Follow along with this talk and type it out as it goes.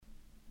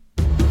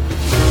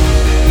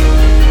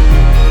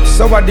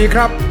สวัสดีค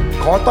รับ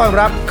ขอต้อน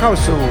รับเข้า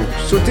สู่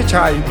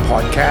Suthichai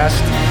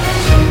Podcast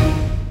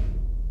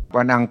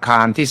วันอังค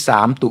ารที่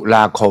3 ตุล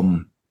าคม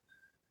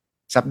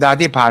สัปดาห์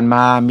ที่ผ่านม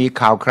ามี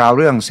ข่าวคราว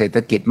เรื่องเศรษฐ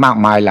กิจมาก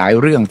มายหลาย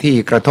เรื่องที่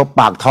กระทบ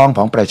ปากท้องข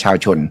องประชา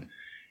ชน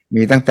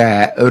มีตั้งแต่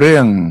เรื่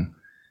อง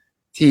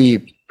ที่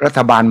รัฐ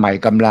บาลใหม่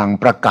กำลัง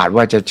ประกาศ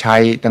ว่าจะใช้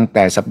ตั้งแ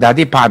ต่สัปดาห์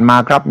ที่ผ่านมา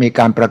ครับมี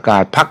การประกา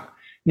ศพัก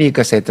หนี้เก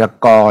ษตร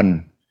กร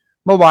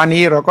เมื่อวาน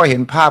นี้เราก็เห็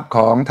นภาพข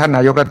องท่านน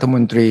ายกรัฐม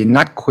นตรี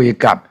นัดคุย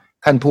กับ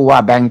ท่านผู้ว่า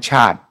แบงก์ช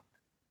าติ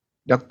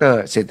ดร.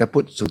เศรษฐพุ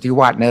ทธสุทธิ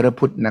วาฒนร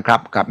พุทธนะครั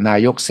บกับนา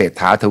ยกเศรษ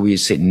ฐาทวี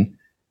สิน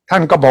ท่า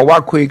นก็บอกว่า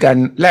คุยกัน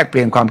แลกเป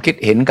ลี่ยนความคิด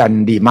เห็นกัน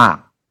ดีมาก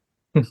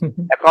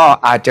แล้วก็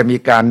อาจจะมี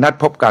การนัด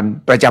พบกัน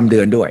ประจำเดื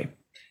อนด้วย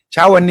เ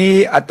ช้าวันนี้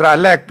อัตรา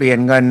แลกเปลี่ยน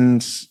เงิน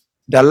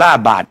ดอลลาร์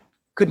บาท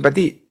ขึ้นไป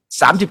ที่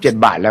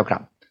37 บาทแล้วครั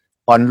บ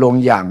อ่อนลง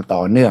อย่างต่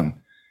อเนื่อง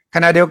ข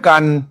ณะเดียวกั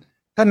น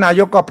ท่านนา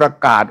ยกก็ประ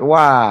กาศ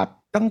ว่า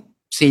ตั้ง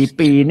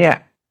4 ปีเนี่ย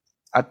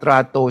อัตรา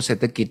โตเศรษ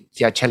ฐกิจ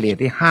จะเฉลี่ย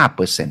ที่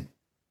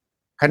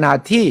 5% ขณะ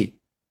ที่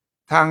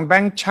ทางแบ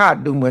งก์ชาติ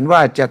ดูเหมือนว่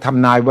าจะท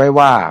ำนายไว้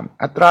ว่า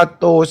อัตรา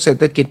โตเศรษ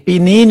ฐกิจปี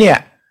นี้เนี่ย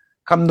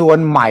คำนวณ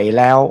ใหม่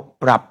แล้ว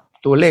ปรับ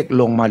ตัวเลข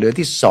ลงมาเหลือ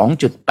ที่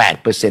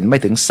 2.8% ไม่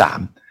ถึง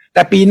 3%แ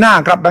ต่ปีหน้า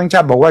ครับแบงก์ช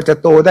าติบอกว่าจะ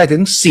โตได้ถึ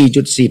ง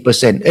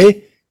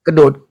 4.4% กระโ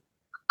ดด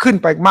ขึ้น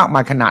ไปมากมา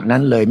ยขนาดนั้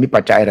นเลยมี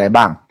ปัจจัยอะไร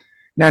บ้าง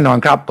แน่นอน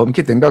ครับผม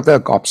คิดถึงดร.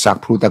กอบศัก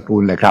ดิ์ ภูตระกู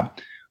ลเลยครับ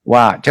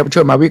ว่าจะช่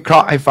วยมาวิเครา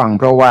ะห์ให้ฟัง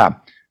เพราะว่า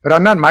เรา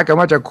นั่นหมายกัน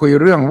ว่าจะคุย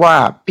เรื่องว่า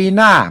ปีห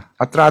น้า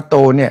อัตราโต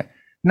เนี่ย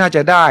น่าจ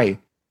ะได้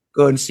เ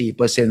กิน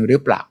 4% หรือ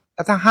เปล่า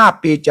ถ้า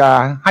5 ปีจะ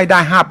ให้ได้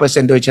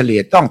 5% โดยเฉลี่ย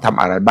ต้องทำ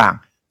อะไรบ้าง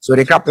สวัส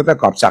ดีครับดร.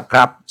กอบศักดิ์ค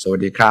รับสวัส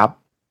ดีครับ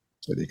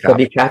สวัสดีค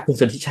รับคุณ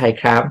สุทธิชัย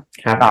ครับ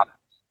ครับ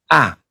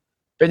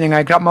เป็นยังไง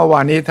ครับเมื่อว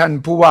านนี้ท่าน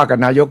ผู้ว่ากับ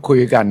นายกคุ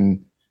ยกัน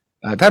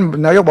ท่าน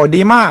นายกบอก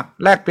ดีมาก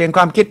แลกเปลี่ยนค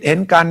วามคิดเห็น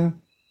กัน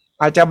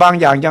อาจจะบาง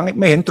อย่างยัง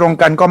ไม่เห็นตรง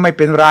กันก็ไม่เ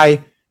ป็นไร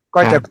ก็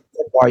จะ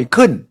ปล่อย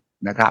ขึ้น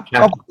นะครับ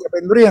ก็จะเ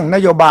ป็นเรื่องน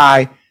โยบาย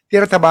ที่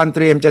รัฐบาลเต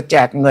รียมจะแจ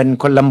กเงิน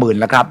คนละ10,000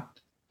แล้วครับ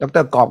ด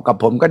ร.กอบกับ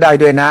ผมก็ได้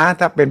ด้วยนะ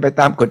ถ้าเป็นไป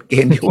ตามกฎเก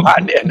ณฑ์ที่ว่า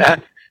เนี่ยนะ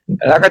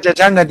แล้วก็จะใ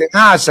ช้เงินถึง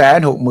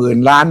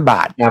 560,000 ล้านบ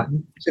าท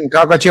ซึ่งเข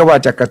าก็เชื่อว่า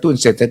จะกระตุ้น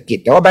เศรษฐกิจ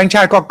แต่ว่าแบงก์ช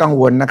าติก็กัง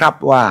วลนะครับ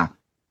ว่า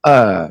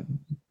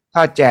ถ้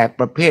าแจก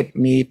ประเภท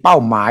มีเป้า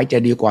หมายจะ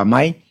ดีกว่าไหม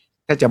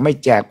ถ้าจะไม่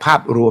แจกภา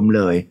พรวมเ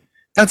ลย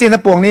ทั้งสิ้นทั้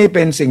งปวงนี้เ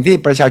ป็นสิ่งที่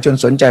ประชาชน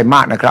สนใจม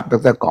ากนะครับด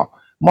ร.กอบ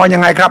มองยั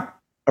งไงครับ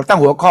เราตั้ง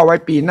หัวข้อไว้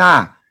ปีหน้า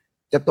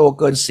จะโต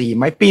เกิน4ไ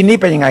หมปีนี้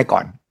เป็นยังไงก่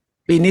อน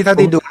ปีนี้เท่า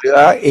ที่ดูเหลือ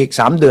อีก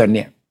3 เดือนเ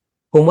นี่ย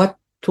ผมว่า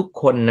ทุก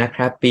คนนะค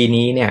รับปี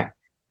นี้เนี่ย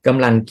ก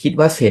ำลังคิด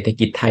ว่าเศรษฐ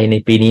กิจไทยใน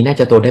ปีนี้น่า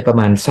จะโตได้ประ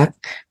มาณสัก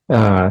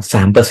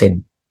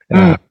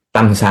3%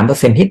ต่ำ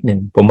3%นิดหนึ่ง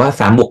ผมว่า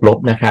3 บวกลบ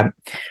นะครับ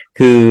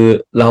คือ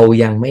เรา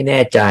ยังไม่แน่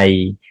ใจ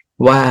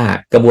ว่า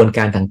กระบวนก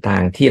ารต่า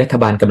งๆที่รัฐ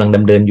บาลกำลังด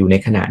ำเนินอยู่ใน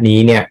ขณะนี้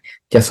เนี่ย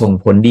จะส่ง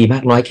ผลดีม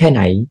ากน้อยแค่ไห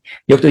น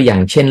ยกตัวอย่า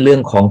งเช่นเรื่อ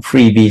งของฟ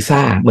รีวีซ่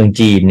าเมือง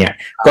จีนเนี่ย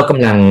ก็ก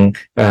ำลัง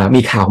มี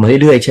ข่าวมา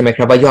เรื่อยๆใช่ไหมค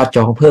รับว่ายอดจ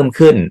องเพิ่ม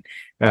ขึ้น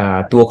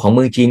ตัวของเ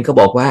มืองจีนก็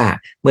บอกว่า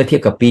เมื่อเทีย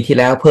บกับปีที่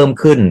แล้วเพิ่ม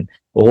ขึ้น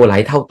หลา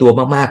ยเท่าตัว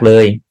มากๆเล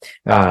ย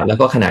แล้ว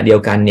ก็ขณะเดียว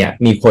กันเนี่ย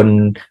มีคน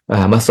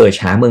มาเสิร์ช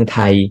หาเมืองไท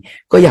ย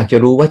ก็อยากจะ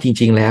รู้ว่าจ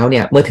ริงๆแล้วเ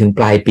นี่ยเมื่อถึงป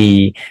ลายปี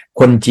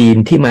คนจีน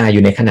ที่มาอ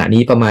ยู่ในขณะ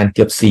นี้ประมาณเ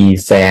กือบ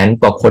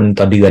400,000 กว่าคน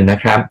ต่อเดือนนะ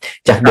ครับ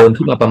จากเดิม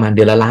ที่มาประมาณเ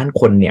ดือนละล้าน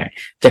คนเนี่ย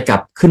จะกลั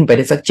บขึ้นไปไ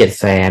ด้สัก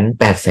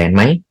700,000 800,000ไ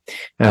หม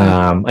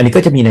อันนี้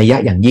ก็จะมีนัยยะ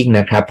อย่างยิ่ง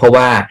นะครับเพราะ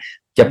ว่า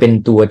จะเป็น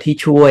ตัวที่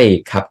ช่วย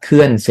ขับเค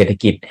ลื่อนเศรษฐ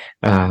กิจ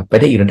ไป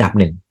ได้อีกระดับ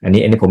หนึ่งอัน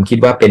นี้ผมคิด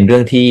ว่าเป็นเรื่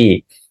องที่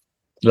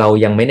เรา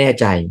ยังไม่แน่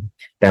ใจ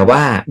แต่ว่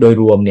าโดย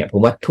รวมเนี่ยผ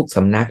มว่าทุกส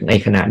ำนักใน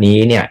ขณะนี้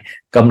เนี่ย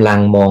กำลัง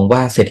มองว่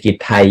าเศรษฐกิจ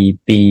ไทย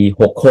ปี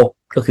66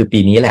ก็คือปี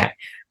นี้แหละ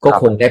ก็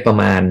คงได้ประ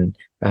มาณ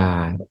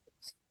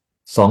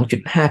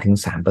2.5 ถึง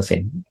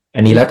 3%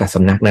 อันนี้แล้วแต่ส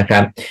ำนักนะครั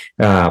บ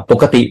ป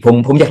กติ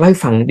ผมอยากเล่าให้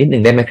ฟังนิดหนึ่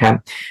งได้ไหมครับ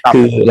คื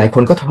อหลายค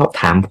นก็ชอบ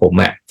ถามผม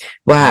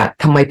ว่า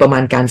ทำไมประมา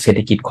ณการเศรษฐ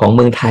กิจของเ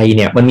มืองไทยเ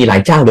นี่ยมันมีหลา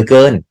ยเจ้าเหลือเ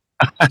กิน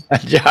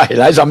ใช่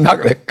หลายสำนัก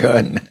เหลือเกิ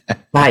น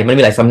ใช่มัน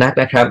มีหลายสำนัก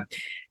นะครับ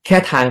แค่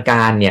ทางก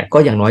ารเนี่ยก็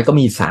อย่างน้อยก็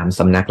มี3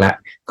 สำนักละ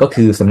ก็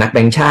คือสำนักแบ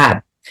งก์ชาติ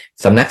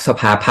สำนักส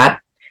ภาพัฒน์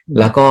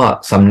แล้วก็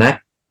สำนัก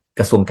ก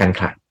ระทรวงการ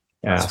คลัง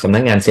สำนั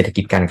กงานเศรษฐ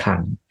กิจการคลัง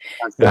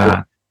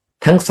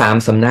ทั้ง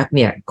3 สำนักเ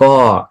นี่ยก็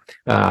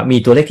มี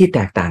ตัวเลขที่แต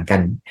กต่างกั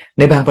นใ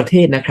นบางประเท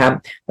ศนะครับ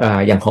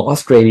อย่างของออ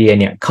สเตรเลีย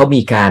เนี่ยเขา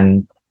มีการ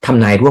ท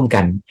ำนายร่วม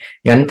กัน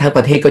งั้นทั้งป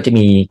ระเทศก็จะ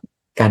มี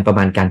การประม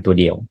าณการตัว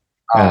เดียว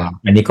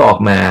อันนี้ก็ออก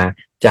มา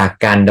จาก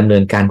การดำเนิ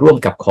นการร่วม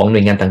กับของหน่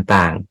วยงาน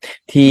ต่าง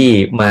ๆที่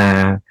มา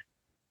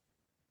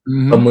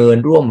ประเมิน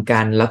ร่วมกั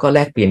นแล้วก็แล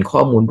กเปลี่ยนข้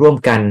อมูลร่วม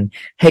กัน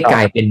ให้กล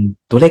ายเป็น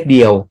ตัวเลขเ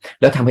ดียว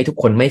แล้วทำให้ทุก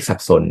คนไม่สับ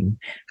สน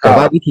แต่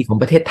ว่าวิธีของ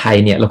ประเทศไทย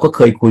เนี่ยเราก็เค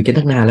ยคุยกัน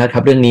ตั้งนานแล้วค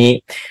รับเรื่องนี้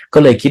ก็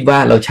เลยคิดว่า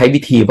เราใช้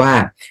วิธีว่า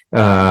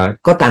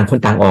ก็ต่างคน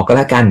ต่างออกก็แ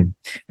ล้วกัน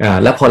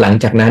แล้วพอหลัง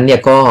จากนั้นเนี่ย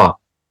ก็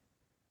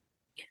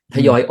ท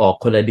ยอยออก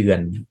คนละเดือน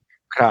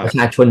ประช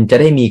าชนจะ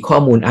ได้มีข้อ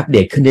มูลอัปเด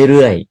ตขึ้นเ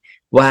รื่อย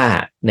ๆว่า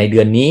ในเดื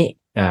อนนี้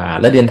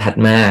และเดือนถัด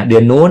มาเดื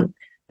อนนู้น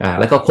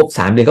แล้วก็ครบ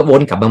3 เดือนก็ว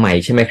นกลับมาใหม่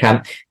ใช่ไหมครับ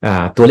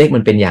ตัวเลขมั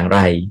นเป็นอย่างไร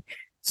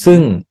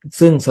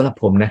ซึ่งสำหรับ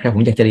ผมนะครับผ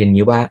มอยากจะเรียน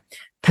นี้ว่า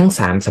ทั้ง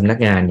3สำนัก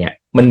งานเนี่ย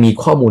มันมี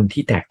ข้อมูล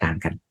ที่แตกต่าง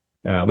กัน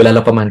เวลาเร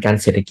าประมาณการ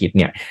เศรษฐกิจ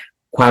เนี่ย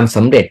ความส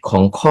ำเร็จขอ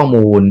งข้อ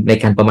มูลใน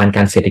การประมาณก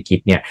ารเศรษฐกิจ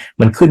เนี่ย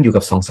มันขึ้นอยู่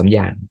กับ2-3อ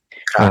ย่าง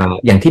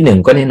อย่างที่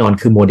1ก็แน่นอน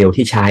คือโมเดล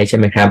ที่ใช้ใช่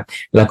ไหมครับ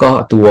แล้วก็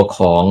ตัวข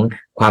อง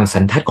ความสั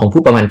นทัดของ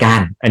ผู้ประมาณกา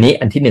รอันนี้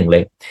อันที่1เล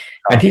ย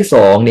อันที่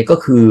2เนี่ยก็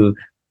คือ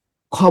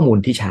ข้อมูล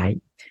ที่ใช้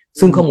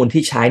ซึ่งข้อมูล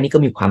ที่ใช้นี่ก็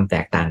มีความแต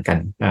กต่างกัน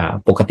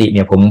ปกติเ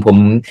นี่ยผม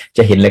จ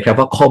ะเห็นเลยครับ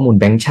ว่าข้อมูล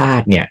แบงก์ชา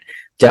ติเนี่ย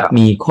จะ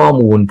มีข้อ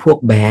มูลพวก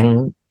แบงก์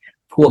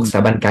พวกสถ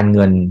าบันการเ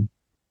งิน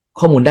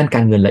ข้อมูลด้านกา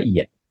รเงินละเอี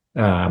ยด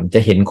จะ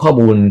เห็นข้อ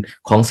มูล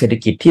ของเศรษฐ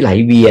กิจที่ไหล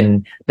เวียน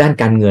ด้าน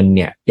การเงินเ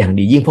นี่ยอย่าง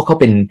ดียิ่งเพราะเขา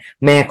เป็น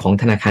แม่ของ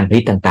ธนาคารพา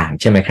ณิชย์ต่าง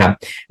ๆใช่ไหมครับ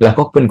แล้ว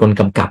ก็เป็นคน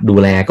กำกับดู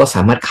แลก็ส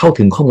ามารถเข้า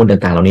ถึงข้อมูล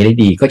ต่างๆเหล่านี้ได้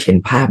ดีก็เห็น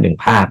ภาพหนึ่ง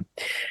ภาพ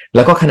แ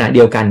ล้วก็ขณะเ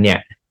ดียวกันเนี่ย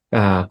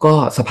ก็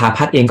สภา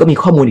พัฒน์เองก็มี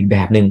ข้อมูลอีกแบ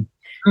บหนึ่ง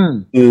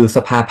คือส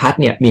ภาพัฒน์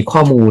เนี่ยมีข้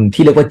อมูล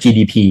ที่เรียกว่า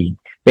GDP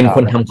เป็นค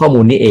นทำข้อมู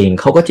ลนี่เอง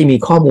เขาก็จะมี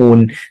ข้อมูล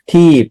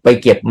ที่ไป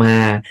เก็บมา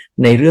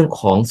ในเรื่อง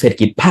ของเศรษฐ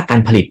กิจภาคกา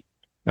รผลิต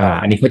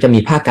อันนี้เขาจะมี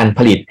ภาคการผ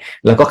ลิต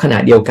แล้วก็ขณะ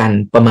เดียวกัน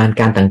ประมาณ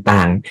การต่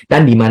างๆด้า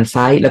น demand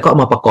side แล้วก็เอา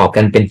มาประกอบ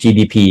กันเป็น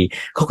GDP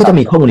เขาก็จะ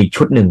มีข้อมูลอีก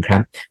ชุดหนึ่งครั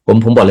บผ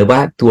มบอกเลยว่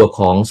าตัวข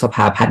องสภ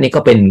าพัฒน์นี่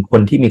ก็เป็นค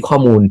นที่มีข้อ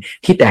มูล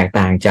ที่แตก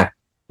ต่างจาก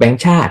แบงก์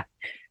ชาติ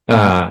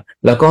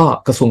แล้วก็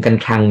กระทรวงการ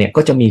คลังเนี่ย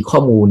ก็จะมีข้อ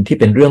มูลที่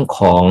เป็นเรื่อง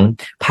ของ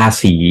ภา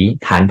ษี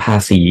ฐานภา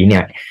ษีเนี่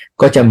ย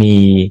ก็จะมี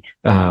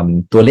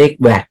ตัวเลข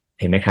แวด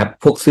เห็นไหมครับ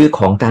พวกซื้อข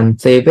องตาม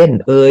เซเว่น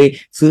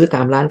ซื้อต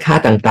ามร้านค้า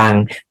ต่าง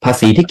ๆภา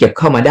ษีที่เก็บเ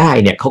ข้ามาได้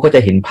เนี่ยเขาก็จะ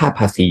เห็นภาพ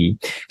ภาษี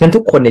งั้นทุ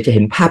กคนเนี่ยจะเ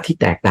ห็นภาพที่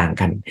แตกต่าง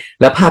กัน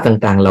และภาพ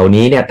ต่างๆเหล่า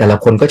นี้เนี่ยแต่ละ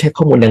คนก็ใช้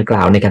ข้อมูลดังกล่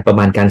าวในการประ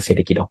มาณการเศรษ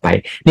ฐกิจออกไป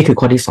นี่คือ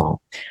ข้อที่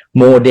2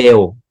โมเดล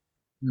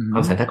คว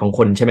ามสันทัดของค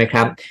นใช่ไหมค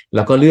รับแ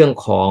ล้วก็เรื่อง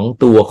ของ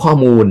ตัวข้อ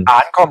มูลฐ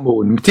านข้อมู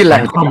ลที่แหล่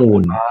งข้อมู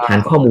ลฐาน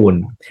ข้อมูล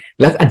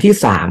แล้วอันที่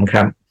3ค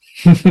รับ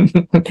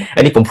อั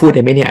นนี้ผมพูดไ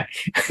ด้ไหมเนี่ย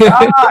ไ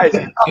ด้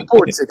ต้องพู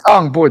ด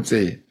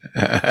สิ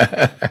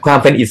ความ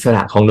เป็นอิสร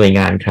ะของหน่วยง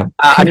านครับ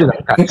อันนี้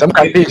สำ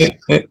คัญที่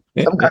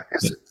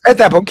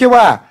แต่ผมคิด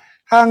ว่า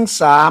ทั้ง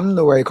3ห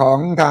น่วยของ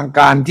ทางก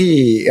ารที่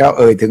เรา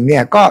ถึงเนี่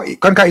ยก็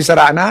ค่อนข้างอิส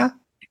ระนะ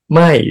ไ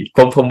ม่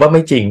ผมว่าไ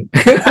ม่จริง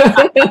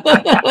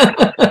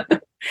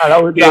เรา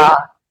อุ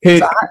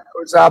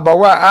ตส่าห์บอก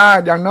ว่า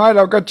อย่างน้อยเ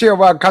ราก็เชื่อ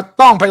ว่าเขา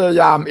ต้องพยา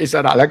ยามอิส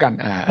ระแล้วกัน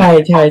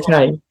ใ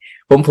ช่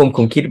ผ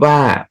มคิดว่า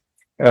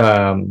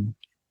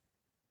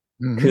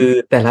คือ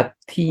แต่ละ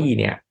ที่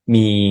เนี่ย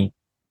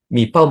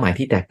มีเป้าหมาย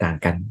ที่แตกต่าง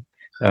กัน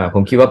ผ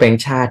มคิดว่าแบงก์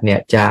ชาติเนี่ย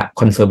จะ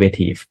คอนเซอร์เว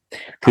ทีฟ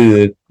คือ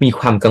มี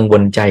ความกังว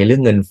ลใจเรื่อ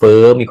งเงินเฟ้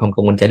อมีความ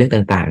กังวลใจเรื่อง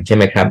ต่างๆใช่ไ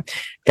หมครับ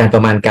การปร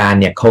ะมาณการ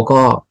เนี่ยเขา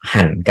ก็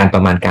หั่นการปร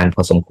ะมาณการพ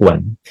อสมควร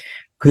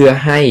เพื่อ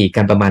ให้ก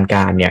ารประมาณก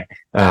ารเนี่ย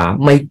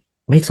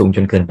ไม่สูงจ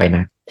นเกินไปน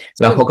ะ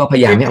แล้วเขาก็พย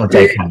ายามไม่เอาใจ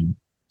ใคร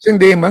ซึ่ง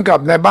ดีเหมือนกับ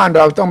ในบ้านเ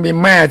ราต้องมี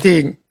แม่ที่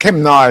เข้ม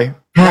หน่อย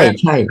ใ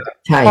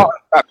ช่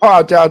พ่อ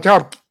จะชอ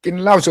บกิน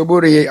เหล้าสูบบุ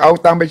หรี่เอา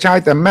ตังค์ไปใช้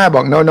แต่แม่บ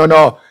อก no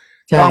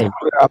ต้องเ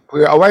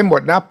ผื่อเอาไว้หม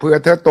ดนะเผื่อ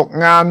เธอตก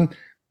งาน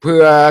เผื่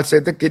อเศร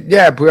ษฐกิจแ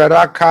ย่เผื่อร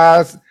าคา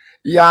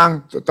ยาง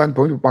ตอนผ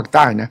มอยู่ปากใ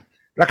ต้นะ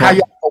ราคา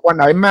ยางตกวันไ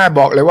หนแม่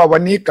บอกเลยว่าวั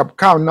นนี้กับ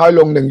ข้าวน้อยล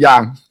ง1อย่า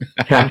ง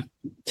ครับ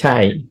ใช่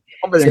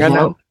ต้องเป็นอย่างนั้น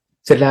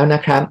เสร็จแล้วน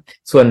ะครับ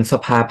ส่วนส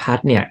ภาพัฒ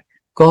น์เนี่ย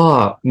ก็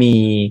มี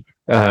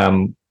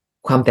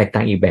ความแตกต่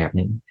างอีกแบบห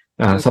นึ่ง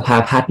สภา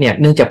พัฒน์เนี่ย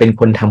เนื่องจากเป็น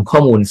คนทำข้อ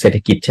มูลเศรษฐ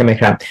กิจใช่ไหม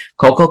ครับ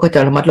เขาก็จะ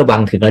ระมัดระวั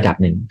งถึงระดับ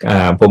หนึ่ง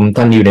ผมต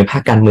อนอยู่ในภา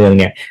คการเมือง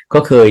เนี่ยก็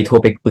เคยโทร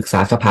ไปปรึกษา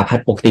สภาพัฒ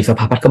น์ปกติสภ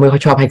าพัฒน์ก็ไม่ค่อ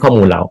ยชอบให้ข้อ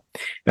มูลเรา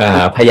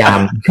พยายาม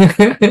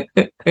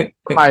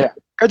ทำไม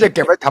ก็จะเ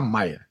ก็บไว้ทำไม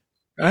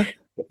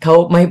เขา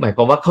ไม่หมายค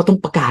วามว่าเขาต้อง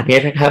ประกาศไง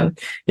นะครับ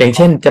อย่างเ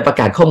ช่นจะประ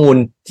กาศข้อมูล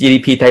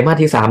GDP ไตรมาส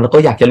ที่3แล้วก็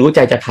อยากจะรู้ใจ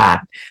จะขาด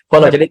เพรา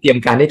ะเราจะได้เตรียม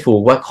การได้ถู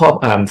กว่า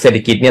เศรษฐ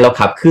กิจเนี่ยเรา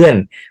ขับเคลื่อน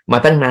มา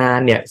ตั้งนาน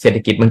เนี่ยเศรษฐ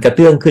กิจมันกระเ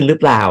ตื้องขึ้นหรือ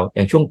เปล่าอ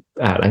ย่างช่วง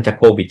หลังจาก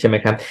โควิดใช่ไหม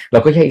ครับเรา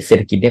ก็ให้เศรษ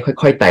ฐกิจเนี่ย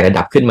ค่อยๆไต่ระ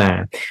ดับขึ้นมา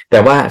แต่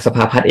ว่าสภ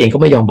าพัฒน์เองก็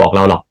ไม่ยอมบอกเร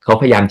าหรอกเขา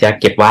พยายามจะ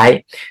เก็บไว้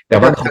แต่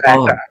ว่าเขาก็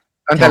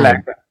ขอแถ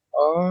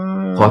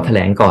ล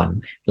งก่อน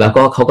แล้ว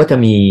ก็เขาก็จะ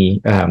มี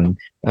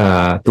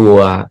ตัว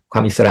ควา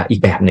มอิสระอี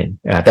กแบบหนึ่ง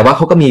แต่ว่าเ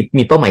ขาก็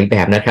มีเป้าหมายอีกแบ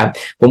บนะครับ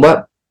ผมว่า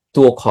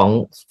ตัวของ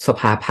ส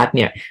ภาพัฒน์เ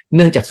นี่ยเ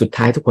นื่องจากสุด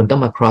ท้ายทุกคนต้อ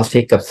งมา cross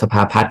check กับสภ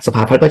าพัฒ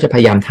น์ก็จะพ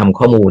ยายามทำ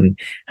ข้อมูล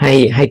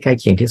ให้ใกล้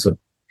เคียงที่สุด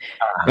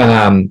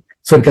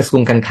ส่วนกระทรว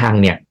งการคลัง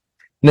เนี่ย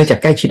เนื่องจาก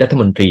ใกล้ชิดรัฐ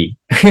มนตรี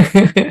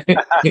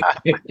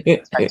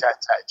ใ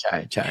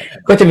ช่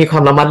ก็จะมีควา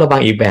มระมัดระวั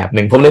งอีกแบบห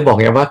นึ่งผมเลยบอก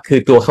ไงว่าคือ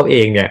ตัวเขาเอ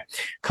งเนี่ย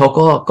เขา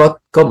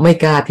ก็ไม่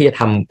กล้าที่จะ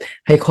ท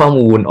ำให้ข้อ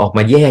มูลออกม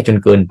าแย่จน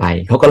เกินไป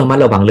เขาก็ระมัด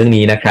ระวังเรื่อง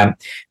นี้นะครับ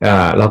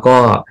แล้วก็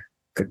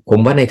ผม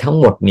ว่าในทั้ง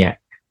หมดเนี่ย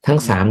ทั้ง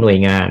3หน่วย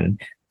งาน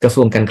กระทร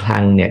วงการคลั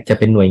งเนี่ยจะ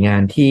เป็นหน่วยงา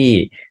นที่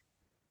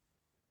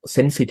เซ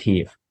นซิที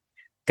ฟ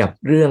กับ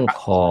เรื่อง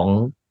ของ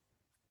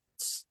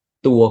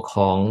ตัวข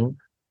อง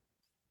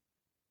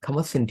คำ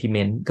ว่า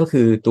sentiment ก็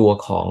คือตัว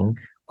ของ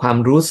ความ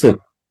รู้สึก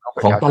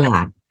ของตลา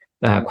ด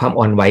ความ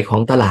อ่อนไหวขอ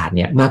งตลาดเ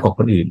นี่ยมากกว่าค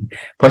นอื่น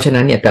เพราะฉะ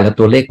นั้นเนี่ยแต่ละ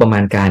ตัวเลขประมา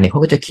ณการเนี่ยเขา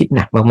ก็จะคิดห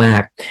นักมา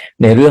ก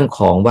ๆในเรื่องข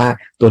องว่า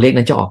ตัวเลข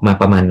นั้นจะออกมา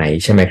ประมาณไหน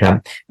ใช่ไหมครับ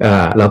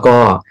แล้วก็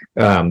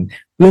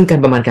เรื่องการ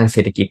ประมาณการเศ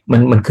รษฐกิจ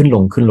มันขึ้นล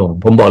ง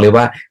ผมบอกเลย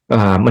ว่า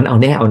มันเอา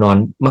แน่เอานอน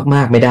ม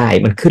ากๆไม่ได้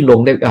มันขึ้นลง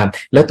ได้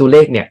แล้วตัวเล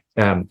ขเนี่ย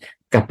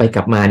กลับไปก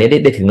ลับมาเนี่ย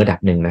ได้ถึงระดับ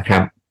หนึ่งนะครั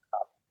บ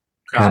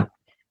ครับ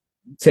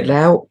เสร็จแ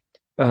ล้ว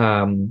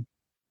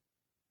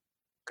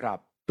ครับ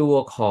ตัว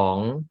ของ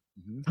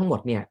ทั้งหมด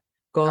เนี่ย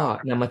ก็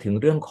นำมาถึง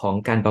เรื่องของ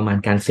การประมาณ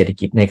การเศรษฐ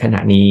กิจในขณะ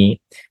นี้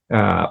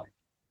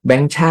แบ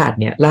งก์ชาติ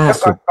เนี่ยล่า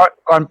สุด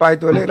ก่อนไป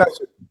ตัวเลขล่า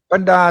สุดบร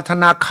รดาธ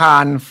นาคา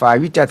รฝ่าย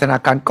วิจัยธนา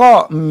คารก็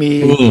มี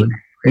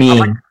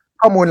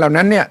ข้อมูลเหล่า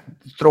นั้นเนี่ย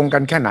ตรงกั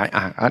นแค่ไหน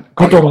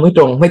ไม่ต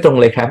รง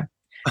เลยครับ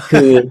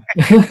คือ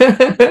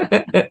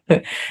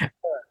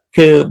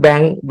คือแบง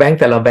ก์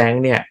แต่ละแบง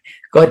ก์เนี่ย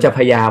ก็จะพ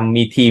ยายาม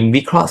มีทีม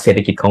วิเคราะห์เศรษฐ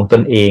กิจของต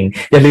นเอง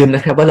อย่าลืมน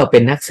ะครับว่าเราเป็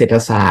นนักเศรษฐ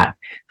ศาสตร์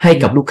ให้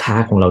กับลูกค้า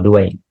ของเราด้ว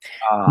ย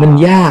มัน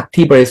ยาก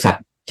ที่บริษัท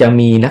จะ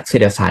มีนักเศร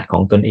ษฐศาสตร์ขอ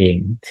งตนเอง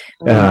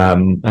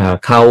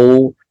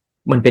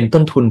มันเป็น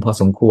ต้นทุนพอ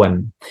สมควร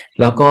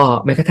แล้วก็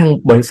แม้กระทั่ง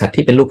บริษัท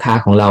ที่เป็นลูกค้า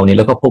ของเราเนี่ยแ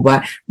ล้วก็พบว่า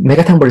แม้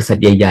กระทั่งบริษัท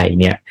ใหญ่ๆ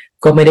เนี่ย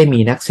ก็ไม่ได้มี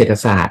นักเศรษฐ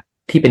ศาสตร์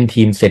ที่เป็น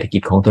ทีมเศรษฐกิ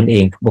จของตนเอ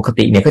งปก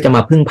ติเนี่ยก็จะม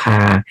าพึ่งพา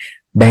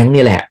แบงก์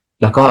นี่แหละ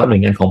แล้วก็หน่ว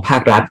ยงานของภา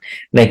ครัฐ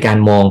ในการ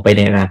มองไปใ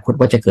นอนาคต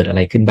ว่าจะเกิดอะไ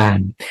รขึ้นบ้าง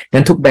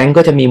นั้นทุกแบงก์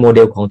ก็จะมีโมเด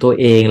ลของตัว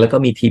เองแล้วก็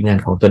มีทีมงาน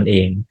ของตนเอ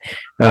ง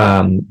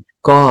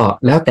ก็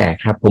แล้วแต่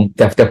ครับ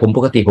แต่ผมป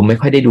กติผมไม่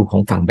ค่อยได้ดูขอ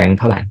งฝั่งแบงก์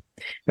เท่าไหร่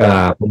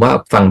ผมว่า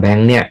ฝั่งแบง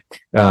ก์เนี่ย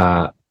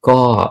ก็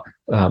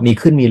มี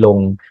ขึ้นมีลง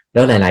แ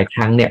ล้วหลายๆค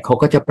รั้งเนี่ยเขา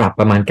ก็จะปรับ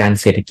ประมาณการ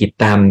เศรษฐกิจ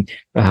ตาม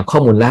ข้อ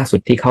มูลล่าสุด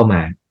ที่เข้าม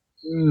า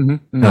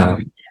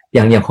อ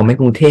ย่างของแบง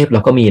ก์กรุงเทพเร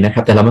าก็มีนะค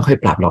รับแต่เราไม่ค่อย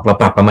ปรับหรอกเรา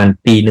ปรับประมาณ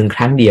ปีหนึ่งค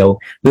รั้งเดียว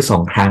หรือ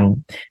2 ครั้ง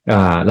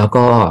แล้ว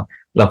ก็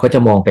เราก็จะ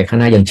มองไปข้าง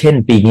หน้าอย่างเช่น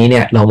ปีนี้เ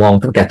นี่ยเรามอง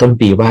ตั้งแต่ต้น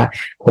ปีว่า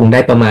คงได้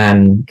ประมาณ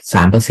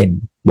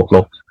 3% บวกล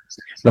บ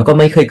แล้วก็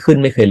ไม่เคยขึ้น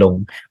ไม่เคยลง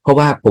เพราะ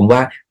ว่าผมว่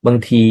าบาง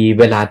ที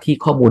เวลาที่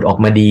ข้อมูลออก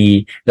มาดี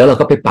แล้วเรา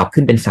ก็ไปปรับ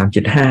ขึ้นเป็น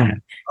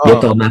 3.5 เดี๋ยว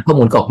ต่อมาข้อ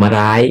มูลก็ออกมา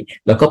ร้าย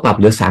แล้วก็ปรับเ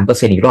หลือ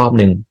 3% อีกรอบ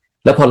นึง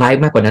แล้วพอร้าย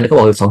มากกว่านั้นก็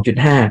บอก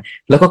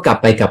 2.5 แล้วก็กลับ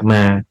ไปกลับม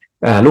า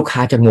ลูกค้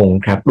าจะงง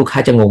ครับลูกค้า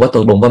จะงงว่าต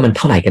กลงว่ามันเ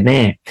ท่าไหร่กันแ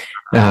น่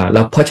แ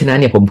ล้วเพราะฉะนั้น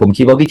เนี่ยผม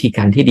คิดว่าวิธีก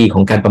ารที่ดีข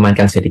องการประมาณ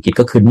การเศรษฐกิจ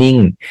ก็คือนิ่ง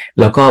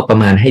แล้วก็ประ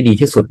มาณให้ดี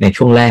ที่สุดใน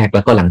ช่วงแรกแ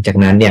ล้วก็หลังจาก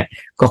นั้นเนี่ย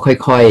ก็ค่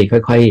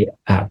อย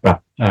ๆปรับ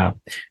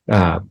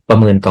ประ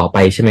เมินต่อไป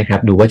ใช่ไหมครับ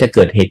ดูว่าจะเ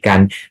กิดเหตุการ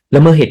ณ์แล้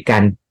วเมื่อเหตุกา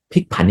รณ์พลิ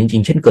กผันจริ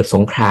งๆเช่นเกิดส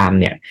งคราม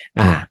เนี่ย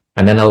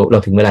อันนั้นเรา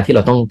ถึงเวลาที่เร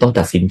าต้อง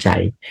ตัดสินใจ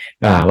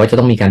ว่าจะ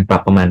ต้องมีการปรั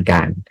บประมาณก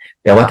าร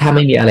แต่ว่าถ้าไ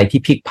ม่มีอะไร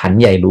ที่พลิกผัน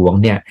ใหญ่หลวง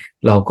เนี่ย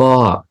เราก็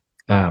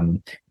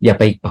อย่า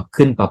ไปปรับ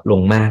ขึ้นปรับล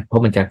งมากเพรา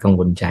ะมันจะกัง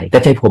วลใจแต่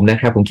ใจผมนะ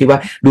ครับผมคิดว่า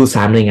ดู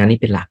3หน่วยงานนี้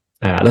เป็นหลัก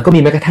แล้วก็มี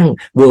แม้กระทั่ง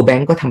World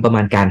Bank ก็ทำประม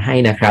าณการให้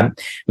นะครับ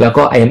แล้ว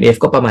ก็ IMF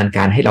ก็ประมาณก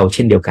ารให้เราเ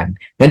ช่นเดียวกัน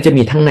งั้นจะ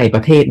มีทั้งในป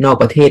ระเทศนอก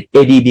ประเทศ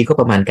ADB ก็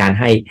ประมาณการ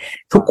ให้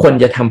ทุกคน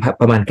จะท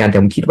ำประมาณการแต่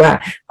ผมคิดว่า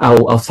เอ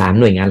า3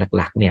หน่วยงาน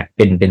หลักๆเนี่ย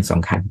เป็นส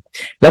ำคัญ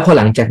แล้วพอ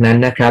หลังจากนั้น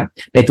นะครับ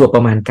ในตัวปร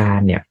ะมาณการ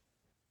เนี่ย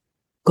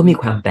ก็มี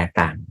ความแตก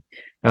ต่าง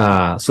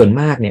ส่วน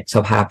มากเนี่ยส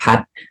ภาพัฒ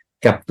น์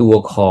กับตัว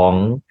ของ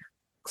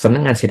สำนั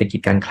กงานเศรษฐกิจ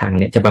การคลัง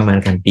เนี่ยจะประมาณ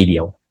การปีเดี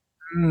ยว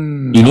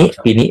ปี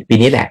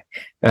นี้แหละ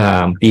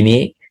ปี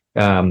นี้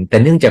แต่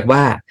เนื่องจากว่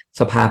า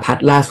สภาพัฒ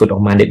น์ล่าสุดออ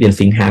กมาในเดือน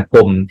สิงหาค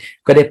ม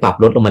ก็ได้ปรับ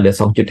ลดลงมาเหลือ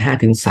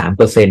 2.5 ถึง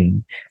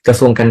 3% กระ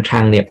ทรวงการคลั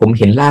งเนี่ยผม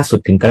เห็นล่าสุด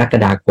ถึงกรก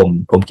ฎาคม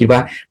ผมคิดว่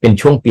าเป็น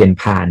ช่วงเปลี่ยน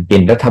ผ่านเปลี่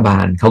ยนรัฐบา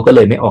ลเขาก็เล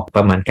ยไม่ออกป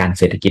ระมาณการ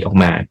เศรษฐกิจออก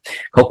มา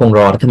เขาคงร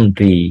อรัฐมนต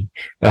รี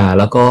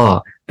แล้วก็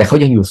แต่เขา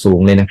ยังอยู่สูง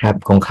เลยนะครับ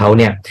ของเขา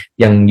เนี่ย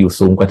ยังอยู่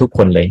สูงกว่าทุกค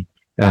นเลย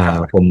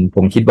ผ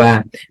มคิดว่า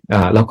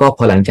แล้วก็พ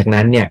อหลังจาก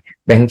นั้นเนี่ย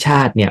แบงก์ช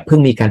าติเนี่ยเพิ่ง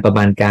มีการประม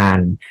าณการ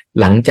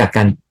หลังจากก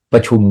ารปร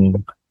ะชุม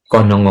ก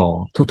นง.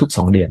ทุกๆ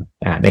2 เดือน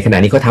ในขณะ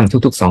นี้เขาทำ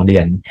ทุกๆ2 เดื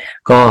อน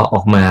ก็อ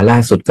อกมาล่า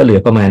สุดก็เหลือ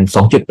ประมาณ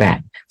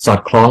 2.8 สอด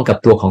คล้องกับ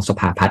ตัวของส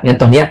ภาพัฒน์งั้น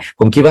ตอนนี้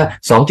ผมคิดว่า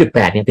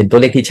 2.8 เนี่ยเป็นตัว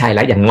เลขที่ใช่แ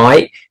ล้วอย่างน้อย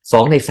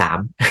2 ใน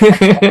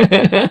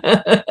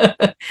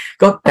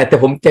 3 ก็แต่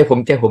ผมใจ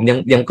ผม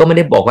ยังก็ไม่ไ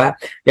ด้บอกว่า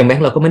อย่างแบง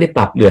ก์เราก็ไม่ได้ป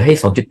รับเหลือให้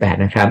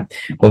 2.8 นะครับ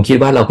ผมคิด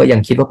ว่าเราก็ยัง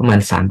คิดว่าประมาณ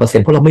 3%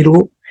 เพราะเราไม่รู้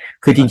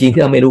คือจริงๆ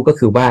ที่เราไม่รู้ก็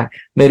คือว่า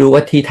ไม่รู้ว่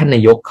าที่ท่านน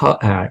ายกเขา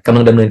กำลั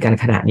งดำเนินการ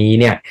ขณะนี้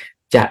เนี่ย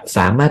จะส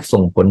ามารถ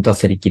ส่งผลต่อ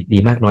เศรษฐกิจดี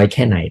มากน้อยแ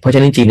ค่ไหนเพราะฉ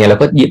ะนั้นจริงๆเนี่ยเรา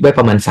ก็ยึดไว้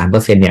ประมาณ 3%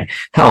 เนี่ย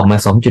ถ้าออกมา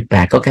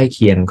 2.8 ก็ใกล้เ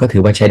คียงก็ถื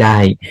อว่าใช้ได้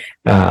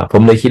ผ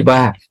มเลยคิดว่า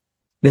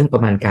เรื่องปร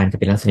ะมาณการจะ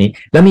เป็นลักษณะนี้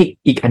แล้วมี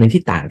อีกอันนึง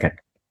ที่ต่างกัน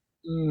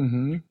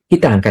ที่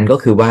ต่างกันก็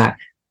คือว่า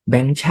แบ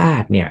งก์ชา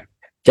ติเนี่ย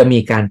จะมี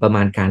การประม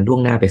าณการล่ว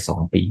งหน้าไป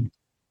2 ปี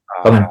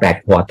ประมาณ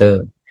8 ควอเตอ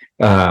ร์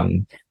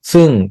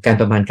ซึ่งการ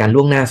ประมาณการ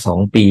ล่วงหน้า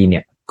2 ปีเ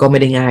นี่ยก็ไม่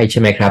ได้ง่ายใ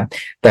ช่ไหมครับ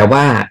แต่ว่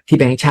าที่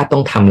แบงก์ชาติต้อ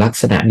งทำลัก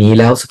ษณะนี้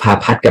แล้วสภา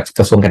พัฒน์กับก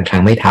ระทรวงการคลั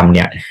งไม่ทำเ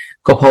นี่ย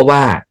ก็เพราะว่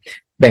า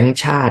แบงก์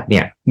ชาติเ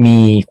นี่ยมี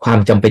ความ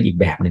จำเป็นอีก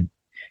แบบหนึ่ง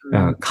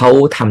เขา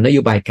ทำนโย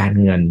บายการ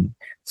เงิน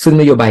ซึ่ง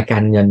นโยบายกา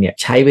รเงินเนี่ย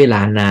ใช้เวล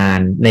านาน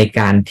ใน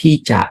การที่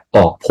จะอ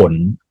อกผล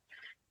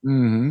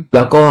แ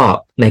ล้วก็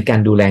ในการ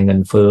ดูแลเงิ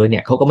นเฟ้อเนี่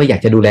ยเขาก็ไม่อยา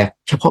กจะดูแล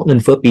เฉพาะเงิน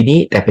เฟ้อปีนี้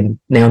แต่เป็น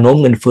แนวโน้ม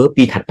เงินเฟ้อ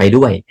ปีถัดไป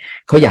ด้วย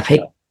เขาอยากให้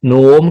โ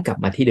น้มกลับ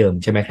มาที่เดิม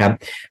ใช่ไหมครับ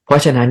เพรา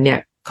ะฉะนั้นเนี่ย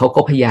เขา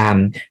ก็พยายาม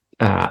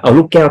เอา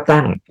ลูกแก้ว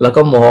ตั้งแล้ว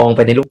ก็มองไป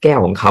ในลูกแก้ว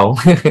ของเขา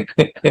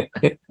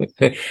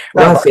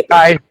ว่า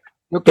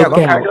ลูกแก้วของ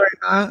ใครด้วย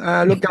นะ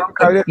ลูกแก้วของใ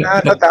ครด้วยนะ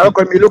แล้วแต่ละค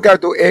นมีลูกแก้ว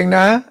ตัวเองน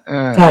ะ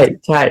ใช่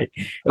ใช่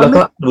แล้วก็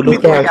ดูลูก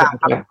แก้ว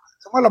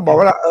สมมติเราบอก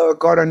ว่า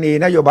กรณี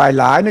นโยบาย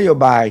หลายนโย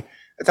บาย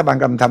รัฐบาล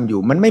กำลังทำอยู่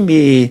มันไม่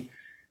มี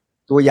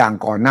ตัวอย่าง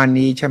ก่อนหน้า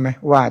นี้ใช่ไหม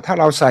ว่าถ้า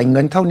เราใส่เ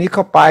งินเท่านี้เ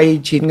ข้าไป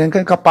ฉีดเงิน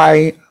เข้าไป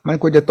มัน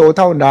ควรจะโตเ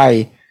ท่าใด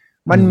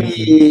มันมี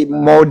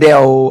โมเด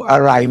ลอะ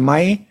ไรไหม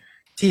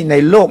ที่ใน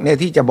โลกเนี่ย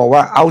ที่จะบอกว่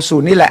าเอาสู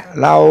ตรนี่แหละ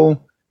เรา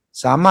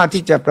สามารถ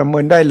ที่จะประเมิ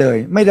นได้เลย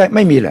ไ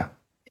ม่มีเหรอ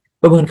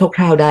ประเมินค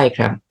ร่าวๆได้ค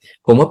รับ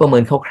ผมว่าประเมิ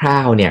นคร่า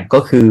วๆเนี่ยก็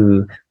คือ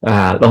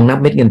ลองนับ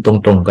เม็ดเงินตร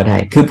งๆก็ได้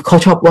คือเขา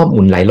ชอบว่าห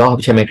มุนหลายรอบ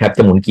ใช่ไหมครับจ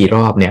ะหมุนกี่ร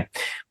อบเนี่ย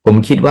ผม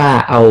คิดว่า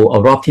เอา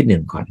รอบที่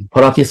1ก่อนเพรา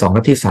ะรอบที่2ร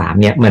อบที่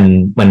3เนี่ย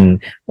มัน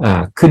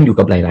ขึ้นอยู่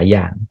กับหลายๆอ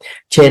ย่าง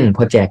เช่นพ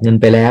อแจกเงิน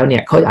ไปแล้วเนี่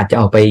ยเขาอาจจะ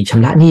เอาไปช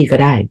ำระหนี้ก็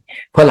ได้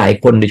เพราะหลาย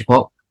คนโดยเฉพา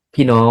ะ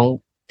พี่น้อง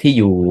ที่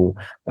อยู่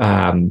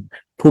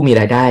ผู้มี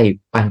รายได้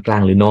ปานกลา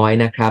งหรือน้อย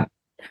นะครับ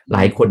หล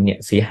ายคนเนี่ย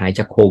เสียหายจ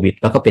ากโควิด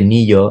แล้วก็เป็นห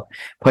นี้เยอะ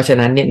เพราะฉะ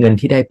นั้นเนี่ยเงิน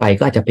ที่ได้ไป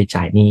ก็อาจจะไป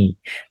จ่ายหนี้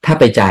ถ้า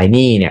ไปจ่ายห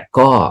นี้เนี่ย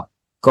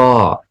ก็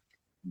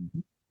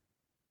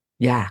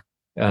ยาก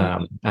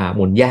ห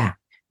มุนยาก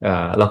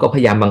เราก็พ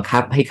ยายามบังคั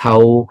บให้เขา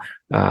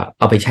เ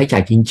อาไปใช้จ่า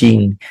ยจริง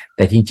ๆแ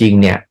ต่จริง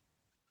ๆเนี่ย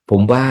ผ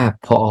มว่า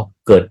พอ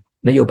เกิด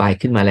นโยบาย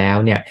ขึ้นมาแล้ว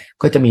เนี่ย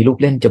ก็จะมีลูก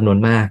เล่นจำนวน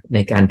มากใน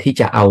การที่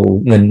จะเอา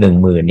เงิน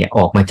 10,000 เนี่ยอ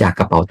อกมาจาก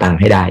กระเป๋าตัง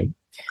ค์ให้ได้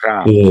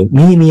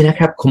มีนะ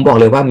ครับผมบอก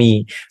เลยว่ามี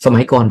ส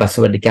มัยก่อนบัตรส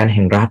วัสดิการแ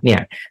ห่งรัฐเนี่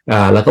ย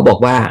แล้วก็บอก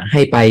ว่าใ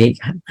ห้ไป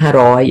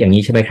500อย่าง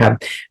นี้ใช่ไหมครับ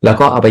แล้ว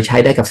ก็เอาไปใช้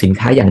ได้กับสิน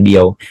ค้าอย่างเดี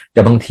ยวแ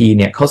ต่บางทีเ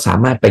นี่ยเขาสา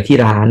มารถไปที่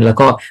ร้านแล้ว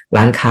ก็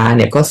ร้านค้าเ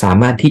นี่ยก็สา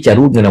มารถที่จะ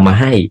รูดเงินออกมา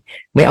ให้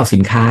ไม่เอาสิ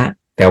นค้า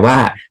แต่ว่า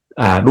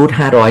รูด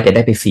500แต่ไ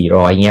ด้ไป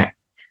400เงี้ย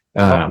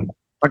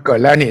มันเกิด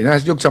แล้วนี่นะ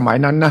ยุคสมัย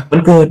นั้นนะมั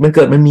นเกิด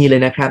มันมีเล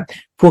ยนะครับ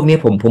พวกนี้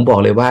ผมบอก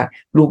เลยว่า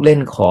ลูกเล่น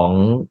ของ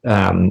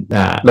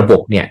ระบ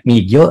บเนี่ยมี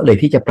เยอะเลย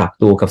ที่จะปรับ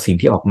ตัวกับสิ่ง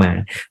ที่ออกมา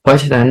เพราะ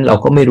ฉะนั้นเรา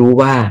ก็ไม่รู้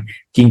ว่า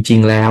จริง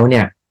ๆแล้วเ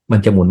นี่ยมัน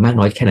จะหมุนมาก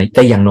น้อยแค่ไหนแ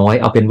ต่อย่างน้อย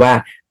เอาเป็นว่า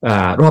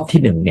รอบ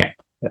ที่1เนี่ย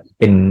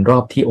เป็นรอ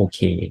บที่โอเค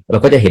เรา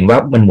ก็จะเห็นว่า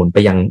มันหมุนไป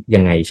ยั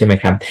งไงใช่ไหม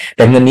ครับแ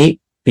ต่เงินนี้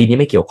ปีนี้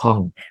ไม่เกี่ยวข้อง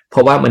เพร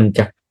าะว่ามันจ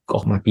ะอ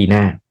อกมาปีหน้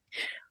า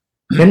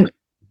งั้น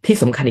ที่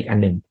สำคัญอีกอัน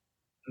หนึ่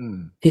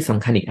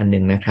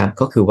งนะครับ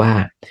ก็คือว่า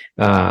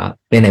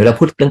ไหนๆเรา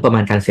พูดเรื่องประมา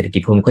ณการเศรษฐกิ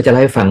จผมก็จะเล่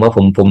าให้ฟังว่า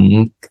ผม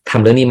ท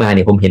ำเรื่องนี้มาเ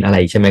นี่ยผมเห็นอะไร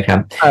ใช่ไหมครับ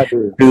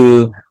คือ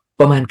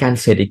ประมาณการ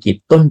เศรษฐกิจ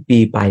ต้นปี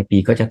ปลายปี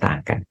ก็จะต่าง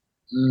กัน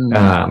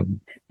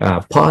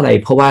เพราะอะไร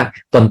เพราะว่า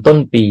ตอนต้น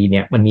ปีเ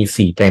นี่ยมันมี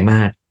4ไตรม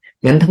าส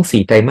งั้นทั้ง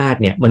4ไตรมาส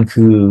เนี่ยมัน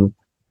คือ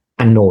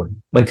unknown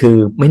มันคือ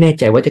ไม่แน่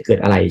ใจว่าจะเกิด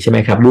อะไรใช่ไหม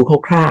ครับรู้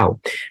คร่าว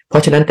ๆเพรา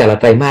ะฉะนั้นแต่ละ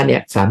ไตรมาสเนี่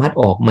ยสามารถ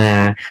ออกมา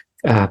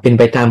เป็น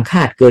ไปตามค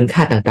าดเกินค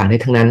าดต่างๆได้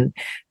ทั้งนั้น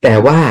แต่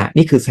ว่า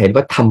นี่คือสาเหตุ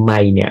ว่าทำไม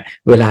เนี่ย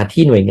เวลา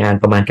ที่หน่วยงาน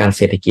ประมาณการเ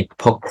ศรษฐกิจ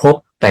พอครบ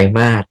ไตรม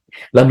าส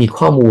แล้วมี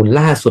ข้อมูล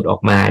ล่าสุดออ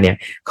กมาเนี่ย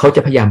เขาจ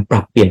ะพยายามป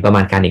รับเปลี่ยนประม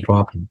าณการอีกรอ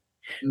บนึง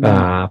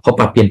พอป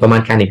รับเปลี่ยนประมา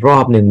ณการอีกรอ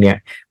บนึงเนี่ย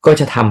ก็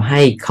จะทำให้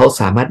เขา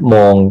สามารถม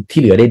องที่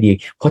เหลือได้ดี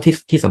เพราะ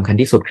ที่สำคัญ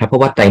ที่สุดครับเพรา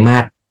ะว่าไตรมา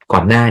สก่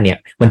อนหน้าเนี่ย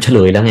มันเฉล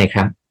ยแล้วไงค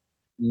รับ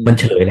มัน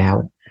เฉลยแล้ว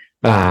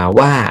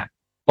ว่า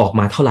ออก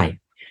มาเท่าไหร่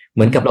เห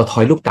มือนกับเราท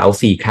อยลูกเต๋า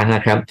4 ครั้งน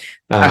ะครับ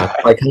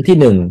ทอยครั้งที่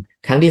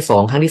1ครั้งที่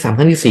2ครั้งที่3ค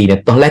รั้งที่4เนี่ย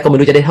ตอนแรกก็ไม่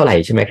รู้จะได้เท่าไหร่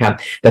ใช่ไหมครับ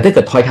แต่ถ้าเ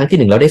กิดทอยครั้งที่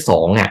1แล้วได้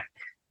2อ่ะ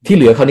ที่เ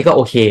หลือคราวนี้ก็โ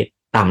อเค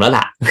ต่ำแล้ว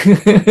ล่ะ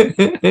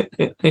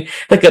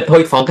ถ้าเกิดทอ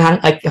ย2 ครั้ง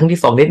ครั้งที่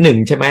2ได้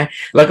1ใช่ไหม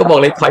แล้วก็บอก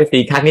เลยทอย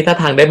4 ครั้งนี้ถ้า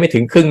ทางได้ไม่ถึ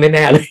งครึ่งแ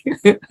น่ๆเลย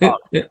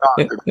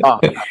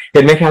เ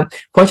ห็นไหมครับ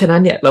เพราะฉะนั้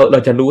นเนี่ยเรา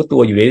จะรู้ตั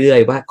วอยู่เรื่อ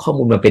ยๆว่าข้อ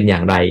มูลมันเป็นอย่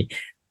างไร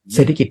เศ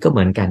รษฐกิจก็เห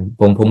มือนกัน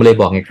ผมเลย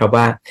บอกไงครับ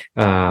ว่า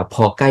พ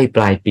อใกล้ป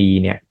ลายปี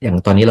เนี่ยอย่าง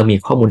ตอนนี้เรามี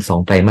ข้อมูล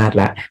2 ไตรมาส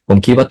แล้วผม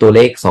คิดว่าตัวเล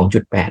ข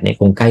 2.8 เนี่ย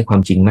คงใกล้ควา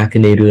มจริงมากขึ้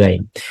นเรื่อย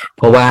ๆเ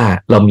พราะว่า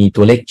เรามี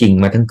ตัวเลขจริง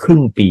มาทั้งครึ่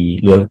งปี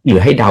หรือ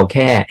ให้เดาแ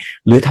ค่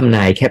หรือทำน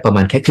ายแค่ประม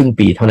าณแค่ครึ่ง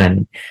ปีเท่านั้น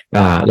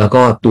แล้ว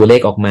ก็ตัวเล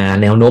ขออกมา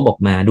แนวโน้มออก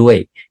มาด้วย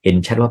เห็น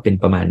ชัดว่าเป็น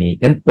ประมาณนี้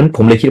งั้นผ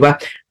มเลยคิดว่า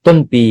ต้น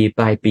ปีป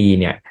ลายปี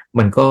เนี่ย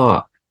มันก็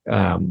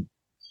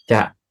จ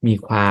ะมี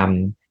ความ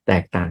แต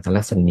กต่างกัน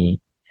ลักษณะนี้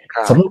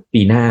สำหรับ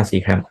ปีหน้าสิ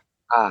ครับ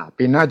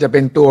ปีหน้าจะเ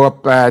ป็นตัว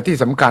แปรที่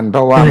สำคัญเพ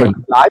ราะว่ามัน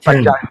หลายปัจ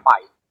จัยใหม่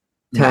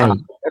ใช่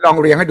ลอง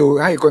เรียงให้ดู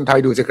ให้คนไทย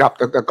ดูสิครับ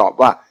ประกอบ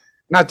ว่า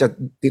น่าจะ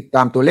ติดต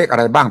ามตัวเลขอะ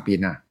ไรบ้างปี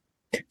หน้า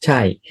ใช่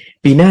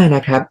ปีหน้าน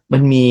ะครับมั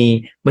น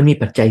มี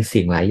ปัจจัยเ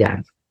สี่ยงหลายอย่าง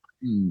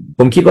ผ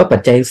มคิดว่าปั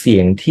จจัยเสี่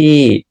ยง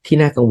ที่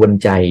น่ากังวล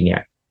ใจเนี่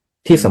ย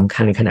ที่สำ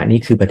คัญขณะนี้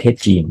คือประเทศ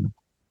จีน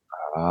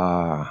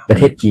ประ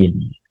เทศจีน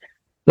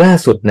ล่า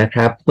สุดนะค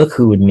รับเมื่อ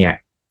คืนเนี่ย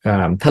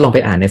ถ้าลองไป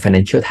อ่านใน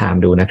Financial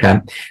Times ดูนะครับ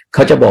เข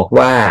าจะบอก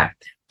ว่า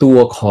ตัว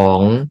ของ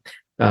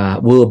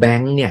World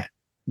Bank เนี่ย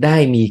ได้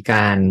มีก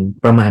าร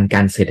ประมาณก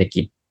ารเศรษฐ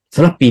กิจส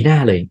ำหรับปีหน้า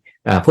เลย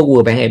พวก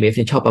World Bank IMF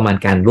ชอบประมาณ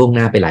การล่วงห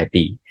น้าไปหลาย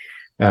ปี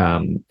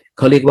เ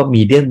ขาเรียกว่า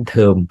medium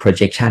term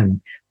projection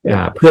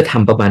เพื่อท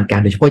ำประมาณการ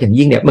โดยเฉพาะอย่าง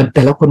ยิ่งเนี่ยมันแ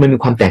ต่ละคนมันมี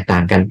ความแตกต่า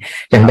งกัน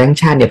อย่างแบงก์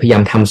ชาติเนี่ยพยายา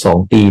มทำ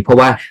2 ปีเพราะ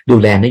ว่าดู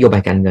แลนโยบา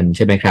ยการเงินใ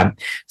ช่ไหมครับ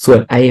ส่วน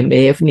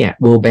IMF เนี่ย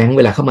World Bank เ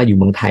วลาเข้ามาอยู่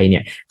เมืองไทยเนี่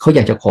ยเขาอย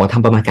ากจะขอท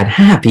ำประมาณการ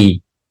5 ปี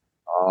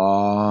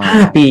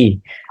5 ปี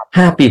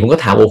ผมก็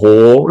ถามโอ้โห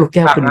ลูกแ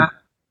ก้วคุณ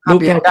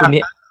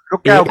นี่ ลู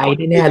กแก้ว AI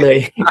แน่ๆเลย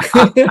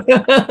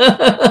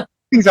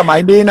ซึ่งสมัย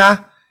นี้นะ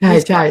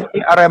ใช่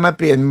อะไรมาเ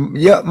ปลี่ยน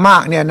เยอะมา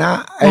กเนี่ยนะ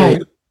ไอ้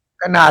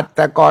ขนาดแ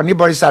ต่ก่อนนี้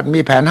บริษัท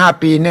มีแผน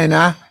5 ปีเนี่ยน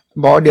ะ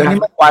บอกเดี๋ยวนี้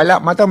ไม่ไหวแล้ว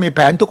มันต้องมีแผ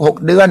นทุก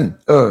6 เดือน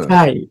ใ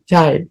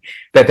ช่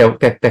แ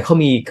ต่เขา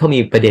มี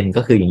ประเด็น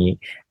ก็คืออย่างนี้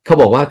เขา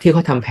บอกว่าที่เข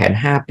าทำแผน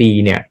5 ปี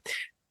เนี่ย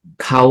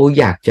เขา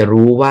อยากจะ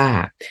รู้ว่า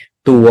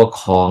ตัว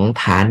ของ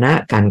ฐานะ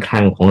การคลั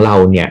งของเรา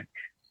เนี่ย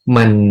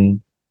มัน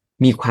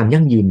มีความ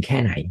ยั่งยืนแค่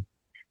ไหน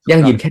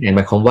ห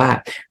มายความว่า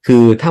คื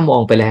อถ้ามอ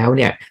งไปแล้วเ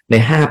นี่ยใน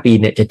5 ปี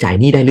เนี่ยจะจ่าย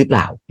หนี้ได้หรือเป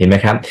ล่าเห็นไหม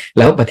ครับแ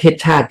ล้วประเทศ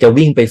ชาติจะ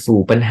วิ่งไปสู่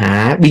ปัญหา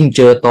วิ่งเ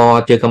จอ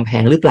กำแพ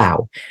งหรือเปล่า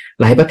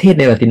หลายประเทศใ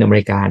นละตินอเม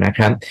ริกานะค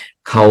รับ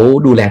เขา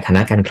ดูแลฐาน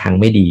ะการคลัง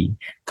ไม่ดี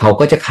เขา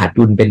ก็จะขาด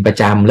ดุลเป็นประ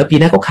จำแล้วปี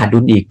หน้าก็ขาดดุ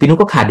ลอีกปีนู้น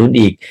ก็ขาดดุล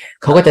อีก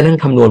เขาก็จะนั่ง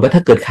คำนวณว่าถ้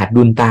าเกิดขาด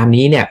ดุลตาม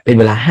นี้เนี่ยเป็น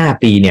เวลา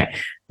5 ปีเนี่ย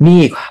ห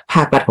นี้ภ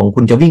าครัฐของคุ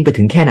ณจะวิ่งไป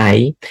ถึงแค่ไหน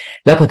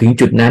แล้วพอถึง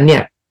จุดนั้นเนี่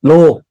ยโล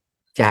ก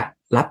จะ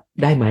รับ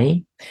ได้ไหม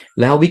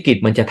แล้ววิกฤต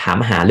มันจะถาม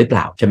หาหรือเป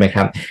ล่าใช่ไหมค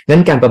รับงั้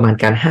นการประมาณ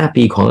การ5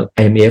 ปีของ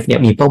IMF เนี่ย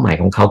มีเป้าหมาย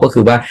ของเขาก็คื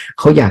อว่า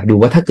เขาอยากดู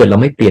ว่าถ้าเกิดเรา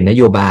ไม่เปลี่ยนน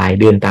โยบาย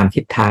เดินตามทิ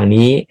ศทาง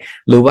นี้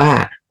หรือว่า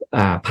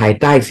ภาย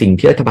ใต้สิ่ง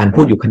ที่รัฐบาล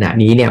พูดอยู่ขณะ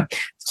นี้เนี่ย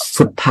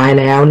สุดท้าย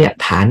แล้วเนี่ย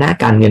ฐานะ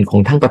การเงินขอ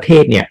งทั้งประเท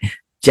ศเนี่ย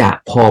จะ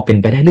พอเป็น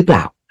ไปได้หรือเป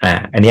ล่า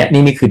อันนี้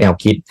นี่คือแนว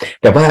คิด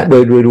แต่ว่าโด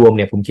ยรวมเ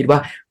นี่ยผมคิดว่า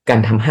การ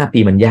ทำ5 ปี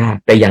มันยาก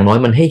แต่อย่างน้อย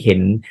มันให้เห็น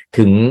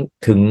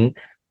ถึง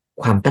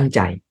ความตั้งใ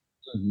จ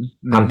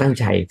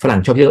ฝรั่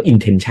งชอบเรียกว่า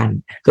intention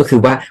ก็คือ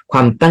ว่าคว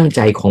ามตั้งใ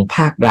จของภ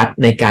าครัฐ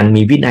ในการ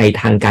มีวินัย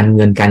ทางการเ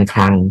งินการค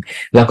ลัง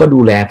แล้วก็ดู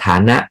แลฐา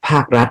นะภา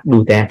ครัฐดู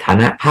แลฐา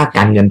นะภาคก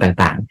ารเงิน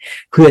ต่าง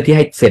ๆเพื่อที่ใ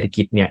ห้เศรษฐ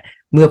กิจเนี่ย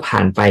เมื่อผ่า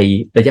นไป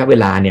ระยะเว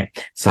ลาเนี่ย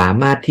สา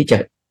มารถที่จะ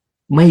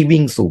ไม่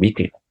วิ่งสู่วิก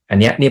ฤตอัน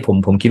นี้เนี่ย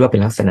ผมคิดว่าเป็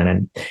นลักษณะนั้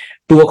น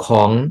ตัวข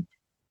อง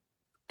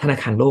ธนา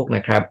คารโลกน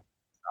ะครับ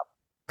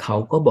เขา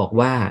ก็บอก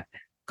ว่า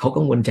เขา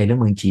กังวลใจเรื่อง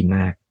เมืองจีนม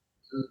าก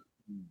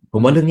ผ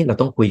มว่าเรื่องนี้เรา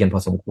ต้องคุยกันพอ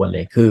สมควรเล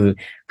ย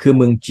คือเ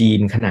มืองจีน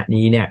ขณะ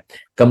นี้เนี่ย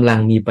กำลัง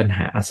มีปัญห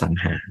าอสัง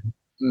หา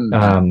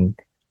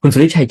คุณสุ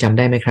ริชัยจำไ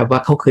ด้ไหมครับว่า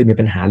เขาเคยมี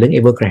ปัญหาเรื่อง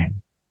Evergrande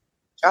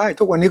ใช่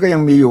ทุกวันนี้ก็ยั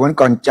งมีอยู่วัน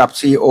ก่อนจับ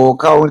CEO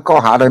เข้าข้อ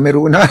หาอะไรไม่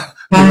รู้นะ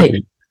ใ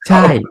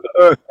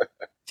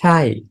ช่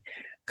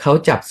เขา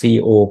จับ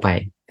CEO ไป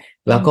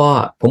แล้วก็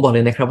ผมบอกเล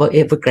ยนะครับว่า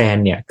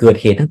Evergrande เนี่ยเกิด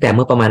เหตุตั้งแต่เ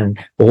มื่อประมาณ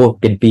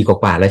เป็นปีก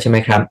ว่าๆแล้วใช่ไหม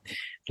ครับ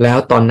แล้ว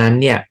ตอนนั้น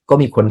เนี่ยก็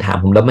มีคนถาม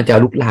ผมแล้วมันจะ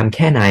ลุกลามแ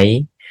ค่ไหน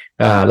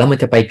แล้วมัน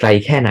จะไปไกล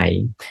แค่ไหน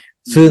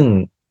ซึ่ง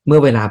เมื่อ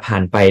เวลาผ่า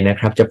นไปนะ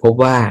ครับจะพบ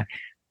ว่า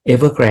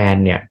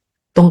Evergrande เนี่ย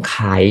ต้องข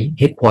าย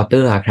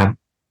Headquarter ครับ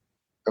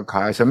ต้องข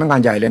ายสำนักงา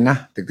นใหญ่เลยนะ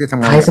ถึงที่ทำ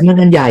งานขายสำนัก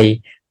งานใหญ่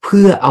เ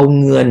พื่อเอา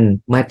เงิน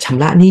มาช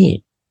ำระหนี้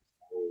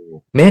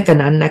แม้กระ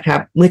นั้นนะครับ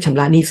เมื่อชำ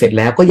ระหนี้เสร็จ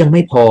แล้วก็ยังไ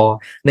ม่พอ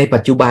ในปั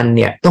จจุบันเ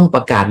นี่ยต้องป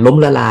ระกาศล้ม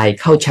ละลาย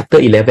เข้า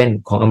Chapter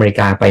 11 ของอเมริ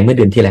กาไปเมื่อเ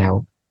ดือนที่แล้ว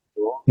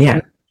เนี่ย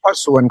เพราะ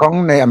ส่วนของ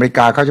ในอเมริก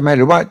าเขาใช่ไหมห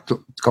รือว่า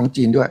ของ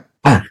จีนด้วย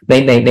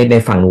ใน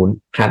ฝั่งนู้น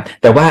ครับ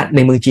แต่ว่าใน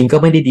เมืองจีนก็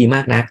ไม่ได้ดีม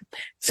ากนัก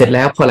เสร็จแ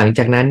ล้วพอหลังจ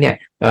ากนั้นเนี่ย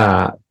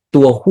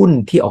ตัวหุ้น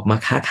ที่ออกมา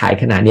ค้าขาย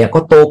ขนาดนี้ก็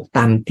ตก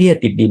ต่ำเตี้ย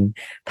ติดดิน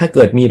ถ้าเ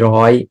กิดมี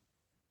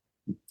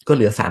100ก็เห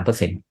ลือ 3%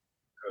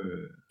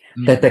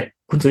แต่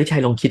คุณสุริชั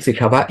ยลองคิดสิ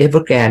ครับว่า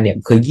Evergrande เนี่ย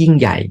เคยยิ่ง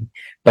ใหญ่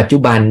ปัจจุ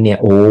บันเนี่ย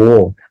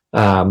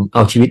เอ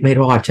าชีวิตไม่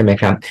รอดใช่ไหม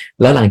ครับ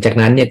แล้วหลังจาก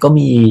นั้นเนี่ยก็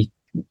มี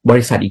บ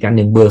ริษัทอีกอันห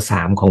นึ่งเบอร์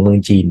 3ของเมือง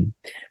จีน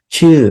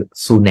ชื่อ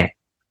Sunac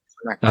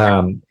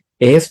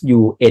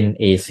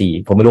SUNAC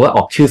ผมไม่รู้ว่าอ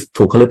อกชื่อ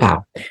ถูกเขาหรือเปล่า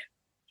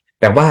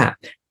แต่ว่า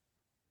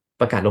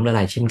ประกาศล้มละล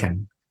ายเช่นกัน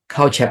เ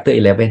ข้า Chapter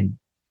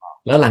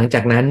 11 แล้วหลังจา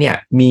กนั้นเนี่ย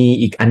มี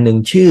อีกอันหนึ่ง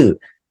ชื่อ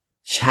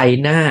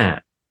China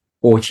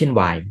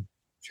Oceanwide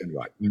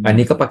อัน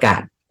นี้ก็ประกา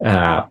ศ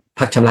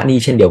พักชำระหนี้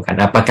เช่นเดียวกัน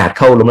ประกาศเ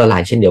ข้าล้มละลา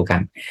ยเช่นเดียวกั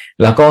น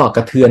แล้วก็ก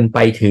ระเทือนไป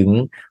ถึง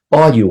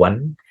อ้อหยวน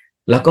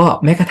แล้วก็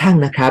แม้กระทั่ง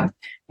นะครับ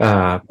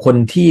คน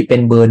ที่เป็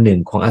นเบอร์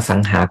 1ของอสั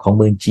งหาของ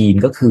เมืองจีน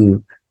ก็คือ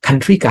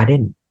Country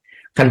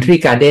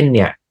Garden เ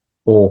นี่ย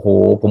โอ้โห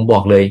ผมบอ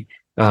กเลย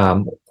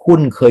หุ้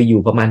นเคยอ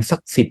ยู่ประมาณสัก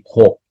16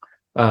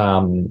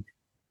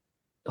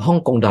ฮ่อง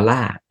กงดอลล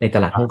าร์ในต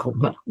ลาดฮ่องกง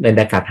ในต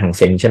ลาดหางเ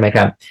ส็งใช่ไหมค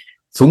รับ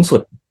สูงสุ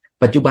ด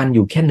ปัจจุบันอ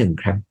ยู่แค่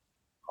1ครับ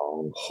โ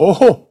อ้โ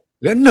ห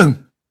เหลือ 1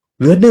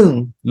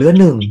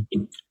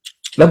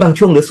แล้วบาง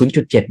ช่วงเหลือ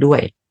 0.7 ด้ว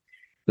ย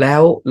แล้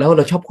วเ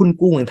ราชอบหุ้น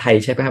กู้เมืองไทย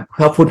ใช่ไหมครับ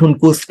ชอบพูดหุ้น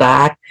กู้สตา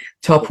ร์ท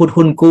ชอบพูด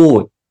หุ้นกู้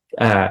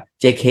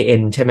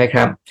JKN ใช่ไหมค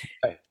รับ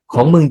ข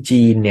องเมือง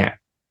จีนเนี่ย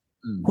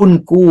หุ้น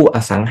กู้อ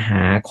สังห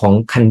าของ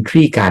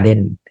Country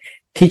Garden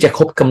ที่จะค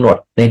รบกำหนด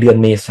ในเดือน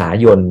เมษา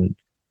ยน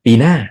ปี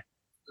หน้า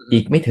อี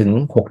กไม่ถึง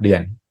6 เดือ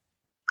น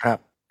ครับ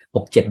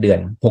6-7 เดือ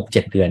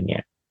นเนี่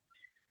ย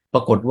ปร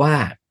ากฏว่า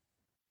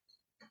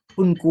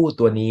หุ้นกู้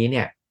ตัวนี้เ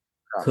นี่ย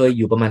เคยอ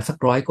ยู่ประมาณสัก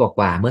100 ก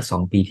ว่าเมื่อ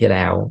2 ปีที่แ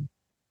ล้ว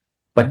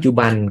ปัจจุ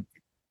บัน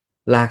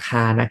ราค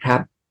านะครับ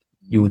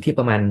อยู่ที่ป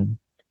ระมาณ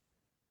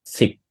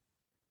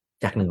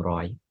10จาก100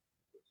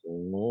โอ้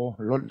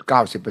ลด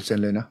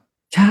 90% เลยนะ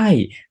ใช่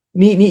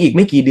นี่อีกไ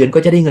ม่กี่เดือนก็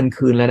จะได้เงิน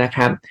คืนแล้วนะค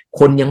รับ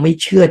คนยังไม่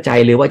เชื่อใจ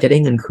เลยว่าจะได้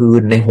เงินคื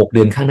นใน6 เ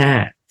ดือนข้างหน้า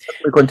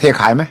เป็นคนเท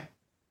ขายไหม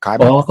ขาย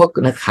อ๋อเขา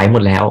ขายหม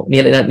ดแล้ว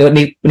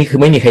นี่คือ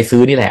ไม่มีใครซื้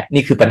อนี่แหละ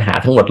นี่คือปัญหา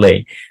ทั้งหมดเลย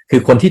คื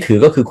อคนที่ถือ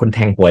ก็คือคนแท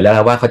งหวยแล้ว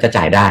ว่าเขาจะ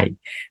จ่ายได้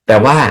แต่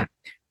ว่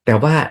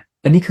า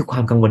อันนี้คือคว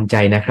ามกังวลใจ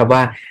นะครับว่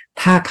า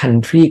ถ้า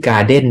Country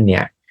Garden เนี่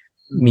ย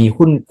มี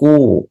หุ้น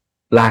กู้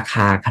ราค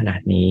าขนา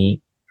ดนี้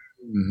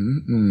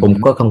ผม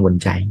ก็กังวล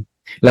ใจ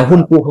แล้วหุ้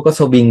นกู้เขาก็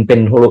สวิงเป็น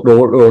โร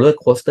ลเลอร์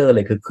โคสเตอร์เล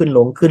ยคือขึ้น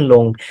ล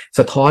งส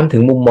ะท้อนถึ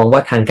งมุมมองว่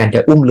าทางการจ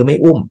ะอุ้มหรือไม่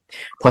อุ้ม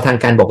พอทาง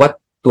การบอกว่า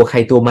ตัวใคร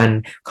ตัวมัน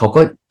เขา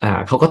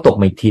ก็ตก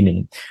มาอีกทีหนึ่ง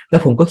แล้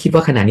วผมก็คิดว่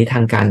าขณะนี้ท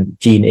างการ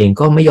จีนเอง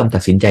ก็ไม่ยอมตั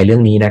ดสินใจเรื่อ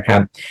งนี้นะครั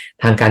บ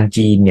ทางการ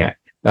จีนเนี่ย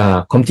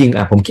ความจริง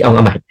ผมคิดเอาใ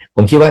หม่ผ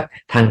มคิดว่า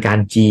ทางการ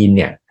จีนเ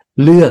นี่ย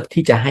เลือก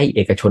ที่จะให้เอ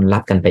กชนรั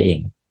บกันไปเอง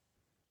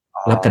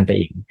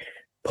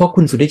เพราะ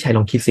คุณสุทธิชัยล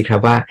องคิดสิครั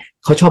บว่า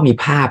เขาชอบมี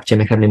ภาพใช่ไห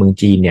มครับในเมือง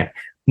จีนเนี่ย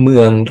เมื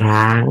อง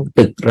ร้าง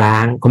ตึกร้า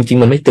งความจริง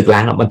มันไม่ตึกร้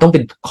างหรอกมันต้องเป็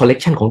นคอลเลก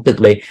ชันของตึก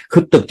เลยคื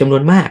อตึกจำนว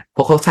นมากเพร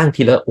าะเขาสร้าง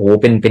ทีละ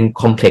เป็น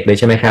คอมเพล็กซ์เลย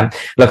ใช่ไหมครับ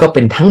แล้วก็เ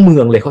ป็นทั้งเมื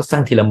องเลยเขาสร้า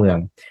งทีละเมือง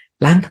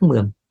ล้างทั้งเมื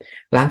อ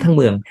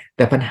งแ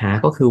ต่ปัญหา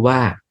ก็คือว่า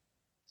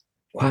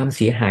ความเ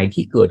สียหาย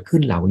ที่เกิดขึ้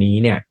นเหล่านี้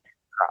เนี่ย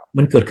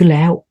มันเกิดขึ้นแ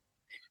ล้ว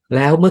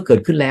เมื่อเกิด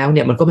ขึ้นแล้วเ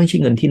นี่ยมันก็ไม่ใช่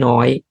เงินที่น้อ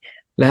ย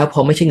แล้วพอ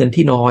ไม่ใช่เงิน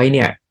ที่น้อยเ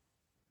นี่ย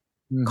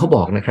เขาบ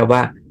อกนะครับว่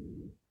า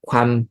คว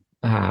าม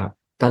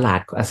ตลาด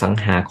อสัง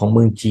หาของเ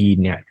มืองจีน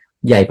เนี่ย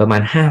ใหญ่ประมา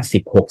ณ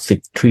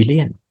50-60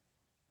 trillion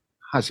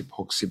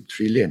 50-60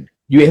 trillion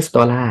US ด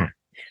อลลาร์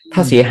ถ้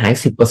าเสียหาย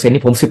 10%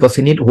 นี่ผม 10%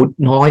 นี่โอ้โห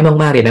น้อย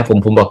มากๆเลยนะผ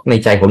มบอกใน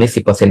ใจผมนี่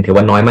 10% ถือ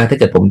ว่าน้อยมากถ้า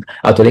เกิดผม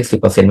เอาตัวเลข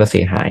 10% ว่าเสี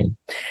ยหาย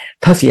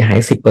ถ้าเสียหาย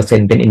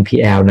 10% เป็น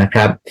NPL นะค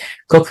รับ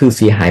ก็คือเ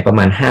สียหายประม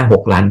าณ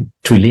 5-6 ล้าน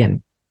trillion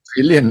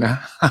นะ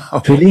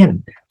trillion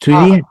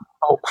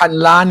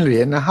 6,000 ล้านเหรี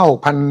ยญนะ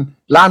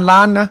 6,000 ล้าน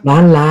นะ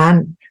ล้าน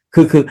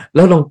คือแ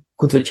ล้วลอง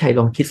คุณสุทธิชัย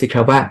ลองคิดสิค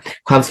รับว่า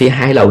ความเสียห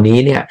ายเหล่านี้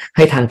เนี่ยใ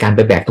ห้ทางการไป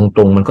แบกตร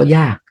งๆมันก็ย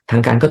ากทา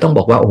งการก็ต้องบ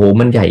อกว่าโอ้โห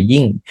มันใหญ่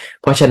ยิ่ง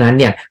เพราะฉะนั้น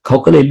เนี่ยเขา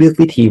ก็เลยเลือก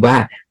วิธีว่า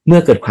เมื่อ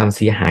เกิดความเ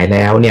สียหายแ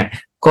ล้วเนี่ย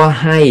ก็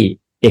ให้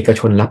เอก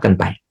ชนรับกัน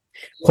ไป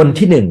คน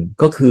ที่หนึ่ง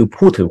ก็คือ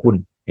ผู้ถือหุ้น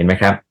เห็นไหม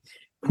ครับ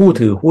ผู้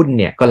ถือหุ้น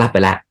เนี่ยก็รับไป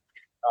แล้ว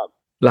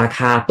ราค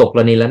าตกร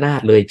ะเนระนา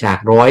ดเลยจาก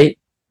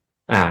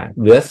100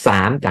เหลือ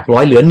3จาก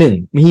100เหลือ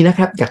1มีนะค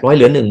รับจาก100เ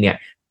หลือ1เนี่ย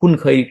หุ้น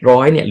เคย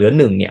100เนี่ยเหลือ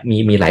1เนี่ย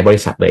มีหลายบริ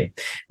ษัทเลย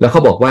แล้วเขา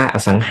บอกว่าอ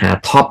สังหา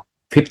ท็อป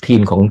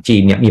15ของจี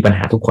นเนี่ยมีปัญห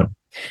าทุกคน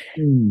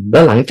แล้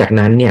วหลังจาก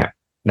นั้น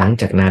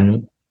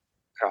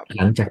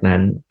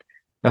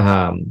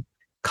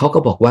เขาก็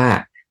บอกว่า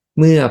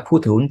เมื่อผู้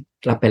ถือหุ้น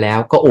รับไปแล้ว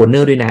ก็โอนเนอ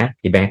ร์ด้วยนะ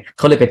เห็นไหมเ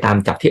ขาเลยไปตาม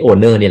จับที่โอน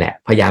เนอร์นี่แหละ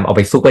พยายามเอาไ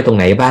ปซุกไว้ตรงไ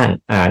หนบ้าง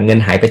เงิน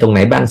หายไปตรงไหน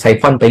บ้างไซ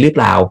ฟอนไปหรือเป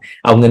ล่า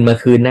เอาเงินมา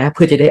คืนนะเ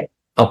พื่อจะได้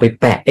เอาไป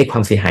แปะไอ้ควา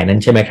มเสียหายนั้น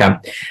ใช่ไหมครับ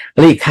แ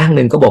ล้วอีกข้างห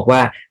นึ่งก็บอกว่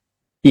า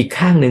อีก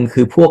ข้างหนึ่ง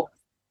คือพวก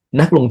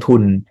นักลงทุ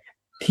น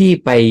ที่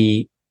ไป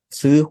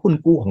ซื้อหุ้น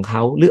กู้ของเข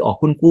าหรือออก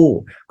หุ้นกู้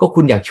ก็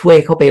คุณอยากช่วย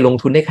เขาไปลง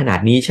ทุนได้ขนาด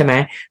นี้ใช่ไหม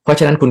เพราะฉ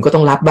ะนั้นคุณก็ต้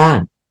องรับบ้าง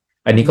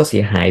อันนี้ก็เสี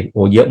ยหาย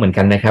เยอะเหมือน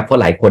กันนะครับเพราะ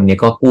หลายคนเนี่ย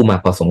ก็กู้มา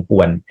พอสมค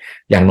วร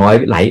อย่างน้อย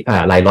ห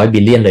ลายร้อยบิ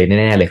ลเลียนเลยแ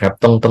น่ๆเลยครับ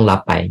ต้องรับ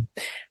ไป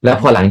แล้ว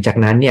พอหลังจาก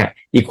นั้นเนี่ย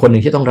อีกคนหนึ่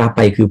งที่ต้องรับไ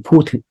ปคือผู้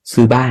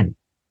ซื้อบ้าน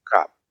ค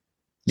รับ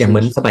อย่างเหมื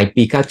อนสมัย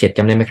ปี97จ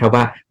ำได้ไหมครับ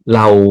ว่าเ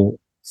รา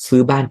ซื้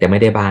อบ้านแต่ไม่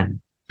ได้บ้าน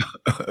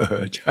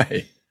ใ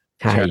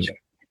ช่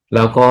แ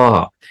ล้วก็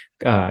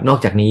นอก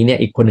จากนี้เนี่ย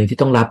อีกคนหนึ่งที่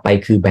ต้องรับไป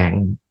คือแบง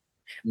ก์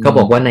เขาบ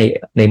อกว่า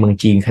ในเมือง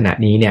จีนขณะ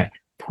นี้เนี่ย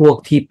พวก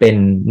ที่เป็น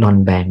นอน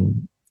แบงก์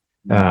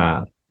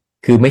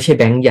คือไม่ใช่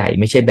แบงก์ใหญ่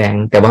ไม่ใช่แบง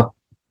ก์แต่ว่า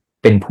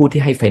เป็นผู้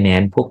ที่ให้ไฟแน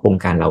นซ์พวกโครง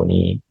การเหล่า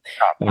นี้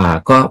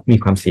ก็มี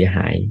ความเสียห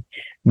าย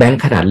แบง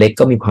ก์ขนาดเล็ก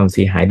ก็มีความเ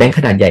สียหายแบงก์ข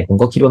นาดใหญ่ผม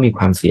ก็คิดว่ามีค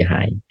วามเสียห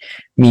าย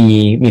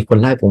มีคน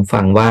เล่าให้ผม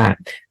ฟังว่า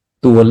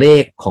ตัวเล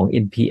ขของ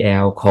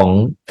NPL ของ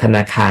ธน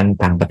าคาร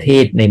ต่างประเท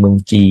ศในเมือง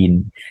จีน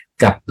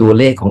กับตัว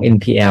เลขของ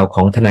NPL ข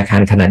องธนาคา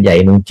รขนาดใหญ่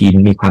เมืองจีน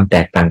มีความแต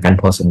กต่างกัน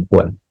พอสมค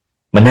วร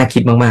มันน่าคิ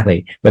ดมากๆเลย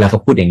เวลาเขา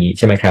พูดอย่างนี้ใ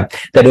ช่ไหมครับ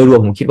แต่โดยรวม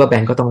ผมคิดว่าแบ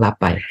งก์ก็ต้องรับ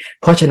ไป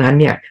เพราะฉะนั้น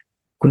เนี่ย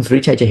คุณสุริ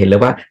ชัยจะเห็นเล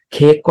ยว่าเ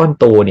ค้กก้อน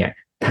โตเนี่ย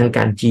ทางก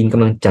ารจีนก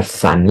ำลังจัด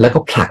สรรแล้วก็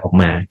ผลักออก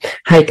มา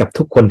ให้กับ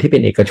ทุกคนที่เป็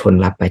นเอกชน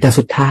รับไปแต่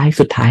สุดท้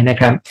ายนะ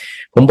ครับ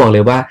ผมบอกเล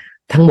ยว่า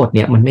ทั้งหมดเ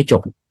นี่ยมันไม่จ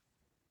บ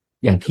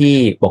อย่างที่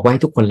บอกว่าใ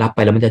ห้ทุกคนรับไป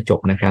แล้วมันจะจบ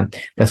นะครับ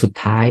แต่สุด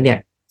ท้าย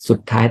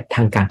ท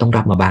างการต้อง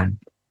รับมาบ้าง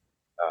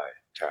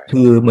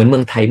คือเหมือนเมื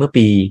องไทยเมื่อ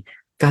ปี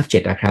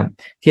97นะครับ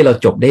ที่เรา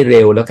จบได้เ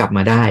ร็วแล้วกลับม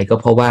าได้ก็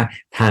เพราะว่า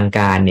ทางก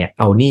ารเนี่ย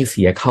เอาหนี้เ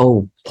สียเข้า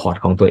พอร์ต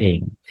ของตัวเอง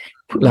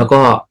แล้ว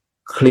ก็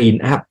คลีน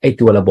อัพไอ้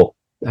ตัวระบบ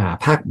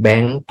ภาคแบ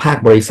งก์ภาค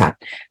บริษัท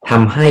ท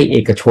ำให้เอ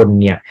กชน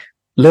เนี่ย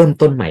เริ่ม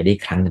ต้นใหม่ได้อี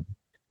กครั้งหนึ่ง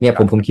เนี่ย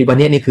ผมคิดว่า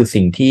นี่คือ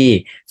สิ่งที่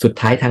สุด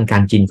ท้ายทางกา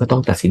รจีนก็ต้อ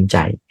งตัดสินใจ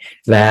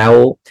แล้ว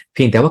เ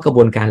พียงแต่ว่ากระบ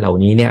วนการเหล่า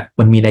นี้เนี่ย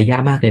มันมีนัยยะ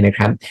มากเลยนะค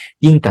รับ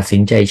ยิ่งตัดสิ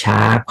นใจช้า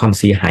ความ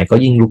เสียหายก็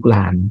ยิ่งลุกล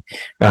าม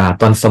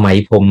ตอนสมัย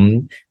ผม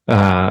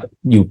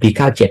อยู่ปี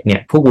97เนี่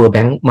ยพวก World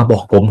Bank มาบอ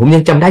กผมยั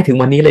งจำได้ถึง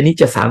วันนี้เลยนี่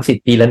จะ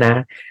30 ปีแล้วนะ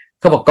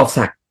เขาบอกกอบ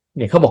ศักดิ์เ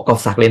นี่ยเขาบอกกอบ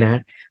ศักดิ์เลยนะ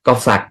กอบ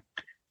ศักดิ์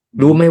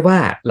รู้ไหมว่า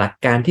หลัก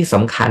การที่ส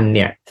ำคัญเ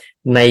นี่ย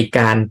ในก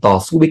ารต่อ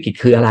สู้วิกฤต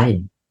คืออะไร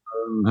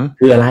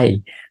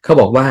เขา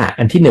บอกว่า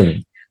อันที่หนึ่ง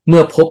เมื่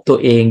อพบตัว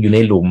เองอยู่ใน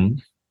หลุม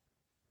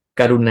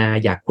กรุณา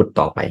อย่าขุด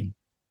ต่อไป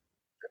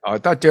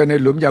ถ้าเจอใน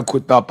หลุมอย่าขุ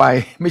ดต่อไป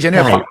ไม่ใช่แ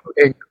น่ฝังตัวเ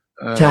อง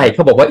ใช่เข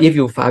าบอกว่า if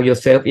you found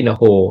yourself in a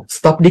hole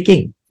stop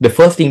digging the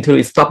first thing to do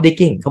is stop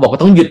digging เขาบอกว่า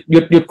ต้องห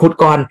ยุดขุด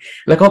ก่อน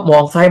แล้วก็มอ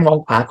งซ้ายมอง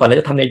ขวาก่อนแล้ว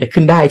จะทำยังไงจะ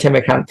ขึ้นได้ใช่ไหม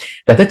ครับ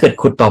แต่ถ้าเกิด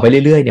ขุดต่อไป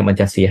เรื่อยๆเนี่ยมัน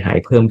จะเสียหาย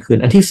เพิ่มขึ้น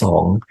อันที่สอ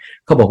ง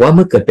เขาบอกว่าเ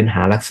มื่อเกิดปัญห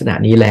าลักษณะ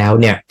นี้แล้ว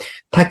เนี่ย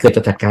ถ้าเกิดจ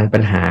ะจัดการปั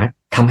ญหา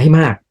ทำให้ม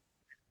า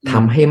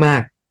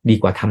กดี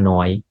กว่าทำน้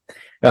อย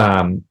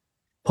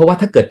เพราะว่า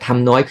ถ้าเกิดท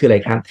ำน้อยคืออะไร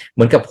ครับเห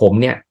มือนกับผม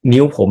เนี่ย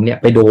นิ้วผมเนี่ย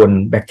ไปโดน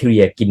แบคทีเรี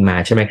ยกินมา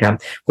ใช่ไหมครับ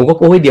ผมก็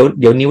โอ้ยเ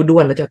ดี๋ยวนิ้วด้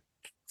วนแล้วจะ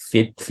เ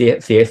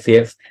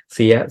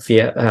สี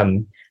ย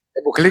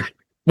บุค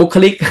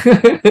ลิก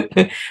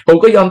ผม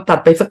ก็ยอมตัด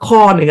ไปสักข้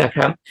อหนึ่งค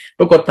รับ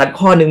ปรากฏตัด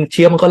ข้อหนึ่งเ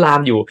ชื้อมันก็ลา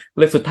มอยู่เ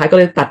ลยสุดท้ายก็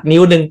เลยตัดนิ้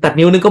วหนึ่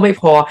งก็ไม่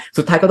พอ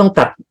สุดท้ายก็ต้อง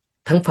ตัด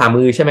ทั้งฝ่า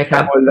มือใช่ไหมครั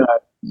บ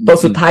ตัว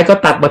สุดท้ายก็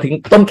ตัดมาถึง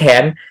ต้นแข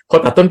นพอ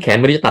ตัดต้นแขน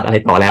ไม่รู้จะตัดอะไร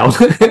ต่อแล้ว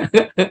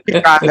พิ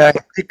การ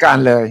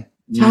เลย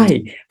ใช่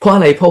เพราะอ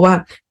ะไรเพราะว่า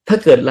ถ้า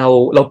เกิดเร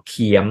าเ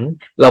ขียม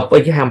เราพ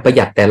ยายามประห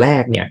ยัดแต่แร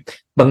กเนี่ย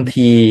บาง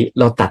ที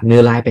เราตัดเนื้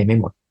อร้ายไปไม่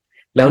หมด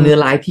แล้วเนื้อ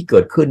ร้ายที่เกิ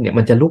ดขึ้นเนี่ย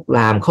มันจะลุกล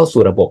ามเข้า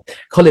สู่ระบบ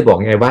เขาเลยบอก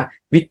ไงว่า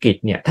วิกฤต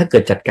เนี่ยถ้าเกิ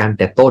ดจัดการ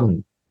แต่ต้น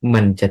มั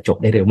นจะจบ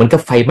ได้เร็วมันก็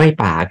ไฟไหม้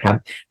ป่าครับ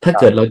ถ้า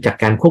เกิดเราจัด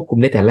การควบคุม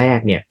ได้แต่แรก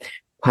เนี่ย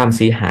ความเ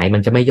สียหายมั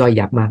นจะไม่ย่อย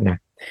ยับมากนะ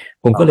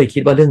ผมก็เลยคิ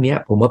ดว่าเรื่องนี้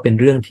ผมว่าเป็น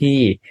เรื่องที่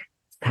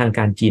ทางก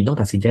ารจีนต้อง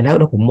ตัดสินใจแล้ว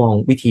ผมมอง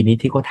วิธีนี้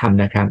ที่เขาท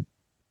ำนะครับ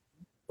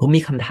ผม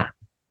มีคำถ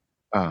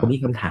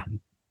าม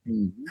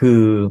คื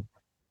อ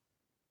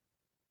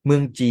เมือ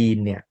งจีน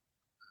เนี่ย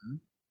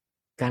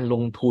การล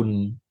งทุน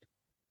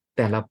แ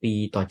ต่ละปี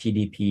ต่อ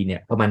GDP เนี่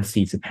ยประมาณ 45%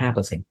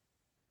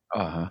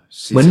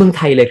เหมือนเมืองไ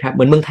ทยเลยครับเห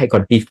มือนเมืองไทยก่อ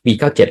นปี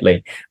97เลย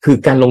คือ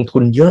การลงทุ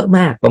นเยอะม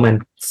ากประมาณ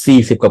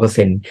40กว่าเปอร์เ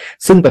ซ็นต์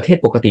ซึ่งประเทศ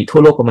ปกติทั่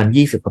วโลกประมาณ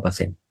20กว่าเปอร์เ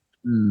ซ็นต์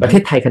ประเท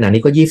ศไทยขณะ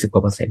นี้ก็20กว่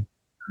าเปอร์เซ็นต์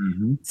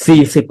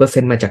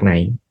40%มาจากไหน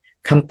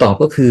คำตอบ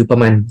ก็คือประ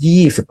มาณ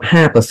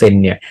25%เ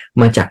นี่ย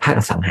มาจากภาค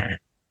อสังหา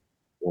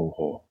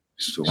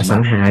อสั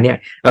งหาเนี่ย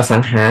อสั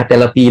งหาแต่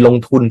ละปีลง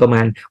ทุนประม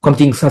าณความ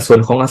จริงสัดส่วน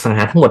ของอสังห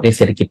าทั้งหมดในเ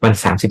ศรษฐกิจมัน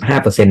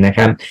 35% นะค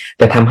รับแ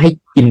ต่ทำให้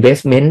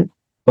investment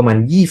ประมาณ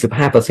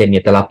 25% เ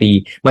นี่ยแต่ละปี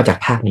มาจาก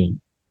ภาคนี้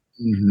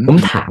ผม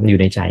ถามอยู่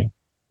ในใจ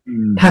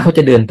ถ้าเขาจ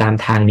ะเดินตาม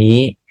ทางนี้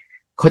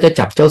เขาจะ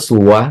จับเจ้า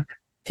สัว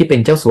ที่เป็น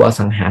เจ้าสัวอ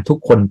สังหาทุก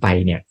คนไป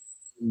เนี่ย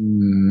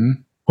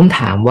ผม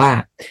ถามว่า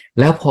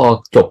แล้วพอ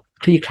จบ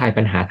คลี่คลาย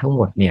ปัญหาทั้งห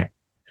มดเนี่ย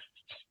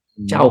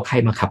จะเอาใคร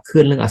มาขับเคลื่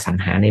อนเรื่องอสัง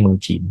หาในเมือง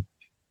จีน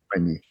ไม่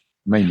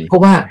มีเพรา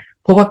ะ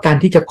ว่าการ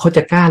ที่เขาจ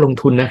ะกล้าลง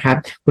ทุนนะครับ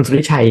คุณสุ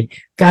ริชัย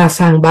กล้า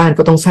สร้างบ้าน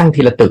ก็ต้องสร้าง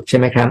ทีละตึกใช่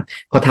ไหมครับ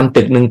พอทำ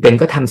ตึกหนึ่งเป็น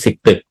ก็ทำ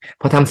10 ตึก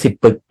พอทำ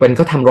10 ตึกเป็น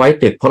ก็ทำ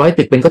100 ตึกพอ100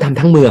 ตึกเป็นก็ทำ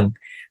ทั้งเมือง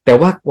แต่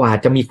ว่ากว่า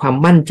จะมีความ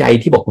มั่นใจ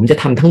ที่บอกผมจะ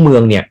ทำทั้งเมือ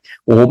งเนี่ย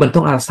มันต้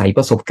องอาศัยป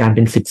ระสบการณ์เ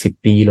ป็น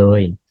10 ปีเล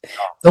ย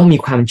ต้องมี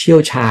ความเชี่ยว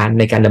ชาญ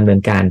ในการดำเนิ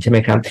นการใช่ไหม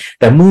ครับ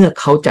แต่เมื่อ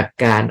เขาจัด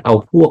การเอา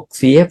พวก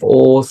CFO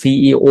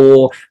CEO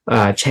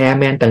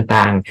Chairman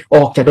ต่างๆอ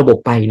อกจากระบบ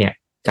ไปเนี่ย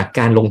จากก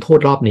ารลงโทษ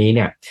รอบนี้เ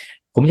นี่ย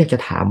ผมอยากจะ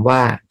ถามว่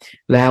า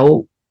แล้ว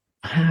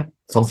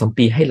2-3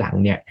 ปีให้หลัง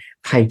เนี่ย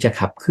ใครจะ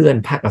ขับเคลื่อน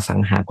ภาคอสัง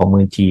หาของเมื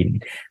องจีน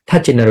ถ้า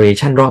เจเนอเร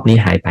ชันรอบนี้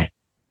หายไป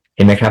เ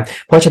ห็นไหมครับ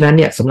เพราะฉะนั้นเ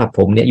นี่ยสำหรับผ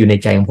มเนี่ยอยู่ใน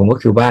ใจของผมก็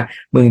คือว่า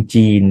เมือง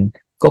จีน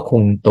ก็ค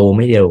งโตไ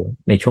ม่เร็ว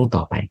ในช่วงต่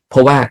อไปเพร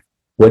าะว่า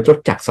หัวจด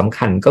จักรสำ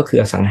คัญก็คือ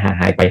อสังหา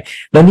หายไป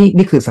แล้ว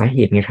นี่คือสาเห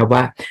ตุไงครับ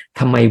ว่า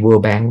ทำไม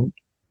World Bank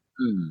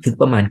ถึง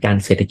ประมาณการ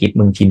เศรษฐกิจเ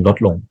มืองจีนลด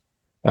ลง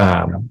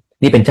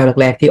นี่เป็นเจ้า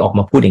แรกๆที่ออก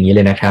มาพูดอย่างนี้เ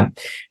ลยนะครับ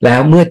แล้ว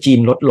เมื่อจีน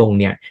ลดลง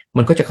เนี่ย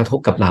มันก็จะกระทบ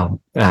กับเรา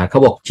เขา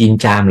บอกจีน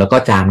จามแล้วก็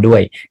จามด้ว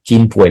ยจี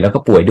นป่วยแล้วก็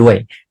ป่วยด้วย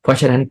เพราะ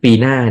ฉะนั้นปี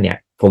หน้าเนี่ย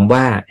ผม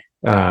ว่า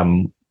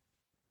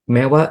แ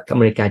ม้ว่าอเ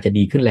มริกาจะ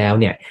ดีขึ้นแล้ว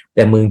เนี่ยแ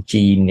ต่เมือง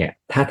จีนเนี่ย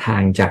ท่าทา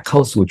งจะเข้า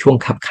สู่ช่วง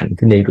ขับขัน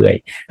ขึ้นเรื่อย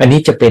ๆอันนี้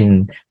จะเป็น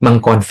มัง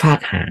กรฟาด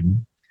หาง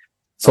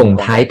ส่ง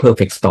ท้าย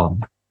perfect storm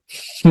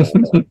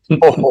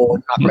โอ้โห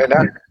หนักเลยน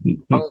ะ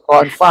มังก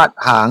รฟาด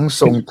หาง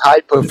ส่งท้าย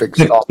perfect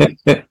storm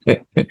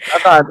แล้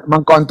วก็มั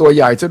งกรตัวใ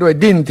หญ่ซะด้วย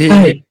ดิ้นที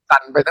ตั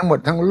นไปทั้งหมด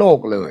ทั้งโลก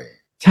เลย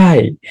ใช่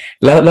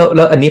แ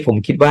ล้วอันนี้ผม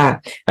คิดว่า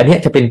อันนี้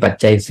จะเป็นปัจ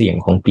จัยเสี่ยง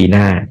ของปีห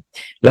น้า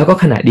แล้วก็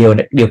ขณะเ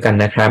ดียวกัน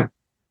นะครับ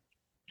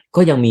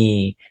ก็ยัง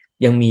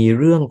มี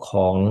เรื่องข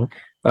อง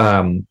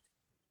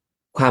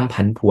ความ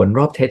ผันผวนร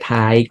อบ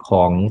ท้ายๆข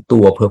องตั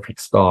ว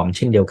perfect storm เ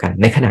ช่นเดียวกัน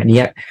ในขณะ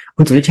นี้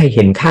คุณสุริชัยเ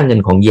ห็นค่าเงิน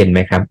ของเยนไห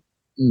มครับ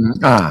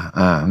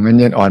เงิน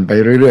เยนอ่อนไป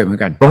เรื่อยๆเหมือ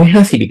นกัน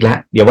150อีกแล้ว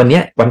เดี๋ยววันเนี้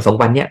ยวัน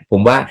2 วันเนี้ยผ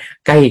มว่า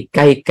ใ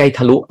กล้ท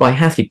ะลุ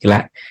150อีกแ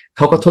ล้วเ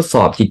ขาก็ทดส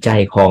อบจิตใจ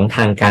ของท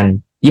างการ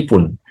ญี่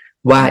ปุ่น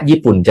ว่าญี่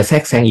ปุ่นจะแทร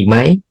กแซงอีกไหม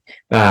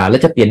แล้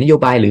วจะเปลี่ยนนโย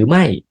บายหรือไ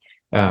ม่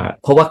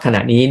เพราะว่าขณ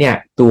ะนี้เนี่ย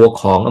ตัว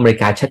ของอเมริ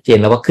กาชัดเจน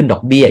แล้วว่าขึ้นด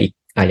อกเบี้ยอีก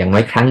อย่างน้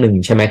อยครั้งหนึ่ง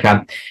ใช่ไหมครับ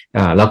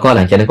แล้วก็ห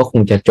ลังจากนั้นก็ค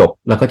งจะจบ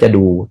แล้วก็จะ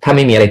ดูถ้าไ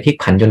ม่มีอะไรพลิก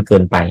ผันจนเกิ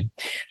นไป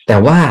แต่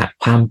ว่า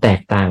ความแต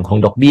กต่างของ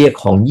ดอกเบี้ย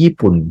ของญี่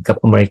ปุ่นกับ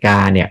อเมริกา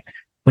เนี่ย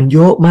มันเย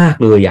อะมาก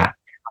เลย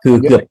คือ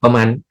เกือบประม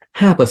าณ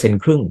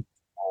 5% ครึ่ง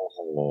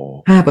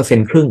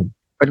 5% ครึ่ง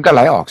เป็นก็ไหล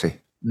ออกสิ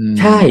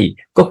ใช่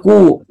ก็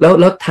กู้แ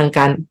ล้วทาง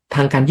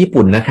การญี่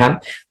ปุ่นนะครับ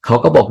เขา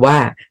ก็บอกว่า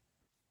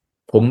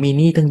ผมมีห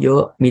นี้ตั้งเยอ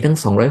ะมีตั้ง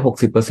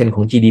 260% ข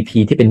อง GDP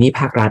ที่เป็นหนี้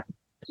ภาครัฐ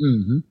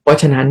เพราะ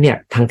ฉะนั้นเนี่ย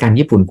ทางการ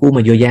ญี่ปุ่นกู้ม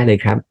าเยอะแยะเลย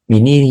ครับมี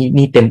ห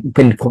นี้เต็มเ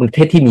ป็นประเท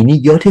ศที่มีหนี้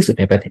เยอะที่สุด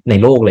ในประเทศใน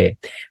โลกเลย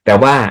แต่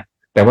ว่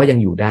ายัง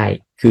อยู่ได้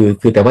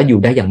คือแต่ว่าอยู่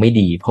ได้อย่างไม่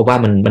ดีเพราะว่า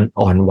มัน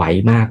อ่อนไหว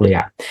มากเลย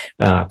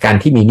การ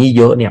ที่มีหนี้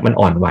เยอะเนี่ยมัน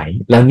อ่อนไหว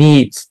แล้วห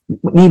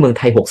นี้เมืองไ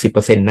ทย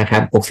 60% นะครั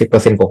บ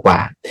 60% กว่า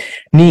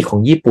หนี้ของ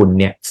ญี่ปุ่น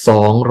เนี่ย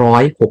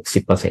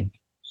 260%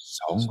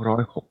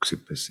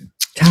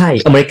 260%ใช่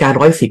อเมริกา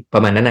110ปร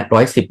ะมาณนั้นน่ะ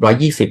110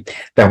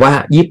 120แต่ว่า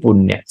ญี่ปุ่น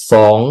เนี่ย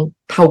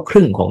2เท่าค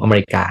รึ่งของอเม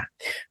ริกา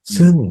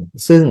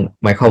ซึ่ง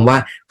หมายความว่า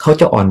เขา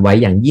จะอ่อนไหว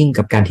อย่างยิ่ง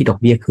กับการที่ดอก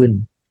เบี้ยขึ้น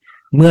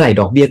เมื่อไหร่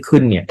ดอกเบี้ยขึ้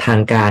นเนี่ยทา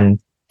งการ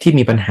ที่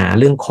มีปัญหา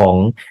เรื่องของ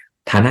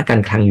ฐานะกา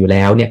รคลังอยู่แ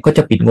ล้วเนี่ยก็จ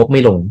ะปิดงบไ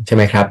ม่ลงใช่ไ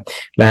หมครับ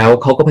แล้ว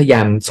เขาก็พยาย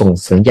ามส่ง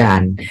สัญญา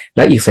ณแ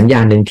ล้วอีกสัญญา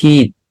ณหนึ่งที่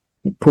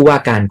ผู้ว่า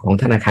การของ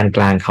ธนาคารก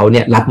ลางเขาเ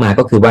นี่ยรับมา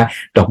ก็คือว่า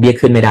ดอกเบี้ย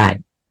ขึ้นไม่ได้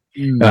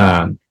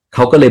เข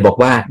าก็เลยบอก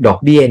ว่าดอก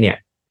เบี้ยเนี่ย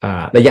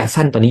ระยะ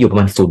สั้นตอนนี้อยู่ประ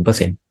มาณ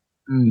 0%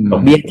ดอ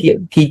กเบี้ย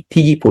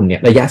ที่ญี่ปุ่นเนี่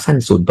ยระยะสั้น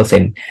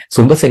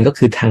 0% ก็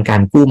คือทางกา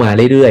รกู้มา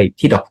เรื่อยๆ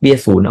ที่ดอกเบี้ย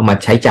0เอามา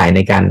ใช้จ่ายใน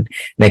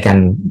การ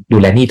ดู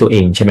แลหนี้ตัวเอ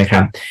งใช่ไหมครั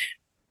บ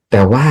แ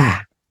ต่ว่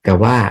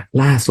า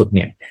ล่าสุดเ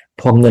นี่ย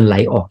พอเงินไหล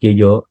ออก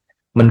เยอะ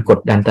ๆมันกด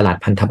ดันตลาด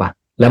พันธบัตร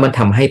แล้วมันท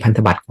ำให้พันธ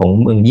บัตรของ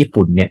เมืองญี่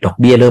ปุ่นเนี่ยดอก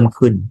เบี้ยเริ่ม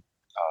ขึ้น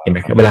เห็นไหม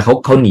ครับเวลา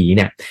เขาหนีเ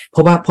นี่ยเพรา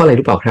ะอะไร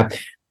รู้เปล่าครับ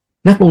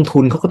นักลงทุ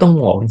นเขาก็ต้อง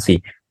มองสิ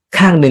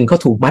ข้างหนึ่งเขา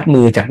ถูกมัด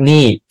มือจากห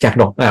นี้จาก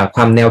ค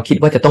วามแนวคิด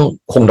ว่าจะต้อง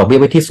คงดอกเบี้ย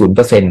ไว้ที่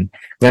 0%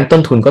 งั้นต้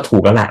นทุนก็ถู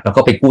กแล้วล่ะแล้ว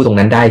ก็ไปกู้ตรง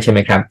นั้นได้ใช่ไหม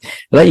ครับ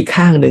แล้วอีก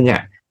ข้างหนึ่ง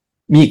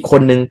มีอีกค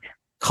นหนึ่ง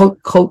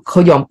เขา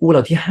ยอมกู้เร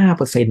าที่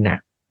 5% น่ะ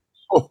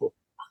โอ้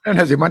นั่น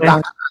น่ะสิมันต่าง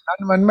นั้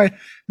นมันไม่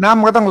น้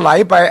ำก็ต้องไหล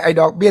ไปไอ้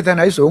ดอกเบี้ยที่ไห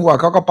นสูงกว่า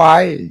เขาก็ไป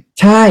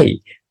ใช่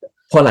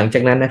พอหลังจา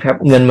กนั้นนะครับ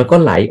เงินมันก็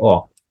ไหลออ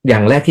กอย่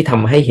างแรกที่ท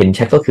ำให้เห็น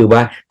ชัดก็คือว่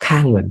าค่า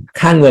เงิ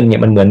นเนี่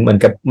ยมันเหมือ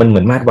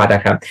นมาตรวัดน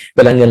ะครับเว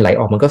ลาเงินไหล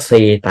ออกมันก็เซ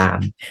ตาม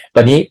ต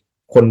อนนี้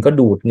คนก็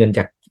ดูดเงินจ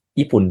าก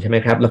ญี่ปุ่นใช่ไหม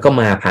ครับแล้วก็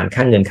มาผ่านค่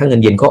าเงิน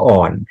เยนก็อ่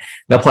อน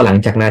แล้วพอหลัง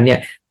จากนั้นเนี่ย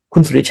คุ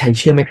ณสุริชัยเ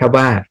ชื่อไหมครับ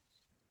ว่า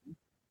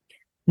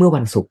เมื่อ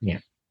วันศุกร์เนี่ย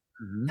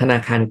ธนา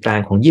คารกลาง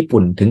ของญี่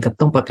ปุ่นถึงกับ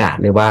ต้องประกาศ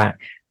เลยว่า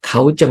เข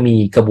าจะมี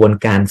กระบวน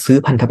การซื้อ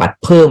พันธบัตร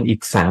เพิ่มอีก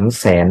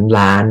300,000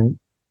 ล้าน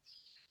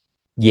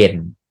เยน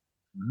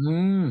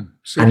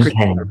อัน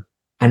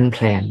แพ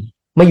ลน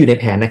ไม่อยู่ใน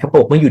แผนนะครับบ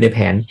อกไม่อยู่ในแผ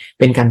น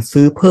เป็นการ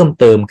ซื้อเพิ่ม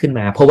เติมขึ้น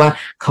มาเพราะว่า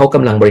เขาก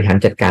ำลังบริหาร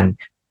จัดการ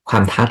ควา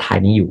มท้าทาย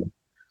นี้อยู่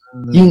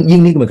ยิ่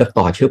งนี่เหมือนกับ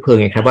ต่อเชื้อเพลิง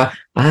ไงครับว่า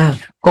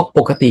ก็ป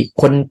กติ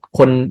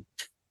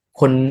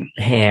คน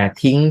แห่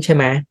ทิ้งใช่ไ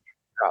หม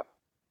ครับ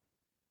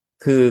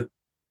คือ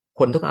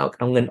คนต้อง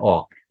เอาเงินออ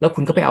กแล้วคุ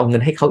ณก็ไปเอาเงิ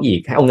นให้เขาอีก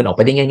ให้เอาเงินออกไ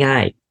ปได้ง่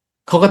ายๆ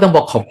เขาก็ต้องบ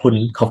อกขอบ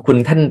คุณ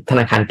ท่านธ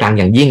นาคารกลาง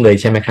อย่างยิ่งเลย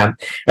ใช่ไหมครับ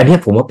อันนี้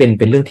ผมว่าเ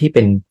ป็นเรื่องที่เ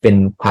ป็น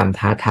ความ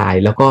ท้าทาย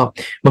แล้วก็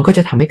มันก็จ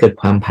ะทำให้เกิด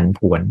ความผันผ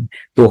วน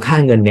ตัวค่า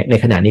เงินเนี่ยใน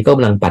ขณะนี้ก็ก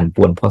ำลังปั่น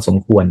ป่วนพอสม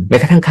ควรแม้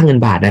กระทั่งค่าเงิน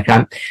บาทนะครั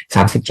บ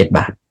37 บ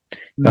าท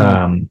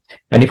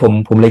อันนี้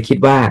ผมเลยคิด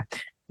ว่า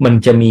มัน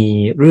จะมี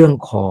เรื่อง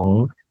ของ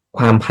ค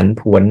วามผัน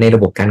ผวนในระ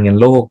บบการเงิน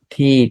โลก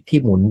ที่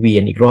หมุนเวีย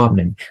นอีกรอบห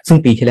นึ่งซึ่ง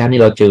ปีที่แล้ว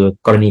นี่เราเจอ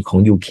กรณีของ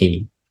UK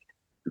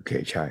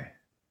ใช่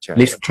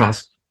Liz Truss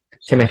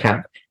ใช่ไหมครับ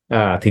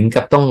ถึง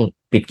กับต้อง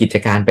ปิดกิจ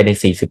การไปใน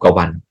40 กว่า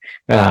วัน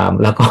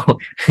แล้วก็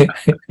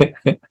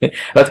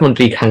รัฐมนต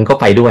รีคลังก็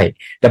ไปด้วย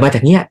แต่มาจา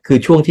กเนี้ยคือ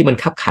ช่วงที่มัน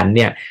คับขันเ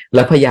นี่ยแ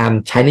ล้วพยายาม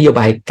ใช้นโยบ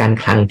ายการ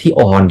คลังที่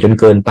อ่อนจน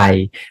เกินไป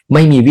ไ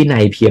ม่มีวินั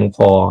ยเพียงพ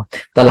อ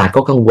ตลาด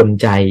ก็กังวล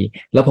ใจ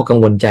แล้วพอกัง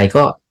วลใจ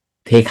ก็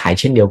เทขาย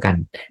เช่นเดียวกัน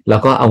แล้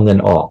วก็เอาเงิน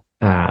ออก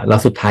แล้ว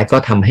สุดท้ายก็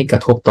ทำให้กร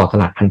ะทบต่อต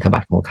ลาดพันธบั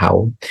ตรของเขา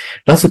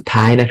แล้วสุด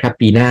ท้ายนะครับ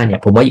ปีหน้าเนี่ย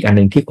ผมว่าอีกอันห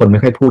นึ่งที่คนไม่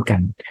ค่อยพูดกั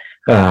น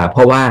เพ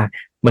ราะว่า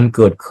มันเ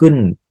กิดขึ้น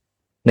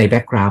ในแบ็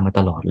กกราวด์มา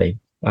ตลอดเลย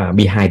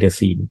behind the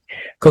scene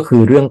ก็คื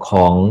อเรื่องข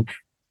อง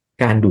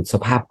การดูดส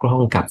ภาพคล่อ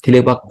งกับที่เรี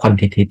ยกว่า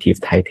quantitative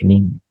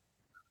tightening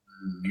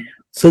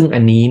ซึ่งอั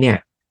นนี้เนี่ย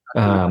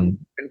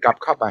เป็นกลับ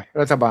เข้าไป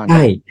รัฐบาลใ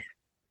ช่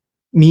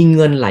มีเ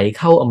งินไหลเ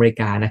ข้าอเมริ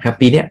กานะครับ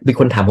ปีนี้มี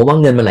คนถามว่า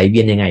เงินมันไหลเวี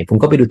ยนยังไงผม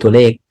ก็ไปดูตัวเ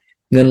ลข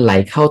เงินไหล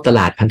เข้าตล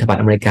าดพันธบัต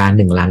รอเมริกา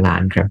1 ล้านล้า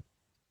นครับ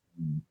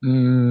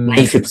ใน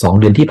12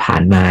 เดือนที่ผ่า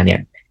นมาเนี่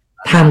ย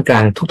ท่ามกลา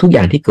งทุกอ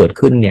ย่างที่เกิด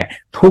ขึ้นเนี่ย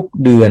ทุก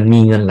เดือนมี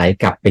เงินไหล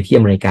กลับไปที่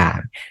อเมริกา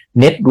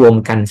เน็ตรวม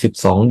กัน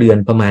12 เดือน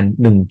ประมาณ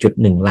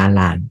 1.1 ล้าน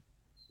ล้าน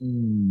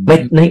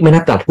ไม่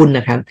นับตลาดหุ้นน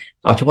ะครับ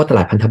เอาเฉพาะตล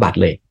าดพันธบัตร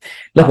เลย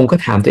แล้วผมก็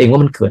ถามตัวเองว่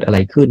ามันเกิดอะไร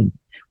ขึ้น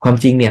ความ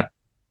จริงเนี่ย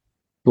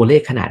ตัวเล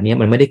ขขนาดนี้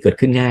มันไม่ได้เกิด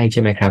ขึ้นง่ายใ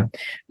ช่ไหมครับ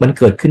มัน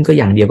เกิดขึ้นก็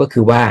อย่างเดียวก็คื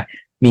อว่า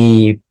มี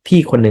พี่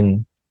คนหนึ่ง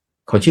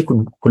เขาชื่อ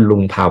คุณลุ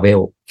งพาเวล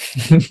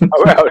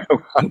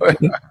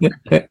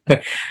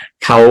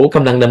เขาก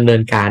ำลังดำเนิ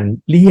นการ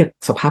เรียก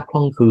สภาพคล่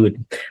องคืน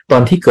ตอ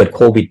นที่เกิดโ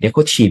ควิดเนี่ยเข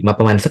าฉีดมาป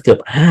ระมาณสักเกือบ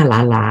5 ล้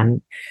านล้าน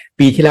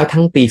ปีที่แล้ว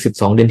ทั้งปี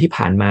12 เดือนที่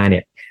ผ่านมาเนี่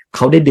ยเข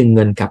าได้ดึงเ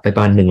งินกลับไปปร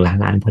ะมาณ1 ล้าน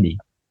ล้านพอดี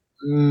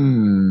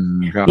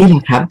นี่แหล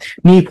ะครับ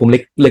นี่ผม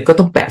เลยก็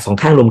ต้องแปะ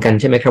2 ข้างรวมกัน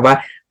ใช่ไหมครับว่า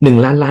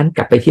1 ล้านล้านก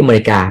ลับไปที่อเม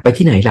ริกาไป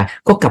ที่ไหนล่ะ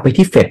ก็กลับไป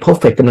ที่เฟดเพราะ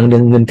เฟดกำลังดึ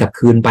งเงินกลับ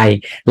คืนไป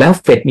แล้ว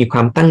เฟดมีคว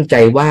ามตั้งใจ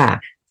ว่า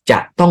จะ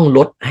ต้องล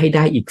ดให้ไ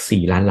ด้อีก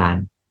4 ล้านล้าน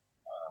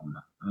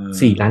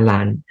 4 ล้านล้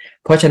าน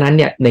เพราะฉะนั้นเ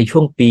นี่ยในช่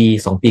วงปี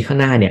2 ปีข้าง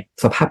หน้าเนี่ย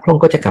สภาพคล่อง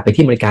ก็จะกลับไป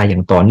ที่อเมริกาอย่า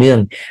งต่อเนื่อง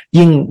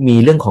ยิ่งมี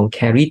เรื่องของ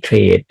carry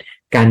trade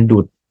การดู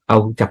ดเอา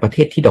จากประเท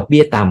ศที่ดอกเบี้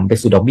ยต่ำไป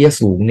สู่ดอกเบี้ย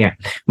สูงเนี่ย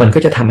มันก็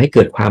จะทำให้เ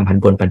กิดความผัน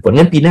ผวน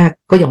งั้นปีหน้า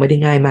ก็ยังไม่ได้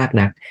ง่ายมาก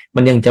นะมั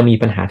นยังจะมี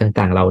ปัญหา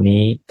ต่างๆเหล่า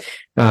นี้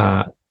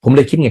ผมเ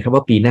ลยคิดไงครับ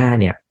ว่าปีหน้า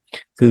เนี่ย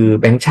คือ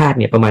แบงก์ชาติ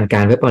เนี่ยประมาณกา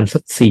รไว้ประมาณสั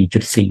ก 4.4%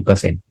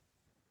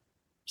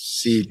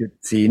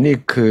 4.4 นี่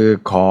คือ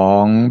ขอ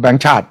งแบง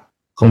ก์ชาติ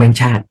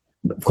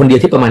คนเดียว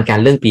ที่ประมาณการ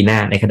เรื่องปีหน้า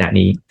ในขณะ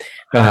นี้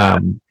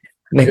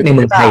ในเ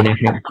มืองไทยนะ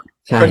ครับ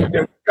ใช่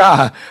ก็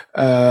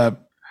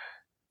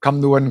ค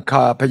ำนวณ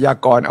พยา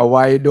กรณ์เอาไ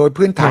ว้โดย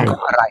พื้นฐานขอ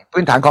งอะไรแบ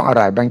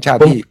งก์ชาติ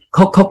ที่เ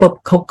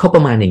ขาป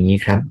ระมาณอย่างนี้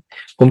ครับ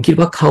ผมคิด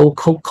ว่าเ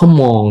ขา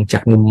มองจา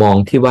กมุมมอง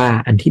ที่ว่า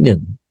อันที่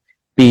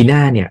1ปีหน้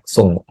าเนี่ย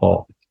ส่งออ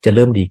กจะเ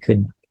ริ่มดีขึ้น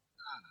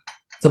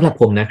สำหรับ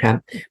ผมนะครับ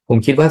ผม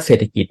คิดว่าเศรษ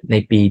ฐกิจใน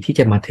ปีที่จ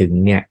ะมาถึง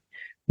เนี่ย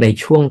ใน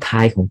ช่วงท้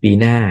ายของปี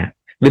หน้า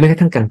หรือแม้กระ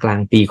ทั่งกลาง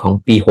ปีของ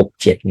ปี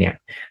67เนี่ย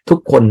ทุก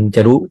คนจ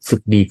ะรู้สึก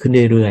ดีขึ้น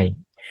เรื่อย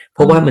ๆเพ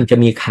ราะว่ามันจะ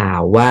มีข่า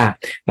วว่า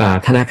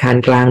ธนาคาร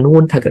กลางนู้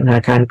นธน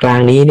าคารกลาง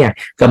นี้เนี่ย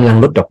กำลัง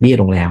ลดดอกเบี้ย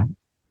ลงแล้ว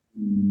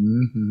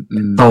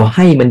ต่อใ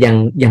ห้มัน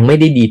ยังไม่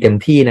ได้ดีเต็ม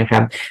ที่นะครั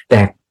บแต่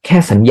แค่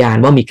สัญญาณ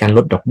ว่ามีการล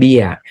ดดอกเบี้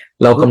ย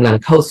เรากำลัง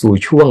เข้าสู่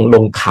ช่วงล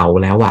งเขา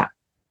แล้วอะ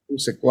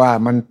รู้สึกว่า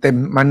มั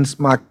น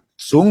มา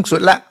สูงสุ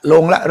ดละล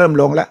งละเริ่ม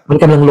ลงละมัน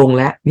กำลังลง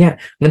แล้วเนี่ย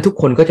งั้นทุก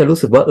คนก็จะรู้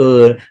สึกว่า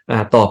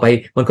ต่อไป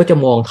มันก็จะ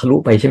มองทะลุ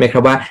ไปใช่ไหมครั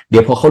บว่าเดี๋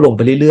ยวพอเขาลงไ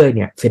ปเรื่อยๆเ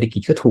นี่ยเศรษฐกิ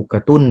จก็ถูกกร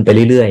ะตุ้นไป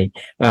เรื่อย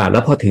ๆแล้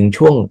วพอถึง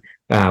ช่วง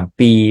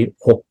ปี67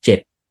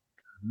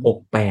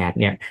 68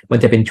เนี่ยมัน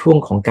จะเป็นช่วง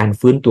ของการ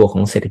ฟื้นตัวขอ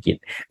งเศรษฐกิจ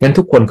งั้น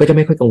ทุกคนก็จะไ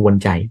ม่ค่อยกังวล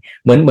ใจ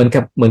เหมือน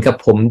กับ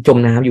ผมจม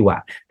น้ำอยู่อ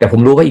ะแต่ผม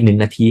รู้ว่าอีก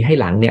1 นาทีให้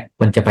หลังเนี่ย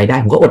มันจะไปได้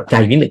ผมก็อดใจ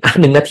นิดหนึ่ง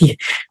1 นาที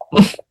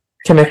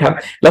ใช่ไหมครับ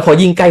แล้วพอ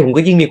ยิ่งใกล้ผม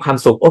ก็ยิ่งมีความ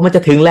สุขมันจ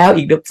ะถึงแล้ว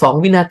อีก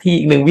2 วินาที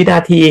อีก1 วินา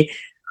ที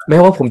แม้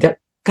ว่าผมจะ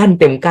กั้น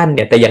เต็มกั้นเ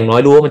นี่ยแต่อย่างน้อย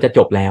รู้ว่ามันจะจ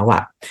บแล้วอ่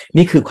ะ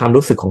นี่คือความ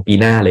รู้สึกของปี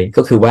หน้าเลย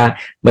ก็คือว่า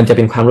มันจะเ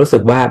ป็นความรู้สึ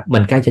กว่ามั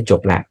นใกล้จะจ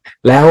บ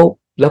แล้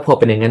วพอเ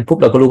ป็นอย่างนั้นปุ๊บ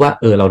เราก็รู้ว่า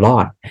เรารอ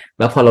ด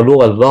แล้วพอเรารู้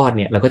ว่าเรารอดเ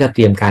นี่ยเราก็จะเต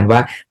รียมการว่า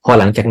พอ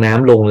หลังจากน้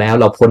ำลงแล้ว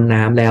เราพ้น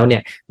น้ำแล้วเนี่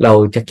ยเรา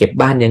จะเก็บ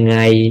บ้านยังไง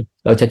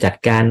เราจะจัด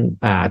การ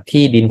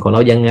ที่ดินของเร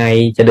ายังไง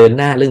จะเดิน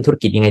หน้าเรื่องธุร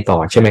กิจยังไงต่อ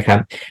ใช่ไหมครับ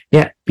เ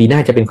นี่ยปีหน้า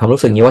จะเป็นความ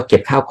รู้สึกนี้ว่าเก็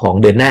บข้าวของ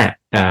เดินหน้า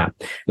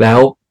แล้ว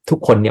ทุก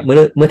คนเนี่ยเ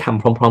มื่อท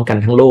ำพร้อมๆกัน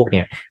ทั้งโลกเ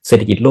นี่ยเศรษ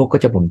ฐกิจโลกก็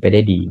จะหมุนไปไ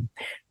ด้ดี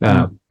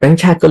แบงก์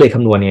ชาติก็เลยค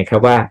ำนวณไงครั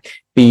บว่า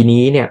ปี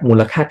นี้เนี่ยมู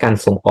ลค่าการ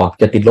ส่งออก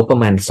จะติดลบประ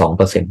มาณ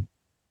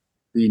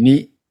 2% ปี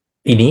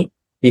นี้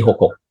ปี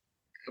66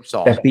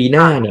แต่ปีห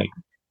น้าเนี่ย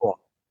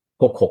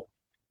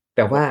66แ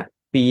ต่ว่า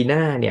ปีหน้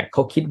าเนี่ยเข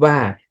าคิดว่า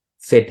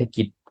เศรษฐ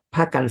กิจภ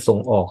าคการส่ง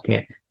ออกเนี่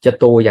ยจะ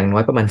โตอย่างน้อ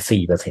ยประมาณ 4%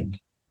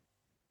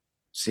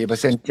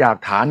 จาก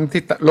ฐาน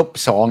ที่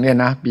-2เนี่ย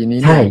นะปีนี้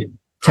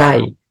ใช่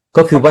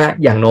ก็คือว่า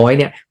อย่างน้อย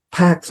เนี่ยภ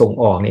าคส่ง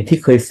ออกเนี่ยที่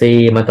เคยเซ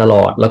มาตล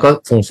อดแล้วก็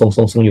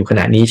ส่งอยู่ข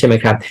ณะนี้ใช่ไหม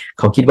ครับ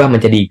เขาคิดว่ามัน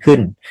จะดีขึ้น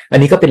อัน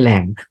นี้ก็เป็นแหล่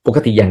งปก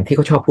ติอย่างที่เข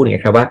าชอบพูดไง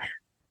ครับว่า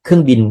เครื่อ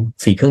งบิน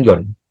4 เครื่องย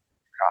นต์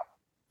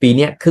ปี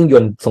นี้เครื่องย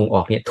นต์ส่งอ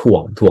อกเนี่ยถ่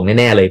วง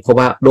แน่ๆเลยเพราะ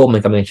ว่าโลกมั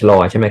นกำลังชะลอ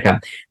ใช่ไหมครับ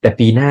แต่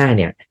ปีหน้าเ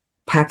นี่ย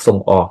ภาคส่ง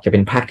ออกจะเป็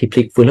นภาคที่พ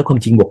ลิกฟื้นแล้วความ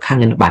จริงบวกค่า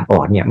เงินบาทอ่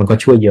อนเนี่ยมันก็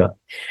ช่วยเยอะ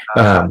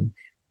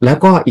แล้ว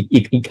ก็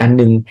อีกอัน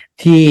นึง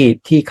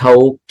ที่เขา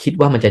คิด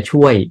ว่ามันจะ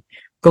ช่วย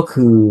ก็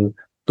คือ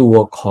ตัว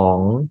ของ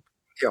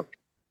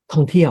ท่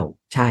องเที่ยว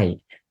ใช่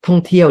ท่อง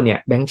เที่ยวเนี่ย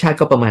แบงก์ชาติ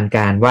ก็ประมาณก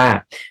ารว่า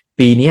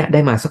ปีนี้ได้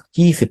มาสัก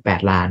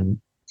28 ล้าน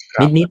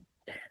นิด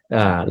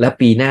ๆและ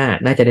ปีหน้า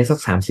น่าจะได้สัก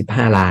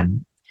35 ล้า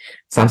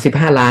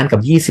นกั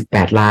บ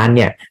28 ล้านเ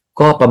นี่ย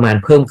ก็ประมาณ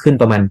เพิ่มขึ้น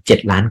ประมาณ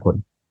7 ล้านคน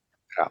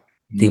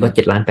ถือว่า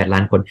7 ล้าน8 ล้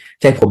านคน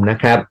ใจผมนะ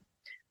ครับ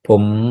ผ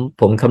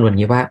มคำนวณอย่า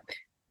งนี้ว่า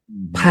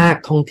ภาค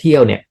ท่องเที่ย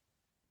วเนี่ย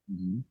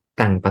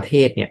ต่างประเท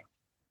ศเนี่ย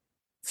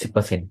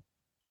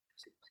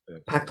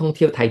 10% ภาคท่องเ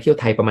ที่ยวไทยเที่ยว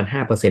ไทยประมาณ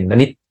 5% แล้ว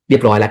นี่เรีย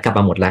บร้อยแล้วกลับ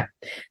มาหมดแล้ว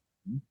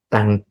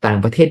ต่าง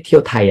ประเทศเที่ย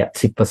วไทย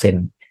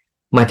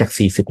10% มาจาก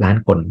40 ล้าน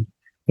คน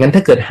งั้นถ้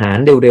าเกิดหาร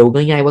เร็วๆ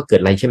ง่ายๆว่าเกิด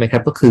อะไรใช่ไหมครั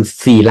บก็คือ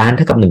4 ล้านเ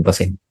ท่ากับ 1%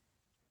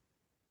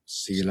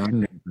 4 ล้าน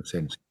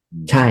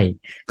 1% ใช่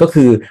ก็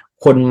คือ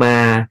คนมา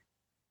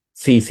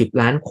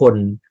40 ล้านคน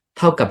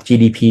เท่ากับ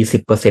GDP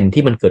 10%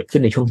 ที่มันเกิดขึ้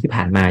นในช่วงที่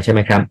ผ่านมาใช่ไหม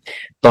ครับ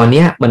ตอน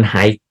นี้มันห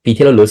ายปี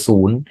ที่เราเหลือ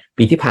0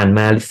ปีที่ผ่านม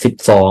า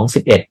12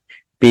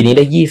 11ปีนี้ไ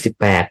ด้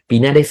28ปี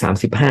หน้าได้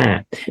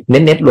35เ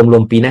น็ตรว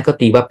มปีหน้าก็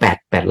ตีว่า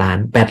8 ล้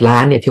า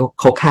นเนี่ยที่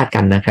เขาคาด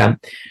กันนะครับ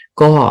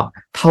ก็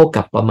เท่า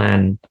กับประมาณ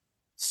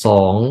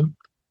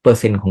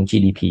 2% ของ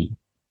GDP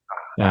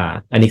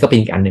อันนี้ก็เป็น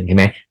อีกอันหนึ่งเห็นไ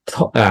หม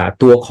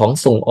ตัวของ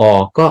ส่งออ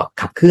กก็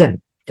ขับเคลื่อน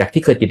จาก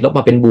ที่เคยติดลบ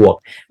มาเป็นบวก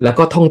แล้ว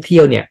ก็ท่องเที่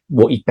ยวเนี่ยบ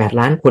วกอีก8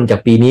 ล้านคนจาก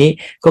ปีนี้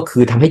ก็คื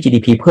อทำให้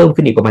GDP เพิ่ม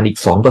ขึ้นอีกประมาณอีก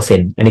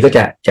 2% อันนี้ก็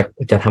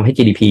จะทำให้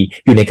GDP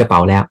อยู่ในกระเป๋า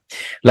แล้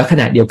วข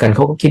ณะเดียวกันเข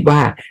าก็คิดว่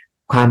า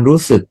ความรู้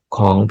สึกข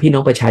องพี่น้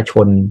องประชาช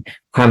น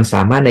ความส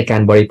ามารถในกา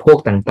รบริโภค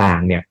ต่า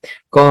งๆเนี่ย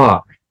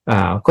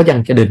ก็ยัง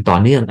จะเดินต่อ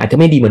เนื่องอาจจะ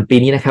ไม่ดีเหมือนปี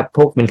นี้นะครับพ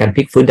วกเป็นการพ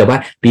ลิกฟื้นแต่ว่า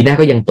ปีหน้า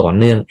ก็ยังต่อ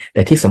เนื่องแ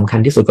ต่ที่สำคัญ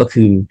ที่สุดก็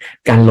คือ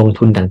การลง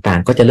ทุนต่าง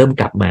ๆก็จะเริ่ม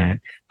กลับมา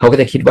เขาก็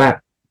จะคิดว่า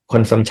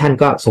consumption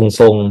ก็ท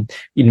รง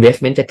ๆ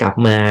investment จะกลับ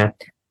มา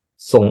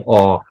ส่งอ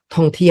อก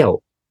ท่องเที่ยว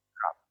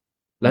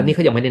แล้วนี่เข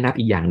ายังไม่ได้นับ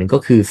อีกอย่างหนึ่งก็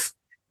คือ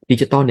ดิ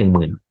จิตอล 10,000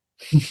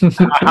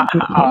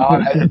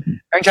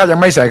แบงค์ชาติยัง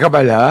ไม่ใส่เข้าไป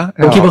เหรอ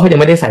ผมคิดว่าเขายั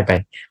งไม่ได้ใส่ไป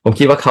ผม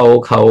คิดว่าเขา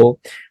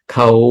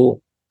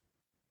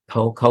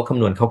ค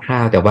ำนวณคร่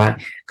าวๆแต่ว่า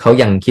เขา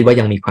ยังคิดว่า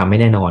ยังมีความไม่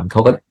แน่นอนเข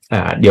าก็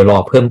เดี๋ยวรอ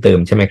เพิ่มเติม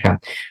ใช่ไหมครับ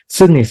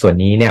ซึ่งในส่วน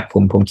นี้เนี่ย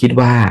ผมคิด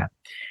ว่า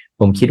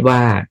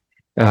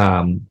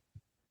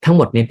ทั้งห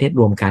มดเน็ต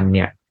รวมกันเ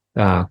นี่ย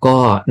ก็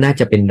น่า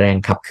จะเป็นแรง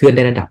ขับเคลื่อนไ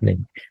ด้ระดับหนึ่ง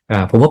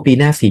ผมว่าปี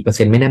หน้า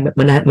 4% ไม่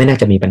น่า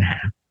จะมีปัญหา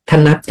ท่า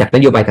นนับจากน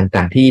โยบายต่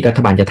างๆที่รัฐ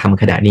บาลจะท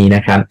ำขณะนี้น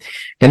ะครับ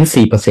งั้น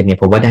 4% เนี่ย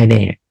ผมว่าได้แ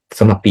น่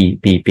สำหรับ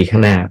ปีข้า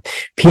งหน้า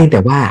เพียงแต่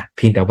ว่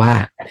า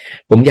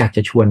ผมอยากจ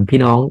ะชวนพี่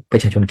น้องปร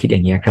ะชาชนคิดอย่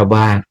างนี้ครับ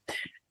ว่า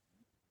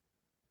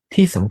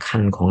ที่สำคั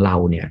ญของเรา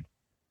เนี่ย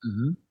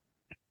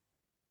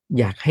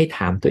อยากให้ถ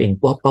ามตัวเอง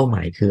ว่าเป้าหม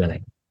ายคืออะไร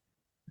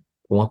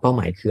ผมว่าเป้าห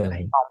มายคืออะไร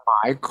เป้าหม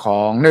ายขอ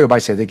งนโยบาย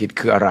เศรษฐกิจ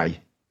คืออะไร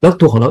แล้ว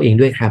ตัวของเราเอง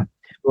ด้วยครับ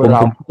ผม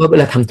ว่าเว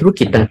ลาทำธุร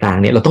กิจต่าง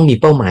ๆเนี่ยเราต้องมี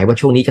เป้าหมายว่า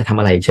ช่วงนี้จะทำ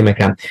อะไรใช่ไหม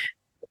ครับ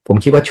ผม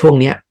คิดว่าช่วง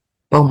เนี้ย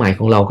เป้าหมายข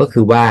องเราก็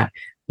คือว่า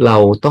เรา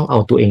ต้องเอา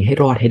ตัวเองให้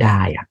รอดให้ไ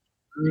ด้อะ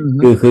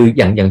คือ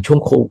อย่างช่วง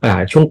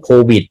โค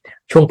วิด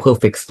ช่วง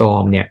perfect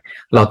storm เนี่ย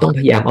เราต้องพ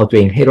ยายามเอาตัวเ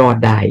องให้รอด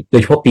ได้โด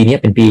ยเฉพาะปีนี้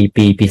เป็น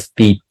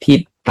ปีที่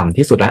ต่ำ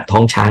ที่สุดละท้อ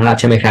งช้างแล้ว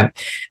ใช่ไหมครับ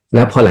แ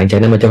ล้วพอหลังจาก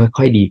นั้นมันจะ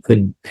ค่อยๆดีขึ้น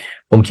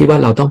ผมคิดว่า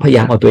เราต้องพยาย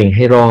ามเอาตัวเองใ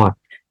ห้รอด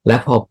และ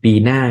พอปี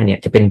หน้าเนี่ย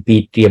จะเป็นปี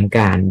เตรียมก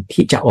าร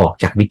ที่จะออก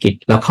จากวิกฤต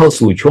แล้วเข้า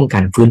สู่ช่วงกา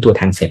รฟื้นตัว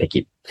ทางเศรษฐกิ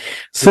จ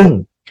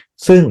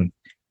ซึ่ง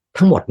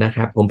ทั้งหมดนะค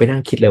รับผมไปนั่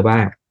งคิดเลยว่า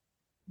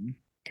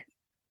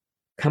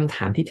คำถ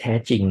ามที่แท้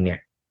จริงเนี่ย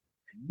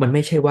มันไ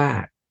ม่ใช่ว่า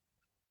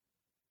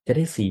จะไ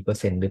ด้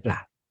 4% หรือเปล่า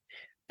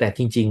แต่จ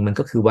ริงๆมัน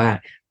ก็คือว่า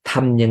ท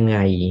ำยังไง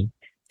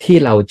ที่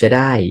เราจะไ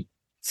ด้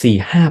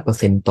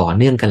 4-5% ต่อ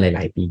เนื่องกันหล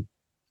ายๆปี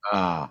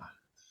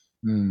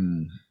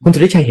คุณสุ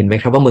ริชัยเห็นไหม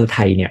ครับว่าเมืองไท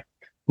ยเนี่ย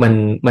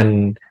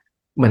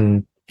มัน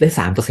ได้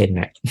 3% น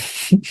ะ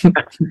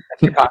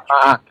ที่ผ่านม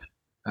า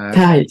ใ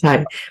ช่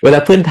เวลา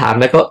เพื่อนถาม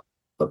แล้ว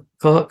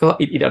ก็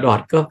อิดอ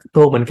ดก็โต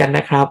เหมือนกันน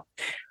ะครับ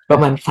ประ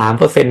มาณ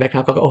 3% นะครั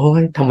บก็โอ้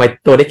ยทำไม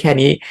โตได้แค่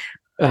นี้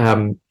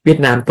เวียด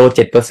นามโต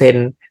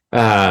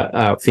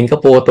 7%สิงค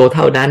โปร์โตเ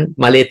ท่านั้น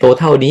มาเลโต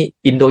เท่านี้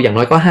อินโดอย่าง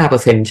น้อยก็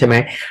 5% ใช่ไหม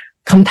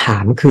คำถา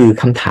ม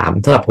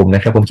สำหรับผมน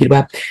ะครับผมคิดว่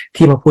า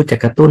ที่มาพูดจะ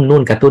กระตุ้นนู่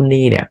นกระตุ้น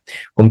นี่เนี่ย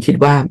ผมคิด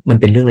ว่ามัน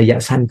เป็นเรื่องระยะ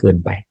สั้นเกิน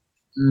ไป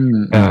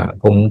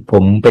ผ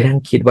มไปนั่ง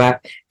คิดว่า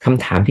ค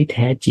ำถามที่แ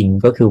ท้จริง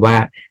ก็คือว่า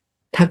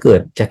ถ้าเกิ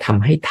ดจะท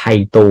ำให้ไทย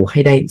โตให้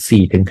ได้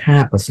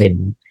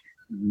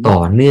 4-5% ต่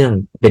อเนื่อง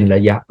เป็นร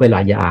ะยะเวลา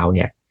ยาวเ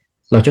นี่ย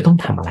เราจะต้อง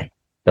ทำอะไร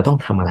ต้อง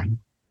ทำ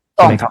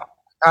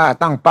ถ้า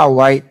ตั้งเป้า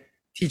ไว้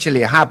ที่เฉ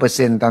ลี่ย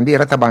 5% ตามที่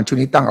รัฐบาลชุด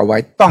นี้ตั้งเอาไว้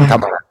ต้องท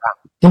ำอะไรบ้าง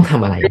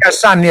ระยะ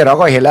สั้นเนี่ยเรา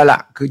ก็เห็นแล้วล่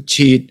ะคือ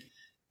ฉีด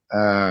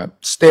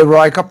สเตียร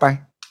อยด์เข้าไป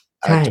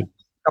ใช่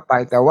เข้าไป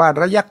แต่ว่า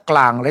ระยะกล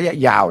างระยะ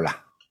ยาวล่ะ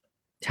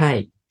ใช่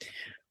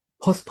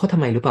เพราะทำ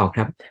ไมหรือเปล่าค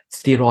รับส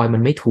เตียรอยด์มั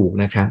นไม่ถูก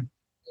นะครับ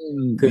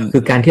คื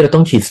อการที่เราต้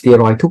องฉีดสเตีย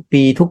รอยด์ทุก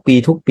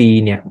ปี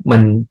เนี่ย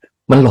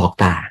มันหลอก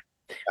ตา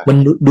มัน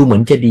ดูเหมือ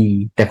นจะดี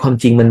แต่ความ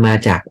จริงมันมา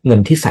จากเงิน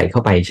ที่ใส่เข้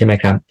าไปใช่ไหม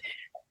ครับ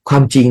ควา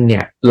มจริงเนี่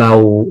ยเ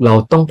รา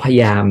ต้องพย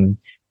ายาม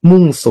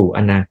มุ่งสู่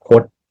อนาค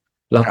ต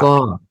แล้วก็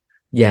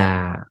อย่า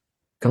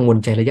กังวล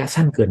ใจระยะ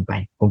สั้นเกินไป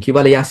ผมคิดว่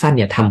าระยะสั้นเ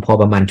นี่ยทำพอ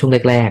ประมาณช่วง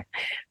แรก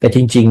ๆแต่จ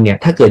ริงๆเนี่ย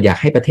ถ้าเกิดอยาก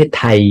ให้ประเทศ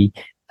ไทย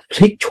พ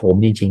ลิกโฉม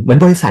จริงๆเหมือน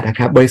บริษัทนะ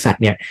ครับบริษัท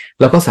เนี่ย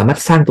เราก็สามารถ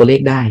สร้างตัวเล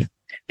ขได้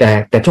แ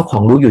ต่เจ้าขอ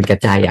งรู้อยู่กับ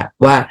ใจอะ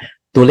ว่า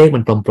ตัวเลขมั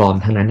นปลอม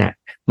ๆทั้งนั้นอะ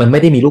มันไม่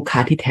ได้มีลูกค้า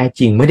ที่แท้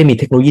จริงไม่ได้มี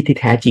เทคโนโลยีที่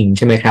แท้จริงใ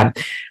ช่ไหมครับ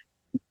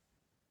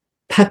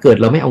ถ้าเกิด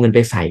เราไม่เอาเงินไป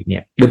ใส่เนี่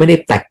ยหรือไม่ได้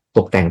ต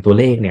กแต่งตัว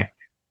เลขเนี่ย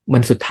มั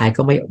นสุดท้าย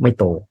ก็ไม่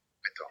โต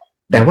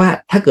แต่ว่า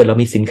ถ้าเกิดเรา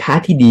มีสินค้า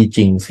ที่ดีจ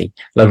ริงสิ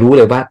เรารู้เ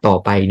ลยว่าต่อ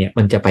ไปเนี่ย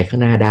มันจะไปข้า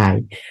งหน้าได้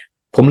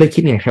ผมเลยคิ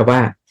ดไงครับว่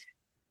า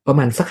ประม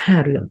าณสัก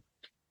5 เรื่อง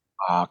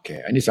โอเค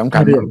อันนี้สำคั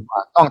ญ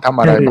ต้องทำ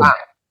อะไรบ้าง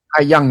ใ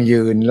ห้ยั่ง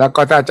ยืนแล้ว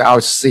ก็ถ้าจะเอา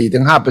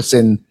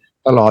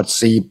 4-5% ตลอด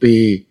4 ปี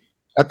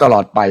และตลอ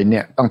ดไปเนี่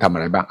ยต้องทำอะ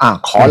ไรบ้าง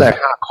ขอเลย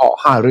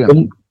5 เรื่อง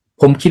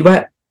ผมคิดว่า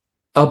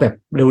เอาแบบ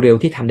เร็ว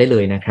ๆที่ทำได้เล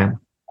ยนะครับ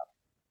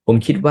ผม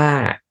คิดว่า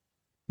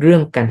เรื่อ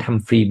งการท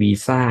ำฟรีวี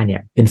ซ่าเนี่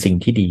ยเป็นสิ่ง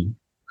ที่ดี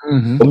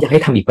ผมอยากใ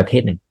ห้ทำอีกประเท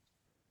ศหนึ่ง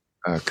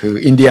คือ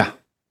อินเดีย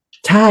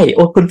ใช่โ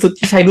อ้คุณสุท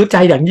ธิชัยรู้ใจ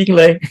อย่างยิ่ง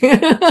เลย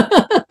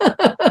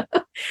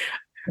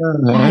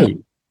ใช่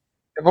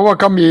เพราะว่า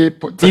เขามี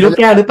จีลูก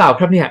แก้วหรือเปล่า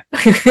ครับเนี่ย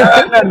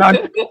แน่นอน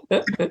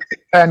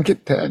คิด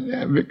แทน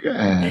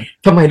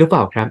ทำไมรู้เปล่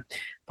าครับ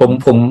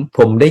ผ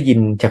มได้ยิน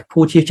จาก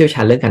ผู้ที่เชี่ยวช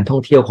าญเรื่องการท่อ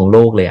งเที่ยวของโล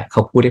กเลยเข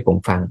าพูดให้ผม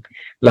ฟัง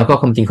แล้วก็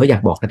ความจริงเขาอยา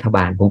กบอกรัฐบ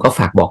าลผมก็ฝ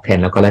ากบอกแทน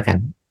แล้วก็แล้วกัน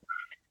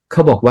เข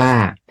าบอกว่า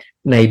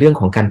ในเรื่อง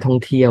ของการท่อง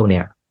เที่ยวเ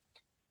นี่ย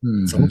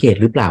สังเกต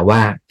หรือเปล่าว่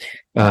า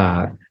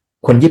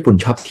คนญี่ปุ่น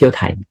ชอบเที่ยวไ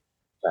ทย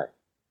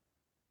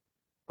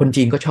คน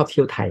จีนก็ชอบเ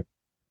ที่ยวไทย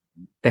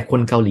แต่ค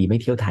นเกาหลีไม่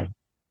เที่ยวไทย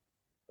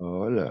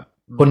เหรอ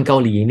คนเกา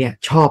หลีเนี่ย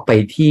ชอบไป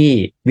ที่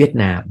เวียด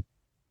นาม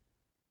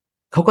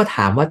เขาก็ถ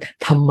ามว่า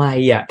ทำ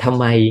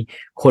ไม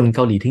คนเก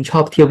าหลีถึงชอ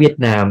บเที่ยวเวียด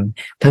นาม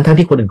ทั้ง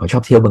ที่คนอื่นเขาช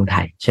อบเที่ยวเมืองไท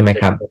ยใช่ไหม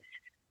ครับ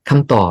ค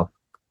ำตอบ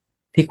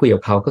ที่คุยกั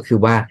บเขาก็คือ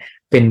ว่า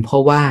เป็นเพรา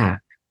ะว่า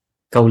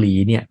เกาหลี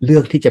เนี่ยเลื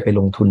อกที่จะไป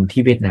ลงทุน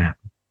ที่เวียดนาม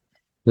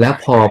แล้ว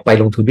พอไป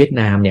ลงทุนเวียด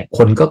นามเนี่ยค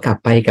นก็กลับ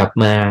ไปกลับ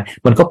มา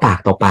มันก็ปาก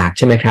ต่อปากใ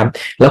ช่ไหมครับ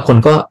แล้วคน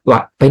ก็ว่า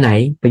ไปไหน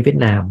ไปเวียด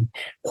นาม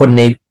คนใ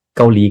นเ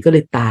กาหลีก็เล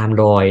ยตาม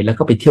รอยแล้ว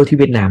ก็ไปเที่ยวที่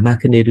เวียดนามมาก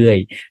ขึ้นเรื่อย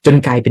ๆจน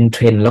กลายเป็นเท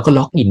รนด์แล้วก็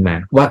ล็อกอินมา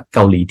ว่าเก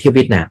าหลีเที่ยวเ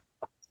วียดนาม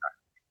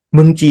เ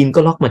มืองจีนก็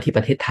ล็อกมาที่ป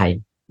ระเทศไทย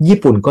ญี่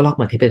ปุ่นก็ล็อก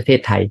มาที่ประเทศ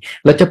ไทย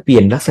แล้วจะเปลี่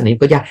ยนลักษณะ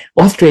ก็ยากอ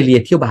อสเตรเลีย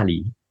เที่ยวบาหลี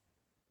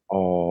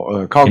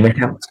เข้า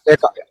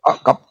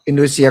กับอินโด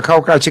นีเซียเข้า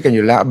ใกล้ชิดกันอ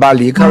ยู่แล้วบาห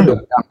ลีเข้าโด่ง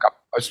ดังกับ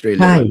ออสเตรเลี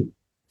ย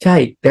ใช่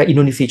แต่อินโ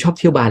ดนีเซียชอบ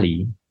เที่ยวบาหลี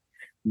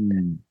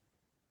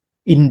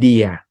อินเดี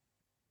ย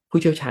ผู้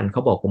เชี่ยวชาญเข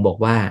าผมบอก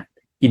ว่า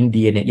อินเ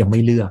ดียเนี่ยยังไ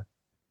ม่เลือก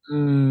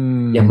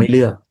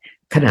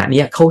ขณะ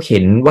นี้เขาเห็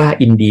นว่า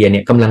อินเดียเ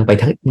นี่ยกำลังไป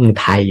ทั้ง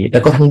ไทยแล้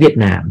วก็ทั้งเวียด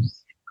นาม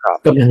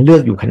กำลังเลือ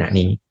กอยู่ขณะ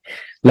นี้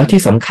แล้วที่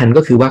สำคัญ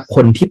ก็คือว่าค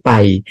นที่ไป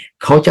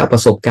เขาจะเอาปร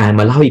ะสบการณ์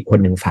มาเล่าอีกคน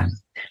หนึ่งฟัง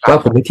ว่า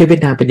ผมไปเที่ยวเวีย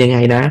ดนามเป็นยังไง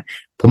นะ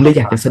ผมเลยอ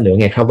ยากจะเสนอ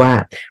ไงครับว่า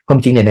ความ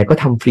จริงไหนๆก็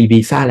ทำฟรีวี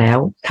ซ่าแล้ว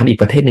ทำอีก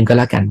ประเทศหนึ่งก็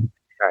แล้วกัน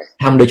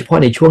ทำโดยเฉพาะ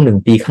ในช่วง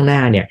1 ปีข้างหน้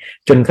าเนี่ย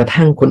จนกระ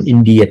ทั่งคนอิน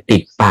เดียติ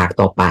ดปาก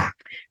ต่อปาก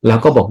แล้ว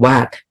ก็บอกว่า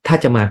ถ้า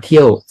จะมาเที่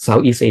ยวเซา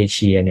ท์อีสต์เอเ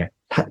ชียเนี่ย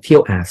ถ้าเที่ย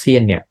วอาเซีย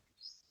นเนี่ย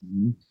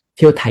เ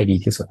ที่ยวไทยดี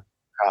ที่สุด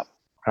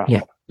เนี่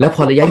ยแล้วพ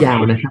อระยะยาว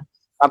นะครับ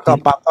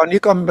ตอนนี้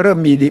ก็เริ่ม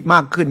มีดีม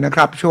ากขึ้นนะค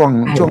รับช่วง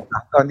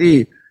ตอนที่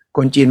ค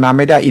นจีนมาไ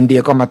ม่ได้อินเดีย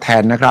ก็มาแท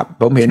นนะครับ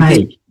ผมเห็น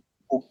ที่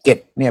ภูเก็ต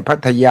เนี่ยพั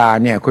ทยา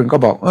เนี่ยคุณก็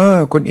บอก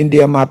คนอินเดี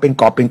ยมาเป็น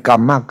กอบเป็นก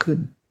ำมากขึ้น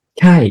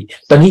ใช่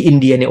ตอนนี้อิน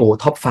เดียเนี่ย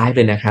ท็อป 5เ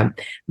ลยนะครับ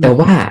แต่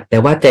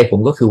ว่าใจผม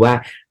ก็คือว่า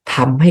ท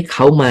ำให้เข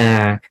ามา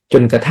จ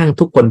นกระทั่ง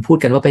ทุกคนพูด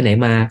กันว่าไปไหน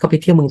มาก็ไป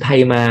เที่ยวเมืองไทย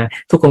มา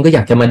ทุกคนก็อย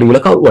ากจะมาดูแล้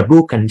วก็อวดรู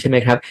ปกันใช่ไหม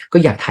ครับก็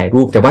อยากถ่าย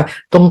รูปแต่ว่า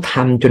ต้องท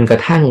ำจนกร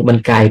ะทั่งมัน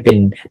กลายเ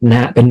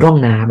ป็นร่อง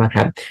น้ำค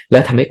รับแล้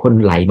วทำให้คน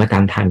ไหลมาตา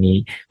มทางนี้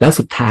แล้ว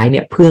สุดท้ายเนี่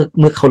ย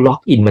เมื่อเขาล็อก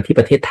อินมาที่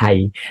ประเทศไทย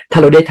ถ้า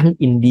เราได้ทั้ง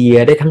อินเดีย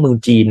ได้ทั้งเมือง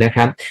จีนนะค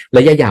รับร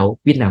ะยะยาว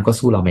เวียดนามก็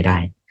สู้เราไม่ได้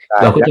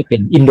เราก็จะเป็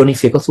นอินโดนีเ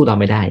ซียก็สู้เรา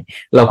ไม่ได้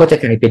เราก็จะ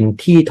กลายเป็น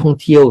ที่ท่อง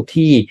เที่ยว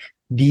ที่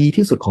ดี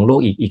ที่สุดของโลก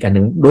อีกอันห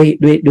นึ่ง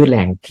ด้วยแห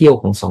ล่งเที่ยว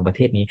ของ2 ประเ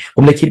ทศนี้ผ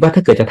มเลยคิดว่าถ้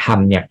าเกิดจะท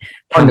ำเนี่ย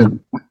ท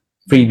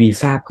ำฟรีวี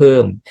ซ่าเพิ่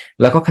ม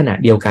แล้วก็ขณะ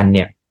เดียวกันเ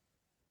นี่ย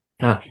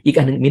อีก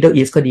อันหนึ่ง Middle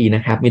East ก็ดีน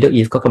ะครับ Middle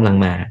East ก็กำลัง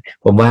มา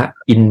ผมว่า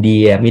อินเดี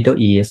ย Middle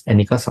East อัน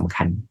นี้ก็สำ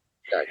คัญ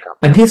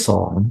อันที่ส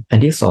อ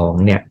ง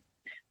เนี่ย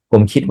ผ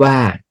มคิดว่า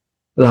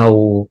เรา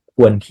ค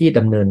วรที่ด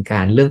ำเนินกา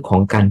รเรื่องขอ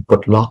งการปล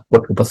ดล็อกปล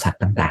ดอุปสรรค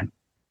ต่าง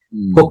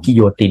ๆพวกกิโ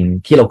ยติน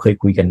ที่เราเคย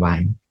คุยกันไว้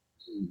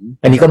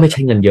อันนี้ก็ไม่ใ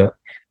ช่เงินเยอะ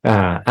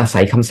อาศั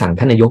ยคำสั่ง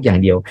ท่านนายกอย่า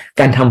งเดียว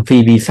การทำฟรี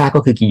วีซ่าก็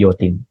คือกิโย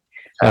ติน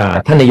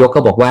ท่านนายก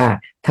ก็บอกว่า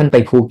ท่านไป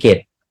ภูเก็ต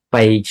ไป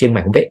เชียงให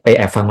ม่ผมไปแ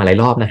อบฟังมาหลาย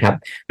รอบนะครับ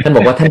ท่านบ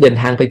อกว่าท่านเดิน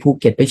ทางไปภู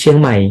เก็ตไปเชียง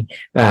ใหม่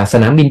ส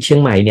นามบินเชียง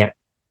ใหม่เนี่ย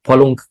พอ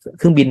ลงเ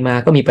ครื่องบินมา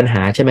ก็มีปัญห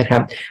าใช่ไหมครั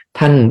บ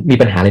ท่านมี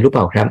ปัญหาอะไรรู้เป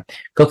ล่าครับ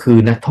ก็คือ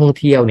นักท่อง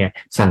เที่ยวเนี่ย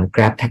สั่ง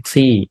Grab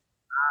Taxi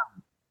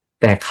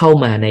แต่เข้า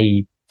มาใน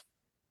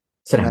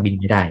สนามบิน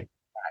ไม่ได้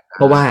เพ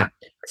ราะว่า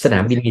สนา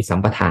มบินมีสัม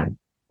ปทาน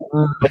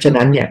เพราะฉะ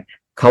นั้นเนี่ย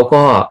เขา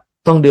ก็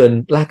ต้องเดิน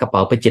ลากกระเป๋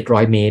าไป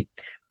700 เมตร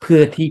เพื่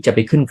อที่จะไป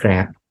ขึ้น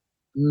Grab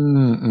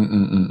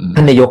ท่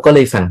านนายกก็เล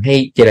ยสั่งให้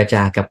เจรจ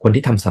ากับคน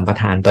ที่ทำสัมป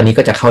ทานตอนนี้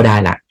ก็จะเข้าได้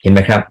ละเห็นไหม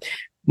ครับ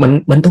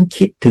มันต้อง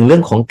คิดถึงเรื่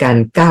องของการ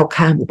ก้าว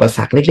ข้ามอุปส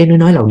รรคเล็กๆ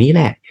น้อยๆเหล่านี้แ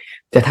หละ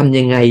จะทำ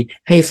ยังไง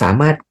ให้สา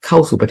มารถเข้า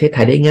สู่ประเทศไท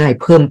ยได้ง่าย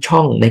เพิ่มช่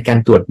องในการ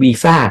ตรวจวี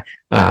ซ่า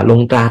ล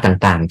งตรา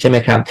ต่างๆใช่ไหม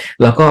ครับ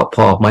แล้วก็พ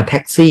อออกมาแท็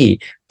กซี่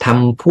ท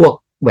ำพวก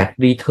VAT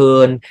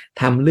return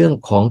ทำเรื่อง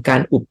ของกา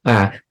ร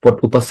ปลด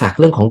อุปสรรค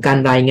เรื่องของการ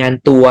รายงาน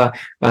ตัว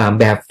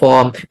แบบฟอ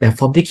ร์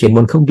มที่เขียนบ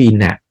นเครื่องบิน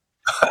น่ะ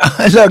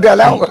เลิกได้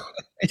แล้ว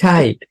ใช่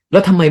แล้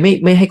วทำไม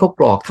ไม่ให้เขา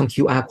กรอกทำ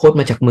QR code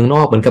มาจากเมืองน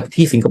อกเหมือนกับ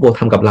ที่สิงคโปร์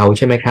ทำกับเราใ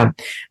ช่ไหมครับ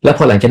แล้วพ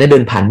อหลังจากนั้นเดิ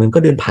นผ่านเมืองก็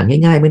เดินผ่าน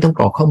ง่ายๆไม่ต้องก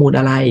รอกข้อมูล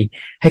อะไร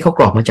ให้เขาก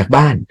รอกมาจาก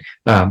บ้าน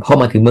พอ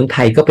มาถึงเมืองไท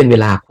ยก็เป็นเว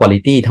ลา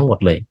quality ทั้งหมด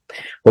เลย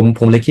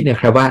ผมเลยคิดน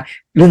ะครับว่า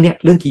เรื่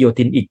องกิโย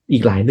ตินอี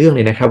กหลายเรื่องเ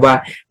ลยนะครับว่า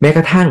แม้ก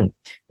ระทั่ง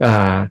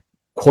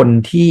คน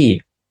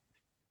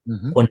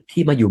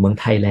ที่มาอยู่เมือง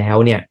ไทยแล้ว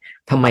เนี่ย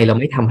ทำไมเรา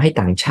ไม่ทำให้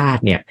ต่างชา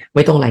ติเนี่ยไ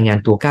ม่ต้องรายงาน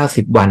ตัว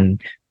90 วัน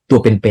ตัว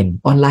เป็น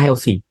ออนไลน์เอา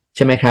สิใ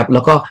ช่ไหมครับแ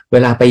ล้วก็เว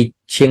ลาไป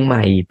เชียงให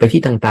ม่ไป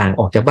ที่ต่างๆ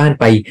ออกจากบ้าน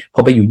ไปพ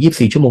อไปอยู่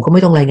24 ชั่วโมงก็ไ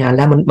ม่ต้องรายงานแ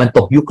ล้วมันต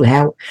กยุคแล้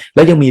ว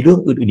ยังมีเรื่อง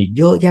อื่นๆอีก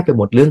เยอะแยะไปห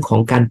มดเรื่องของ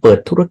การเปิด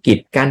ธุรกิจ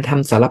การท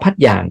ำสารพัด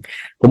อย่าง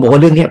ผมบอกว่า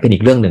เรื่องนี้เป็นอี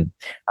กเรื่องหนึ่ง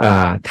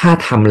ถ้า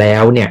ทำแล้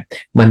วเนี่ย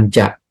มันจ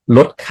ะล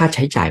ดค่าใ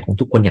ช้จ่ายของ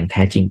ทุกคนอย่างแ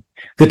ท้จริง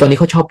คือตอนนี้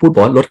เขาชอบพูดบ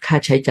อกว่าลดค่า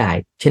ใช้จ่าย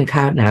เช่นค่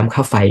าน้ำค่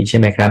าไฟใช่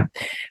ไหมครับ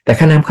แต่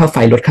ค่าน้ำค่าไฟ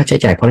ลดค่าใช้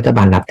จ่ายเพราะรัฐบ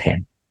าลรับแทน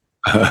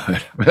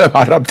รัฐบ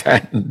าลรับแท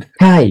น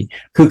ใช่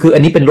คืออั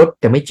นนี้เป็นลด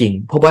แต่ไม่จริง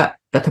เพราะว่า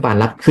รัฐบาล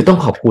รับคือต้อง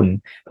ขอบคุณ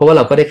เพราะว่าเ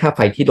ราก็ได้ค่าไฟ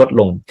ที่ลด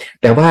ลง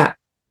แต่ว่า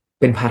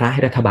เป็นภาระใ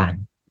ห้รัฐบาล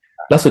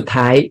แล้วสุด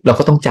ท้ายเรา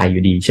ก็ต้องจ่ายอ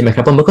ยู่ดีใช่ไหมค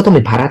รับเพราะมันก็ต้องเ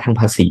ป็นภาระทาง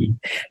ภาษี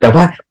แต่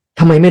ว่า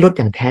ทำไมไม่ลดอ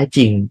ย่างแท้จ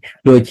ริง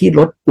โดยที่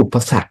ลดอุป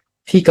สรรค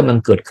ที่กำลัง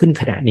เกิดขึ้น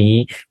ขณะนี้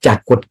จาก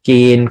กฎเก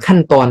ณฑ์ขั้น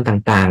ตอน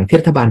ต่างๆที่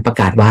รัฐบาลประ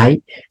กาศไว้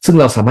ซึ่ง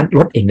เราสามารถล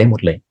ดเองได้หมด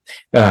เลย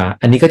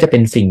อันนี้ก็จะเป็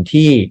นสิ่ง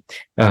ที่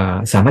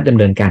สามารถดำ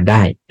เนินการไ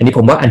ด้อันนี้ผ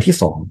มว่าอันที่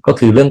สองก็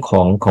คือเรื่อง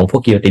ของพว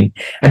กกิโยติน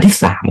อันที่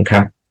สามครั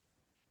บ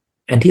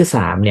อันที่ส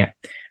ามเนี่ย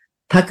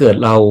ถ้าเกิด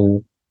เรา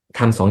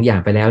ทำสองอย่าง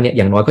ไปแล้วเนี่ยอ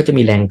ย่างน้อยก็จะ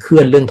มีแรงเคลื่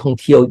อนเรื่องท่อง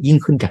เที่ยวยิ่ง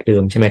ขึ้นจากเดิ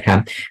มใช่ไหมครับ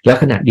แล้ว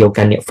ขณะเดียว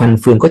กันเนี่ยฟัน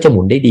เฟืองก็จะห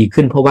มุนได้ดี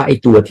ขึ้นเพราะว่าไอ้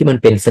ตัวที่มัน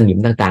เป็นสนิม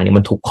ต่างๆเนี่ย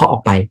มันถูกเคาะออ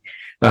กไป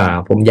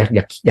ผมอย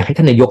ากให้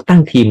ท่านนายกตั้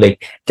งทีมเลย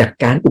จัด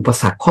การอุป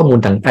สรรคข้อมูล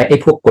ต่างๆไอ้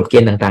พวกกฎเก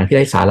ณฑ์ต่างๆที่ไ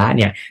ร้สาระเ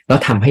นี่ยแล้ว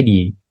ทำให้ดี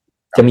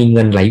จะมีเ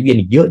งินไหลเวียน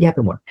อีกเยอะแยะไป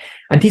หมด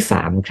อันที่ส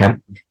ามครับ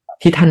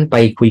ที่ท่านไป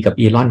คุยกับ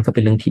อีลอนก็เป็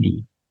นเรื่องที่ดี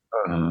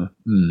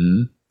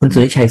คุณสุ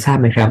ริชัยทราบ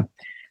ไหมครับ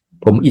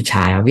ผมอิจฉ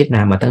าเวียดน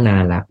ามมาตั้งนา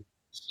นแล้ว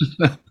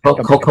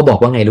เขาบอก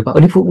ว่าไงรู้ป่ะ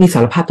นี่ส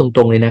ารภาพตร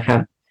งๆเลยนะครับ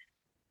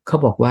เขา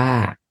บอกว่า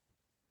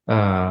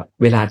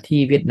เวลาที่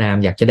เวียดนาม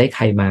อยากจะได้ใค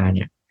รมาเ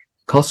นี่ย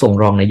เขาส่ง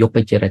รองนายกไป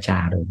เจรจา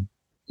เลย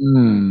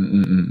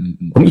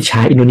ผมอิจฉ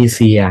าอินโดนีเ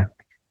ซีย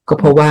ก็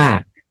เพราะว่า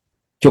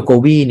โจโก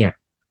วีเนี่ย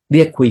เ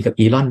รียกคุยกับ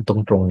อีลอนตร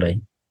งๆเลย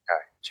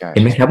เห็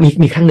นไหมครับ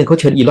มีครั้งหนึ่งเขา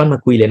เชิญอีลอนมา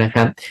คุยเลยนะค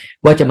รับ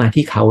ว่าจะมา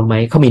ที่เขาไหม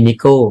เขามีนิ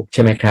โก้ใ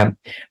ช่ไหมครับ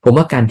ผม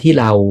ว่าการที่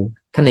เรา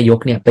ท่านนายก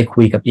เนี่ยไป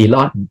คุยกับอีล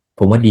อน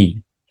ผมว่าดี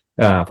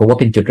ผมว่า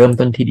เป็นจุดเริ่ม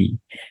ต้นที่ดี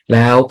แ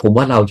ล้วผม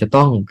ว่าเราจะ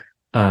ต้อง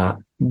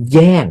แ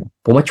ย่ง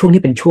ผมว่าช่วง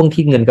นี้เป็นช่วง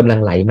ที่เงินกำลัง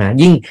ไหลมา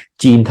ยิ่ง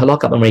จีนทะเลาะ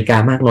กับอเมริกา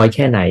มากน้อยแ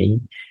ค่ไหน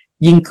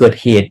ยิ่งเกิด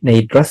เหตุใน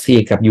รัสเซีย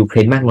กับยูเคร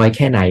นมากน้อยแ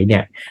ค่ไหนเนี่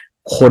ย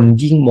คน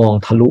ยิ่งมอง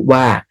ทะลุ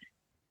ว่า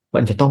มั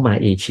นจะต้องมา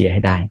เอเชียใ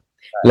ห้ได้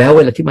แล้วเว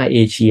ลาที่มาเอ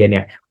เชียเนี่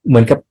ยเหมื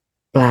อนกับ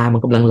ปลามัน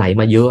กำลังไหล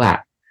มาเยอะอ่ะ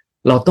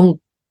เราต้อง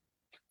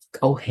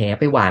เอาแห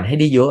ไปหว่านให้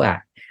ได้เยอะอ่ะ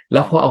แล้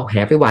วพอเอาแห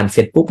ไปหว่านเส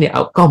ร็จปุ๊บเนี่ยเอ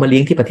าก็มาเลี้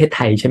ยงที่ประเทศไท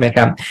ยใช่ไหมค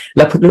รับแ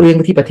ล้วเลี้ยง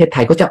ที่ประเทศไท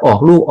ยก็จะออก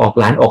ลูกออก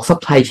หลานออกซัพ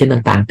พลายเชน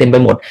ต่างๆเต็มไป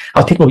หมดเอ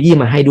าเทคโนโลยี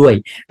มาให้ด้วย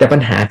แต่ปัญ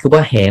หาคือว่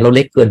าแหเราเ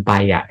ล็กเกินไป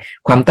อ่ะ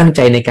ความตั้งใจ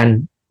ในกา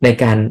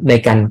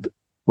ร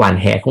หว่าน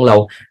แหของเรา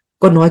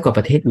ก็น้อยกว่าป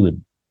ระเทศอื่น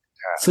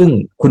ซึ่ง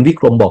คุณวิ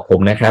กรมบอกผม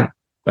นะครับ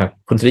แบบ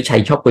คุณสุริชั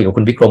ยชอบคุยกับ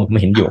คุณวิกรมผม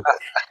เห็นอยู่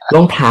ล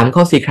องถามเข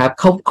าสิครับ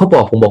เขาบ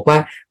อกผมบอกว่า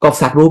กอบ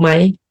ศักดิ์รู้ไหม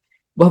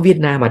ว่าเวียด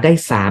นามมาได้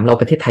3เรา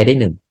ประเทศไทยได้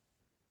1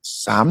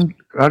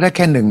เราได้แ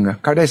ค่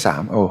1เขาได้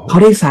3โอ้เขา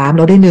ได้3เ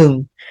ราได้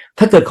1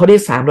ถ้าเกิดเขาได้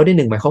3เราได้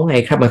1หมายความไง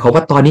ครับหมายความว่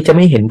าตอนนี้จะไ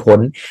ม่เห็นผล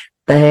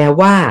แต่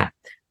ว่า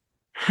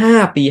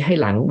5ปีให้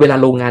หลังเวลา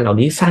โรงงานเหล่า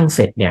นี้สร้างเส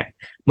ร็จเนี่ย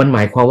มันหม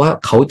ายความว่า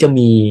เขาจะ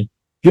มี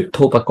ยุทโธ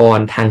ปกร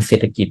ณ์ทางเศร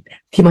ษฐกิจ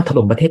ที่มาถ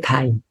ล่มประเทศไท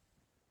ย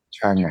ใ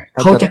ช่ไง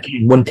เขาจะแข่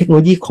งบนเทคโนโ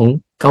ลยีของ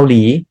เกาห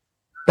ลี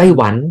ไต้ห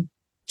วัน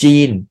จี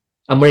น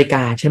อเมริก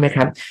าใช่ไหมค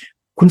รับ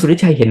คุณสุริ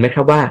ชัยเห็นไหมค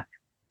รับว่า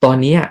ตอน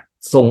นี้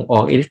ส่งออ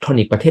กอิเล็กทรอ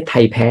นิกส์ประเทศไท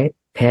ยแ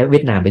พ้เวี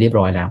ยดนามไปเรียบ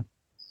ร้อยแล้ว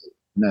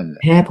นั่น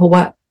แพ้เพราะว่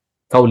า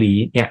เกาหลี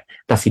เนี่ย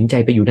ตัดสินใจ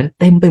ไปอยู่นั้น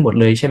เต็มไปหมด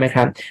เลยใช่ไหมค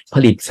รับผ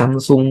ลิตซัม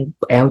ซุง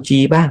LG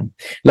บ้าง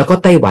แล้วก็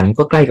ไต้หวัน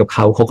ก็ใกล้กับเข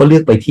าก็เลื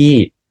อกไปที่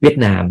เวียด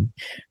นาม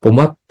ผม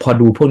ว่าพอ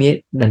ดูพวกนี้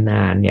น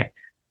านๆเนี่ย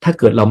ถ้า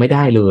เกิดเราไม่ไ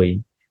ด้เลย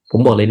ผม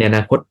บอกเลยในอน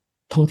าคต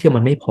ท่องเที่ยว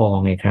มันไม่พอ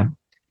ไงครับ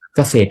เ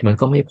กษตรมัน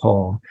ก็ไม่พอ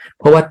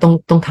เพราะว่า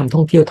ต้องทำท่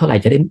องเที่ยวเท่าไหร่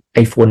จะได้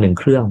iPhone 1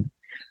 เครื่อง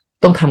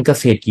ต้องทำเก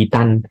ษตรกี่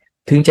ตัน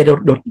ถึงจะได้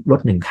ร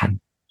ถ1 คัน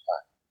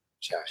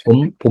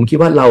ผมคิด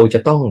ว่าเราจะ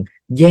ต้อง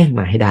แย่ง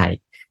มาให้ได้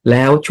แ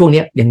ล้วช่วง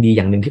นี้ยังดีอ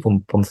ย่างหนึ่งที่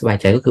ผมสบาย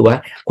ใจก็คือว่า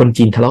คน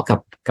จีนทะเลาะกั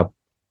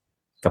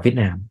บเวียด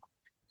นาม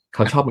เข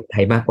าชอบเมืองไท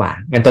ยมากกว่า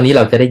งั้นตอนนี้เ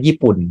ราจะได้ญี่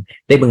ปุ่น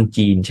ได้เมือง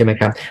จีนใช่ไหม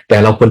ครับแต่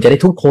เราควรจะได้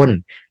ทุกคน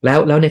แ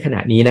ล้วในขณะ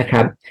นี้นะค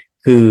รับ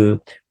คือ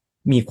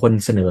มีคน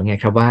เสนอไง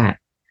ครับว่า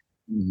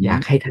อยา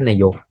กให้ท่านนา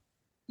ยก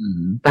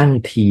ตั้ง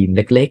ทีมเ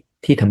ล็ก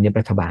ๆที่ทำเนียบ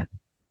รัฐบาล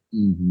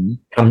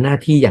ทำหน้า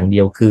ที่อย่างเดี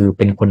ยวคือเ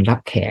ป็นคนรับ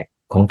แขก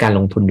ของการล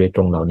งทุนโดยต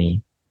รงเหล่านี้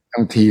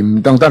ทั้งทีม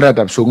ต้องระ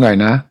ดับสูงหน่อย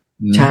นะ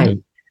ใช่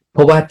เพ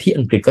ราะว่าที่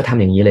อังกฤษก็ทำ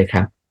อย่างนี้เลยค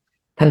รับ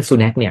ท่านซู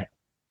แนกเนี่ย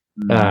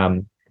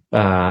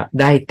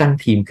ได้ตั้ง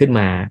ทีมขึ้น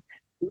มา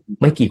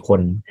ไม่กี่ค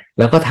น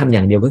แล้วก็ทำอย่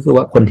างเดียวก็คือ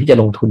ว่าคนที่จะ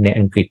ลงทุนใน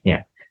อังกฤษเนี่ย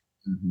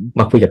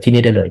มาคุยกับที่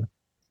นี่ได้เลย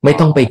ไม่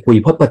ต้องไปคุย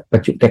เพราะปั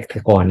จจุบันแต่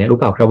ก่อนเนี่ยรู้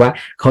เปล่าครับว่า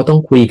เขาต้อง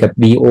คุยกับ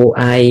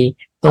BOI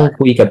ต้อง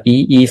คุยกับ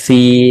EEC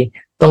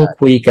ต้อง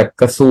คุยกับ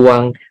กระทรวง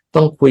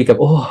ต้องคุยกับ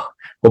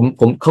ผ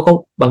มเขาก็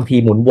บางที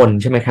หมุนวน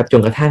ใช่ไหมครับจ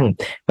นกระทั่ง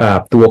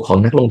ตัวของ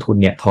นักลงทุน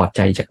เนี่ยถอดใ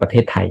จจากประเท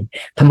ศไทย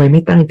ทำไมไ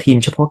ม่ตั้งทีม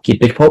เฉพาะกิจ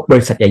โดยเฉพาะบ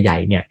ริษัทใหญ่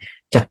ๆเนี่ย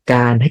จัดก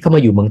ารให้เขาม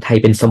าอยู่เมืองไทย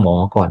เป็นสมอ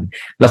ก่อน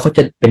แล้วเขาจ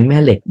ะเป็นแม่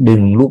เหล็กดึ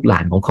งลูกหลา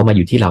นของเขามาอ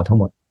ยู่ที่เราทั้ง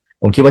หมด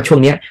ผมคิดว่าช่วง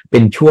นี้เป็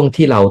นช่วง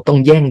ที่เราต้อง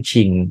แย่ง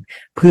ชิง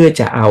เพื่อ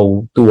จะเอา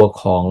ตัว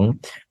ของ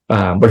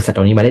บริษัทเห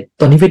ล่านี้มาได้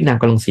ตอนนี้เวียดนาม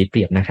กำลังเสียเป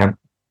รียบนะครับ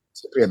เ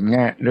สียเปรียบแ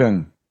ง่เรื่อง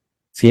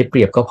เสียเป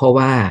รียบก็เพราะ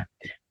ว่า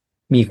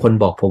มีคน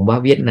บอกผมว่า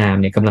เวียดนาม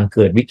เนี่ยกำลังเ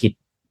กิดวิกฤต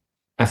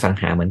อสัง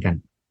หาเหมือนกัน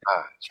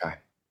ใช่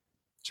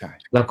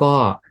แล้วก็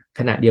ข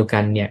ณะเดียวกั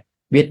นเนี่ย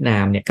เวียดนา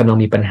มเนี่ยกำลัง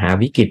มีปัญหา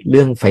วิกฤตเ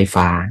รื่องไฟ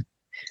ฟ้า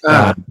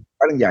เ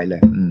รื่องใหญ่เล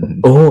ย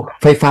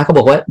ไฟฟ้าก็บ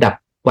อกว่าดับ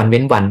วันเ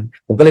ว้นวัน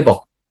ผมก็เลยบอก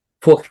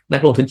พวกนั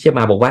กลงทุนที่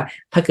มาบอกว่า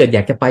ถ้าเกิดอย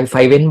ากจะไปไฟ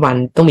เว้นวัน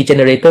ต้องมีเจเ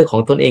นเรเตอร์ขอ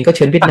งตนเองก็เ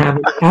ชิญเวียดนาม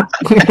ครับ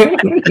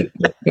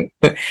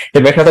เห็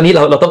นไหมครับตอนนี้เ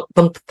รา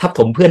ต้องทับถ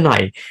มเพื่อนหน่อ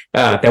ย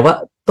แต่ว่า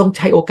ต้องใ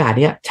ช้โอกาส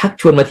เนี้ยชัก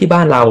ชวนมาที่บ้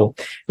านเรา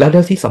แล้วเรื่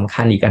องที่สำ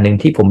คัญอีกอันหนึ่ง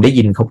ที่ผมได้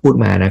ยินเขาพูด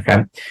มานะครับ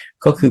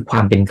ก็คือคว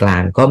ามเป็นกลา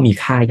งก็มี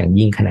ค่าอย่าง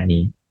ยิ่งขณะ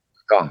นี้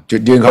ก็จุ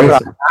ดยืนของเรา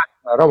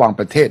ระหว่าง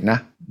ประเทศนะ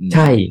ใ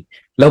ช่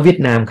แล้วเวียด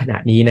นามขณะ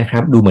นี้นะครั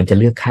บดูเหมือนจะ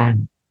เลือกข้าง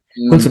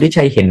คุณสุทธิ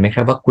ชัยเห็นไหมค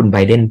รับว่าคุณไบ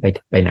เดน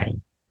ไปไหน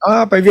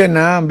ไปเวียดน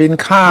ามบิน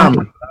ข้าม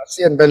อาเ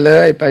ซียนไปเล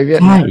ยไปเวีย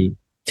ดนาม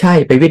ใช่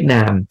ไปเวียดน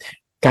าม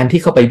การที่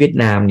เข้าไปเวียด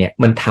นามเนี่ย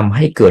มันทำใ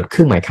ห้เกิดเค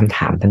รื่องหมายคำถ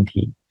ามทัน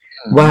ที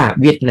ว่า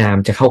เวียดนาม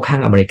จะเข้าข้า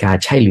งอเมริกา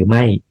ใช่หรือไ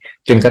ม่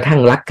จนกระทั่ง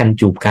รักกัน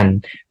จูบกัน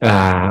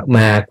ม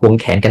าควง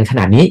แขนกันข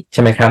นาดนี้ใ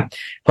ช่ไหมครับ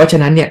เพราะฉะ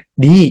นั้นเนี่ย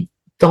ดี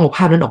ต้องเอาภ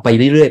าพนั้นออกไป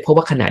เรื่อยๆเพราะ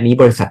ว่าขณะนี้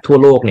บริษัททั่ว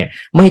โลกเนี่ย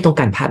ไม่ต้อง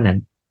การภาพนั้น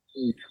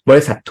บ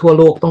ริษัททั่ว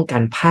โลกต้องกา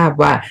รภาพ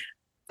ว่า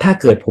ถ้า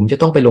เกิดผมจะ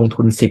ต้องไปลง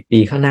ทุน10 ปี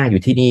ข้างหน้าอ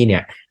ยู่ที่นี่เนี่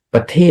ยป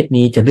ระเทศ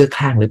นี้จะเลือก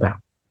ข้างหรือเปล่า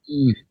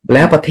แ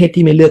ล้วประเทศ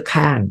ที่ไม่เลือก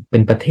ข้างเป็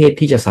นประเทศ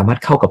ที่จะสามารถ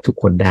เข้ากับทุก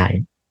คนได้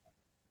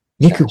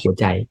นี่คือหัว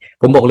ใจ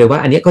ผมบอกเลยว่า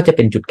อันนี้ก็จะเ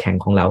ป็นจุดแข็ง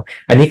ของเรา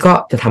อันนี้ก็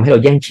จะทำให้เรา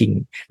แย่งชิง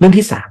เรื่อง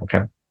ที่3ครั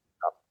บ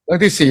เรื่อ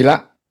งที่4ละ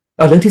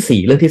เรื่องที่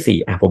สี่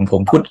ผม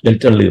พูด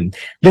จนลืม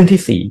เรื่อง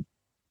ที่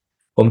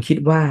4ผมคิด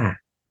ว่า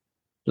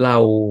เรา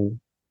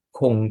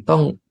คงต้อ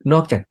งน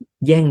อกจาก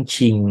แย่ง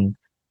ชิง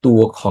ตัว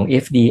ของ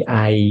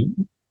FDI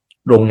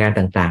โรงงาน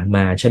ต่างๆม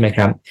าใช่ไหมค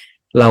รับ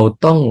เรา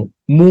ต้อง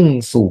มุ่ง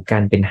สู่กา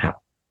รเป็นหับ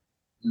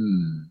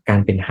การ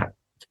เป็นหั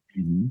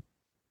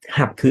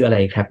บคืออะไร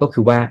ครับก็คื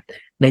อว่า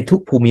ในทุ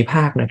กภูมิภ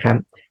าคนะครับ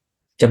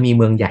จะมีเ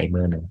มืองใหญ่เ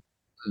มืองหนึ่ง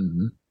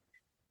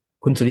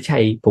คุณสุทธิชั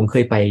ยผมเค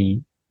ยไป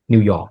นิ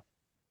วยอร์ก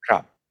ครั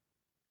บ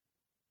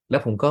แล้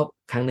วผมก็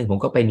ครั้งหนึ่งผม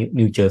ก็ไป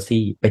นิวเจอร์ซี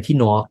ย์ไปที่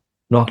นอร์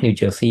ทนิวเ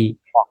จอร์ซีย์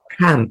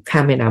ข้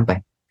ามแม่น้ำไป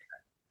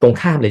ตรง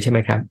ข้ามเลยใช่ไหม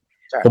ครับ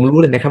ผมรู้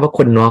เลยนะครับว่าค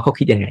นนอร์เขา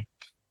คิดยังไง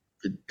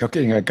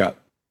กับ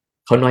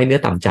เขาน้อยเนื้อ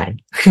ต่ำใจ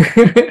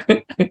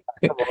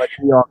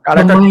ท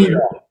ำไม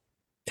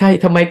ใช่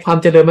ทำไมความ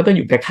เจริญมันต้องอ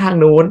ยู่แต่ข้าง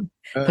นู้น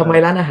ทำไม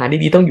ร้านอาหาร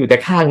ดีๆต้องอยู่แต่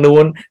ข้างนู้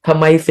นทำ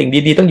ไมสิ่ง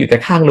ดีๆต้องอยู่แต่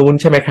ข้างนู้น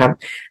ใช่ไหมครับ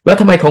แล้ว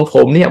ทำไมของผ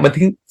มเนี่ยมัน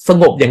ถึงส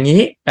งบอย่าง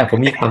นี้ผม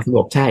มีความสง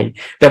บใช่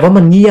แต่ว่า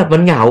มันเงียบมั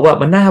นเหงาอ่ะ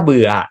มันน่าเ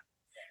บื่อ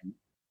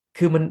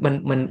คือ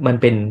มัน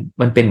เป็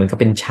นเหมือนกับ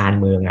เป็นชาน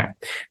เมืองอ่ะ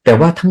แต่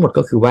ว่าทั้งหมด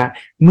ก็คือว่า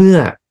เมื่อ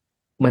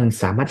มัน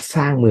สามารถส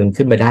ร้างเมือง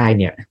ขึ้นมาได้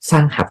เนี่ยสร้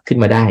างหับขึ้น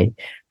มาได้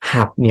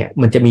หับเนี่ย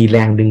มันจะมีแร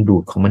งดึงดู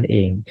ดของมันเอ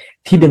ง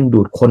ที่ดึง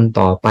ดูดคน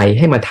ต่อไปใ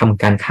ห้มาท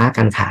ำการค้าก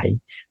ารขาย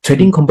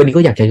trading company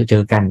ก็อยากจะเจ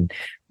อกัน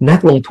นัก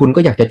ลงทุน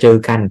ก็อยากจะเจอ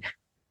กัน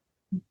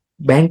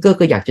แบงเกอร์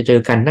ก็อยากจะเจอ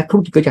กันนักธุร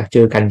กิจก็อยากเจ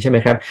อกันใช่ไหม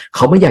ครับเข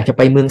าไม่อยากจะไ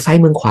ปเมืองซ้าย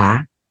เมืองขวา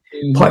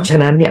เพราะฉะ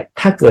นั้นเนี่ย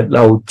ถ้าเกิดเร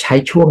าใช้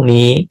ช่วง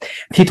นี้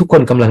ที่ทุกค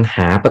นกำลังห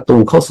าประตู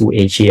เข้าสู่เอ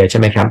เชียใช่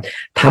ไหมครับ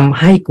ทำ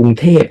ให้กรุง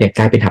เทพเนี่ยก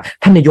ลายเป็นหับ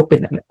ท่านนายกเป็น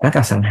นัก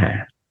อสังหา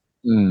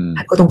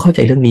ก็ต้องเข้าใจ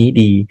เรื่องนี้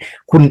ดี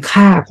คุณ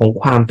ค่าของ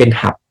ความเป็น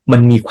หับมั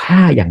นมีค่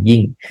าอย่างยิ่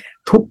ง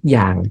ทุกอ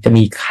ย่างจะ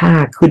มีค่า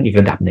ขึ้นอีก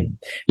ระดับหนึ่ง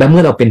แล้วเมื่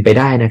อเราเป็นไป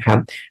ได้นะครับ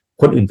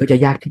คนอื่นก็จะ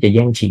ยากที่จะแ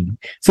ย่งชิง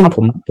ซึ่งผ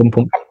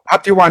มฮับ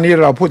ที่ว่านี้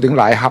เราพูดถึง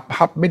หลาย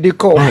ฮับ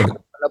medical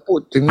เราพูด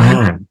ถึง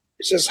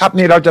business hub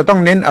นี่เราจะต้อง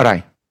เน้นอะไร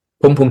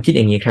ผมคิดอ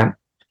ย่างนี้ครับ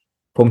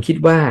ผมคิด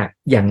ว่า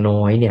อย่างน้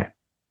อยเนี่ย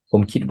ผ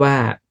มคิดว่า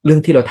เรื่อ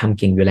งที่เราทำ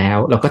เก่งอยู่แล้ว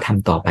เราก็ท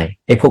ำต่อไป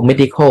ไอ้พวก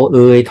medical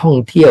ท่อง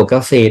เที่ยวเก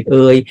ษตร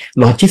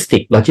โลจิสติ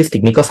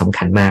กนี่ก็สำ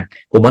คัญมาก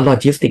ผมว่าโล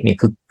จิสติกเนี่ย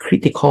คือ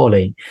critical เล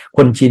ยค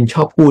นจีนช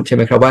อบพูดใช่ไห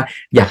มครับว่า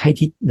อยากให้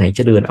ที่ไหนเจ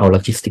ริญเอาโล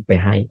จิสติกไป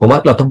ให้ผมว่า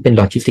เราต้องเป็น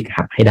โลจิสติก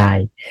หับให้ได้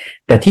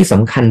แต่ที่ส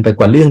ำคัญไป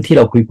กว่าเรื่องที่เ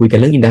ราคุยกัน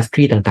เรื่องอินดัสท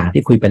รีต่างๆ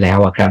ที่คุยไปแล้ว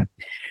อะครับ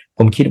ผ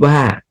มคิดว่า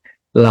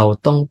เรา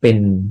ต้องเป็น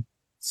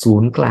ศู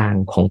นย์กลาง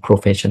ของ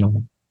professional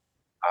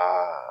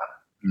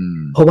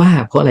เพรา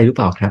ะอะไรรู้เ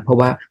ปล่าครับเพราะ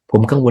ว่าผ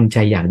มกังวลใจ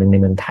อย่างหนึ่งใน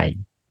เมืองไท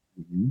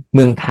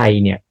ย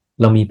เนี่ย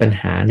เรามีปัญ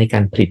หาในกา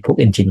รผลิตพวก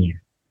เอนจิเนียร์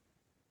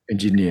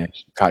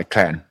ขาดแคล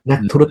นนัก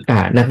ธุรกิ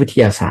จนักวิท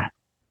ยาศาสตร์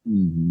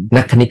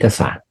นักคณิต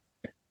ศาสตร์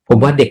ผม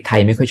ว่าเด็กไท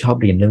ยไม่ค่อยชอบ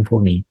เรียนเรื่องพว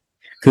กนี้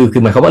คื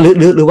อหมายความว่าห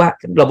รือว่า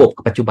ระบบ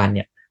ปัจจุบันเ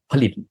นี่ยผ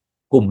ลิต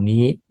กลุ่ม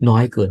นี้น้อ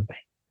ยเกินไป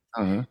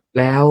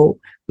แล้ว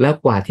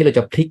กว่าที่เราจ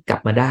ะพลิกกลับ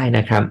มาได้น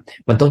ะครับ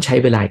มันต้องใช้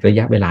เวลาระ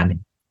ยะเวลาหนึ่ง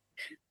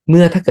เ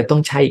มื่อถ้าเกิดต้อ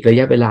งใช้ระ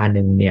ยะเวลาห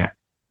นึ่งเนี่ย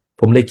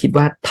ผมเลยคิด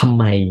ว่าทำ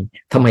ไม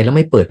แล้วไ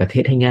ม่เปิดประเท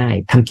ศให้ง่าย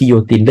ทำกิโย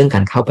ตินเรื่องก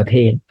ารเข้าประเท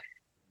ศ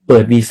เปิ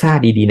ดวีซ่า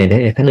ดีๆใน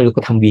ท่านนายก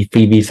ก็ทำฟ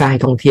รีวีซ่าให้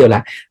ท่องเที่ยวแล้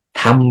ว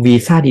ทำวี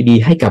ซ่าดี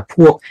ๆให้กับพ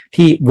วก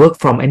ที่ work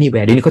from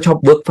anywhere เดี๋ยวนี้เขาชอบ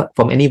work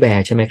from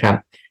anywhere ใช่ไหมครับ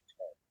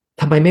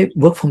ทำไมไม่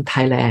work from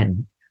Thailand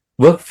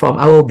work from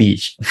our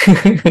beach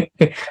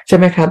ใช่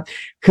ไหมครับ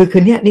คื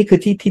อนี่คือ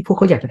ที่พวกเ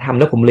ขาอยากจะทำ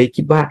แล้วผมเลย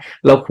คิดว่า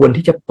เราควร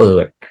ที่จะเปิ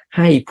ดใ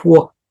ห้พว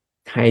ก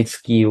high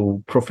skill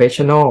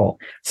professional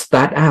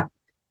startup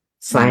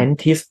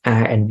scientist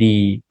R&D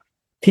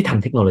ที่ท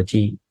ำเทคโนโล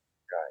ยี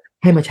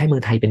ให้มาใช้เมือ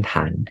งไทยเป็นฐ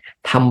าน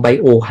ทำ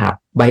bio hub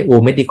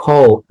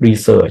biomedical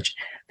research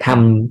ท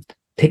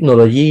ำเทคโน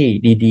โลยี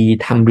ดี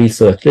ๆทำ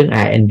research เรื่อง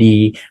R&D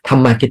ท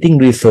ำ marketing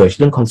research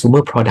เรื่อง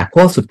consumer product เพรา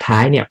ะสุดท้า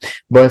ยเนี่ย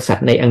บริษัท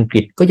ในอังกฤ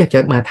ษก็อยากจะ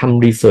มาท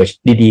ำ research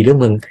ดีๆเรื่อง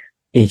เมือง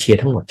เอเชีย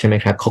ทั้งหมดใช่ไหม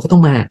ครับเขาก็ต้อ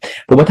งมา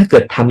ผมว่าถ้าเกิ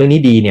ดทำเรื่อง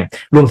นี้ดีเนี่ย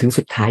รวมถึง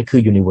สุดท้ายคื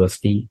อ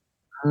university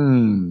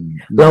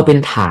เราเป็น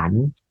ฐา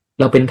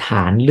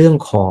นเรื่อง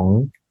ของ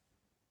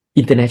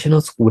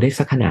international school ได้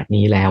สักขนาด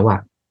นี้แล้วอ่ะ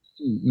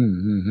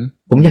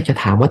ผมอยากจะ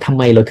ถามว่าทำไ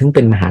มเราถึงเ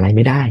ป็นมหาลัยไ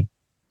ม่ได้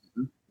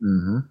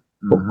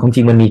ความจ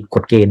ริงมันมีก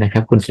ฎเกณฑ์นะครั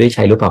บคุณสุริ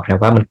ชัยรู้เปล่าครับ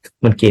ว่า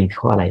มันเกณฑ์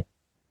ข้ออะไร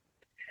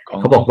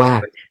เขาบอกว่า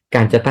ก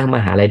ารจะตั้งม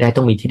หาลัยได้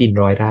ต้องมีที่ดิน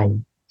100 ไร่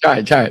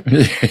ใช่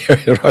มี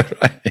100 ไ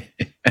ร่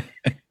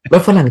แล้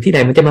วฝรั่งที่ไหน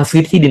มันจะมาซื้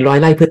อที่ดิน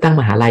100 ไร่เพื่อตั้ง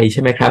มหาลัยใ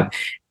ช่ไหมครับ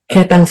แ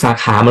ค่ตั้งสา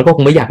ขามันก็ค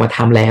งไม่อยากมาท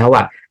ำแล้ว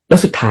อ่ะแล้ว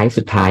สุดท้าย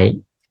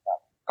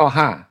ข้อ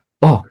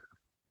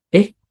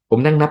5ผม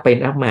นั่งนับไป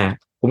นับมา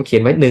ผมเขีย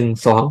นไว้1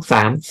 2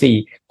 3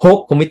 4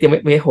 6ผมไม่เตรียม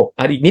ไม่6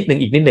อีกนิดห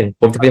นึ่ง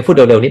ผมจะไปพูดเ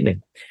ร็วๆนิดหนึ่ง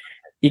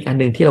อีกอัน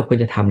นึงที่เราควร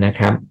จะทำนะค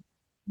รับ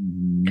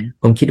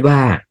ผมคิดว่า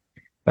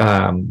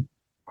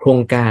โคร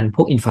งการพ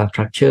วก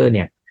infrastructure เ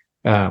นี่ย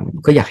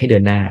ก็อยากให้เดิ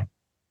นหน้า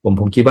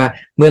ผมคิดว่า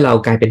เมื่อเรา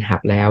กลายเป็นหั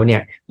บแล้วเนี่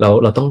ยเ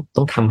รา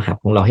ต้องทำหับ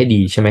ของเราให้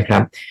ดีใช่ไหมครั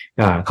บ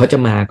เขาจะ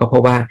มาก็เพรา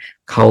ะว่า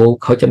เ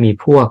ขาจะมี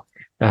พวก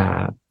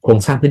โครง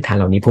สร้างพื้นฐานเ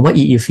หล่านี้ผมว่า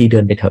EEC เดิ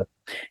นไปเถอะ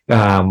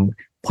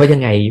เพราะยั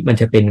งไงมัน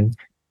จะเป็น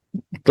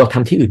เราท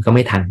ำที่อื่นก็ไ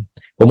ม่ทัน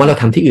ผมว่าเรา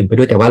ทำที่อื่นไป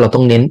ด้วยแต่ว่าเราต้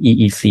องเน้น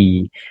EEC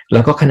แล้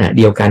วก็ขณะเ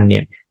ดียวกันเนี่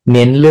ยเ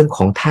น้นเรื่องข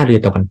องท่าเรือ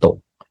ตะวันตก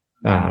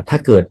ถ้า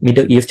เกิด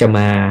Middle East จะม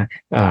า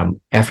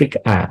แอฟริก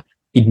า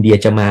อินเดีย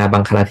จะมาบั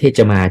งคลาเทศ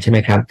จะมาใช่ไหม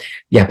ครับ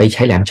อย่าไปใ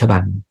ช้แหลมฉบั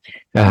ง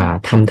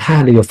ทำท่า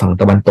เรือฝั่ง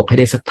ตะวันตกให้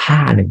ได้สักท่า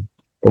หนึ่ง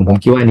ผม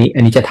คิดว่าอัน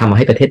นี้จะทำใ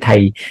ห้ประเทศไทย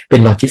เป็น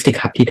โลจิสติกส์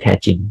ฮับที่แท้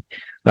จริง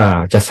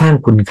จะสร้าง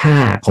คุณค่า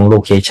ของโล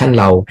เคชัน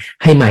เรา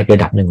ให้มาอีกร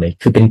ะดับหนึ่งเลย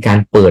คือเป็นการ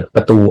เปิดป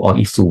ระตูออก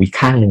อีกสู่อีก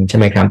ข้างหนึ่งใช่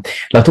ไหมครับ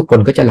แล้วทุกคน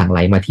ก็จะหลั่งไหล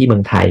มาที่เมื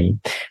องไทย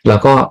แล้ว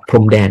ก็พร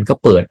มแดนก็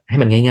เปิดให้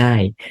มันง่า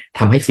ยๆท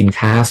ำให้สิน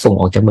ค้าส่ง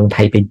ออกจากเมืองไท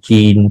ยไป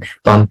จีน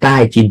ตอนใต้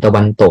จีนตะ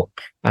วันตก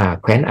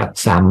แคว้นอัส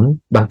สัม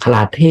บังคล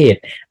าเทศ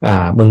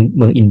เ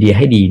มืองอินเดียใ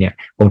ห้ดีเนี่ย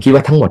ผมคิดว่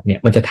าทั้งหมดเนี่ย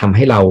มันจะทำใ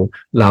ห้เร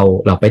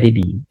าไปได้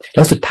ดีแ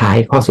ล้ว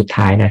ข้อสุด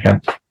ท้ายนะครับ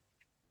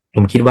ผ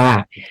มคิดว่า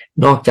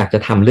นอกจากจะ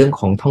ทำเรื่อง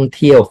ของท่องเ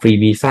ที่ยวฟรี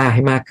วีซ่าใ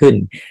ห้มากขึ้น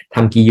ท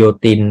ำกิโย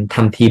ตินท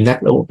ำทีม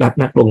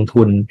นักลง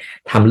ทุน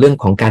ทำเรื่อง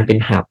ของการเป็น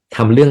หับท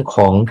ำเรื่องข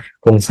อง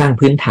โครงสร้าง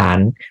พื้นฐาน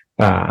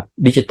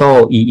ดิจิทัล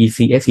EEC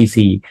SEC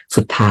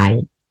สุดท้า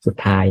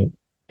ย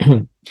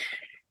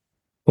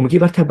ผมคิด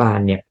รัฐบาล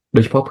เนี่ยโด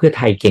ยเฉพาะเพื่อไ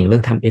ทยเก่งเรื่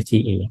องทำ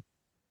SGA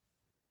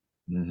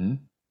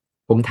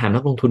ผมถามนั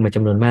กลงทุนมาจ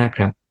ำนวนมากค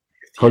รับ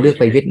เขาเลือก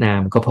ไปเวียดนาม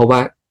ก็เพราะว่า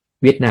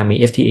เวียดนามมี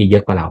FTA เย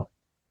อะกว่าเรา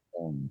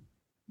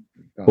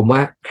ผมว่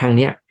าครั้ง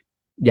นี้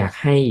อยาก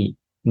ให้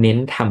เน้น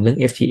ทำเรื่อง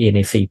FTA ใน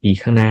4 ปี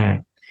ข้างหน้า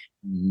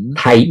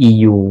ไทย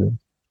EU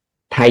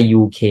ไทย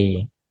UK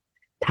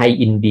ไทย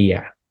อินเดีย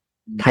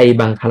ไทย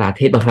บังคลาเท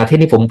ศ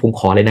นี่ผม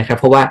ขอเลยนะครับ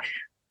เพราะว่า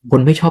ค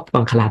นไม่ชอบ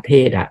บังคลาเท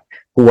ศ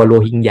กลัวโร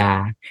ฮิงญา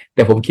แ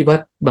ต่ผมคิดว่า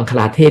บังค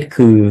ลาเทศ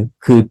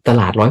คือต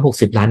ลาด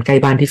160 ล้านใกล้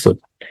บ้านที่สุด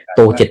โต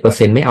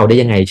 7% ไม่เอาได้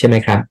ยังไงใช่ไหม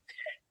ครับ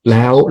แ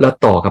ล้ว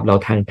ต่อกับเรา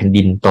ทางแผ่น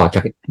ดินต่อจ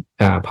าก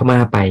พม่า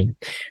ไป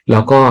แล้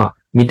วก็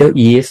Middle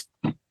East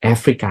แอ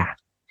ฟริกา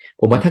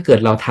ผมว่าถ้าเกิด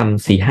เราท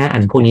ำ 4-5 อั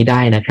นพวกนี้ไ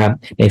ด้นะครับ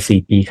ใน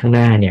4 ปีข้างห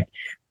น้าเนี่ย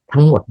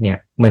ทั้งหมดเนี่ย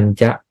มัน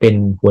จะเป็น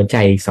หัวใจ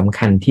สำ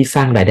คัญที่ส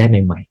ร้างรายได้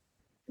ใหม่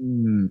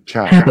ๆใ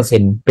ช่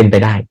 5% เป็นไป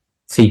ได้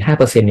 4-5%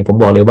 เนี่ยผม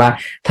บอกเลยว่า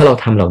ถ้าเรา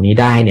ทำเหล่านี้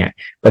ได้เนี่ย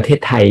ประเทศ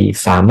ไทย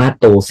สามารถ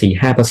โต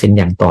 4-5%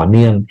 อย่างต่อเ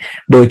นื่อง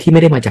โดยที่ไ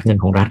ม่ได้มาจากเงิน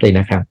ของรัฐเลย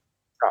นะครับ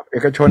ครับเอ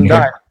กชนไ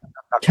ด้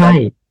ใช่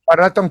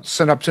รัฐต้อง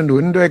สนับสนุ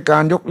นด้วยกา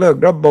รยกเลิก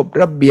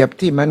ระเบียบ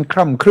ที่มันค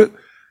ร่ำครึ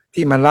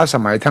ที่มันล้าส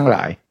มัยทั้งหล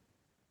าย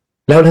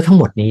แล้วทั้ง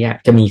หมดนี้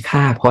จะมีค่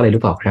าเพราะอะไร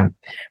รู้เปล่าครับ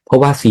เพราะ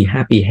ว่า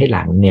 4-5 ปีให้ห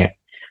ลังเนี่ย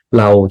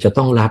เราจะ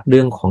ต้องรับเ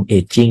รื่องของ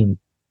aging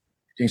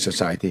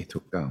society ถู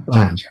กต้อง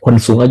คน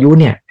สูงอายุ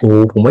เนี่ย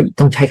ผมว่า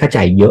ต้องใช้ค่าใช้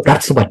จ่ายเยอะรัฐ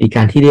สวัสดิก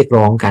ารที่เรียก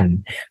ร้องกัน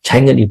ใช้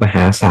เงินอีกมห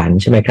าศาล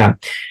ใช่ไหมครับ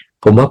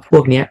ผมว่าพว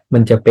กนี้มั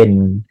นจะเป็น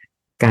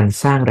การ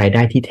สร้างรายไ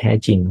ด้ที่แท้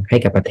จริงให้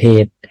กับประเท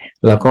ศ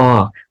แล้วก็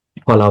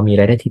พอเรามี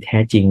รายได้ที่แท้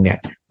จริงเนี่ย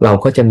เรา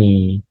ก็จะมี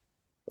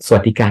สวั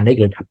สดิการได้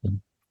ระดับหนึ่ง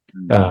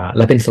แ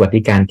ละเป็นสวัส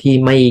ดิการที่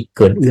ไม่เ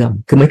กินเอื้อม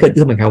คือไม่เกินเ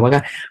อื้อมเหมือนกันว่า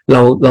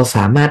เราส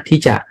ามารถที่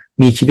จะ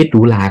มีชีวิตห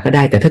รูหราก็ไ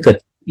ด้แต่ถ้าเกิด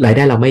รายไ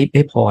ด้เราไ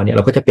ม่พอเนี่ยเร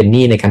าก็จะเป็นห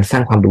นี้ในการสร้า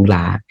งความหรูหร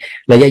า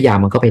ระยะยาว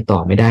มันก็ไปต่อ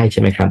ไม่ได้ใ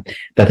ช่ไหมครับ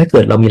แต่ถ้าเกิ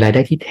ดเรามีรายไ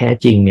ด้ที่แท้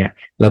จริงเนี่ย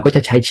เราก็จ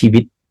ะใช้ชีวิ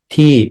ต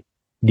ที่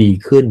ดี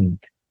ขึ้น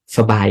ส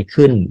บาย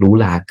ขึ้นหรู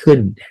หราขึ้น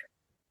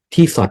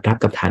ที่สอดรับ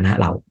กับฐานะ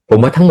เราผม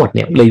ว่าทั้งหมดเ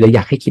นี่ยเลยอย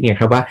ากให้คิดไง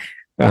ครับว่า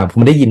ผ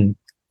มได้ยิน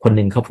คนห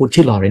นึ่งเขาพูด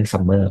ชื่อลอเรนซ์ซั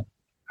มเมอร์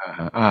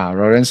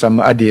ลอเรนซ์ซัมเมอ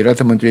ร์อดีตรั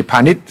ฐมนตรีพา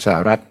ณิชย์สห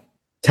รัฐ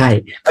ใช่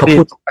เขา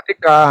พูดอธิ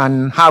การ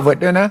ฮาร์วาร์ด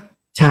ด้วยนะ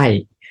ใช่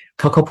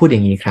เขาพูดอย่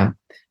างนี้ครับ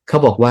เขา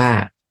บอกว่า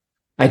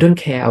I don't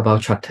care about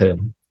short term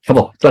เขาบ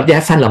อกระยะ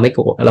สั้นเรา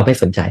ไม่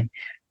สนใจ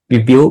we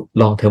build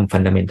long term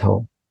fundamental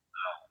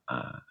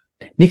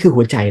นี่คือ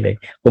หัวใจเลย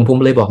ผม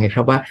เลยบอกไงค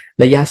รับว่า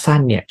ระยะสั้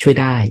นเนี่ยช่วย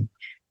ได้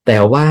แต่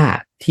ว่า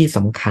ที่ส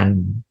ำคัญ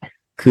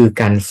คือ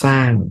การสร้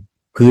าง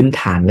พื้น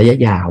ฐานระยะ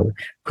ยาว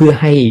เพื่อ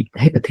ใ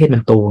ห้ประเทศมั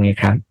นโตไง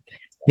ครับ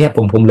เนี่ย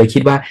ผมเลยคิ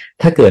ดว่า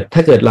ถ้าเ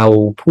กิดเรา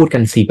พูดกั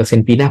น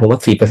 4% ปีหน้าผมว่า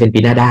 4% ปี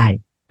หน้าได้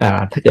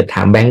ถ้าเกิดถ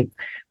ามแบงก์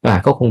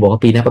ก็คงบอกว่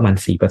าปีหน้าประมาณ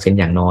 4%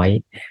 อย่างน้อย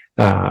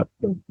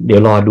เดี๋ย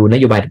วรอดูน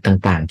โยบาย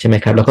ต่างๆใช่ไหม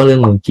ครับแล้วก็เรื่อ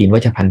งเมืองจีนว่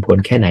าจะผันผวน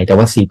แค่ไหนแต่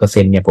ว่า 4%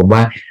 เนี่ยผมว่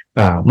า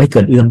ไม่เกิ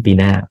นเอื้อมปี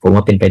หน้าผมว่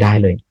าเป็นไปได้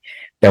เลย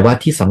แต่ว่า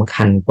ที่สำ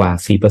คัญกว่า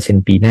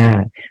 4% ปีหน้า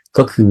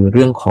ก็คือเ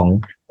รื่องของ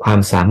ความ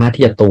สามารถ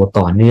ที่จะโต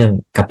ต่อเนื่อง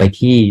กลับไป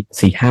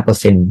ที่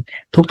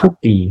 4-5% ทุก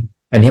ๆปี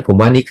อันนี้ผม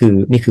ว่านี่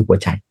คือหัว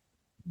ใจ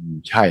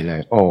ใช่เล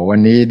ยโอ้วัน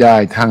นี้ได้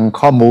ทั้ง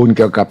ข้อมูลเ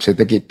กี่ยวกับเศรษ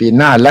ฐกิจปี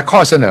หน้าและข้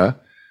อเสนอ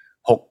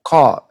6ข้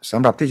อส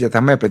ำหรับที่จะท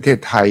ำให้ประเทศ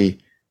ไทย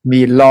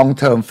มี long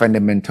term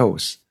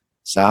fundamentals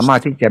สามารถ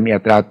ที่จะมีอั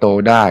ตราโต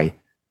ได้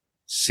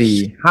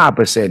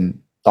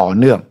 4-5% ต่อ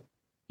เนื่อง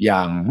อย่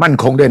างมั่น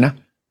คงด้วยนะ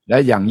และ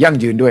อย่างยั่ง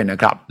ยืนด้วยนะ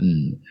ครับ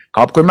ข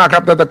อบคุณมากครั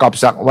บดร.กอบ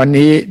ศักดิ์วัน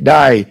นี้ไ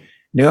ด้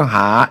เนื้อห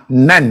า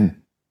แน่น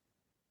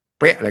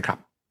เป๊ะเลยครับ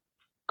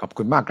ขอบ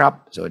คุณมากครับ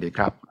สวัสดีค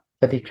รับส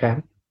วัสดีครับ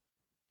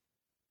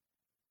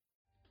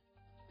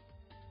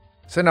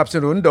สนับส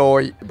นุนโด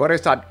ยบริ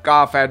ษัทก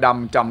าแฟด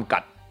ำจำกั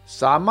ด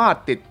สามารถ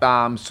ติดตา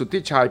มสุทธิ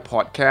ชัยพอ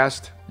ดแคส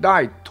ต์ได้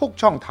ทุก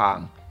ช่องทาง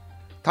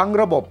ทั้ง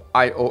ระบบ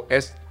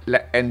iOS แล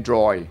ะ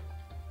Android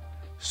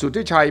สุท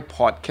ธิชัยพ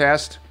อดแคส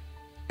ต์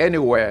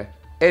anywhere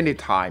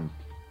anytime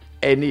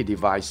any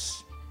device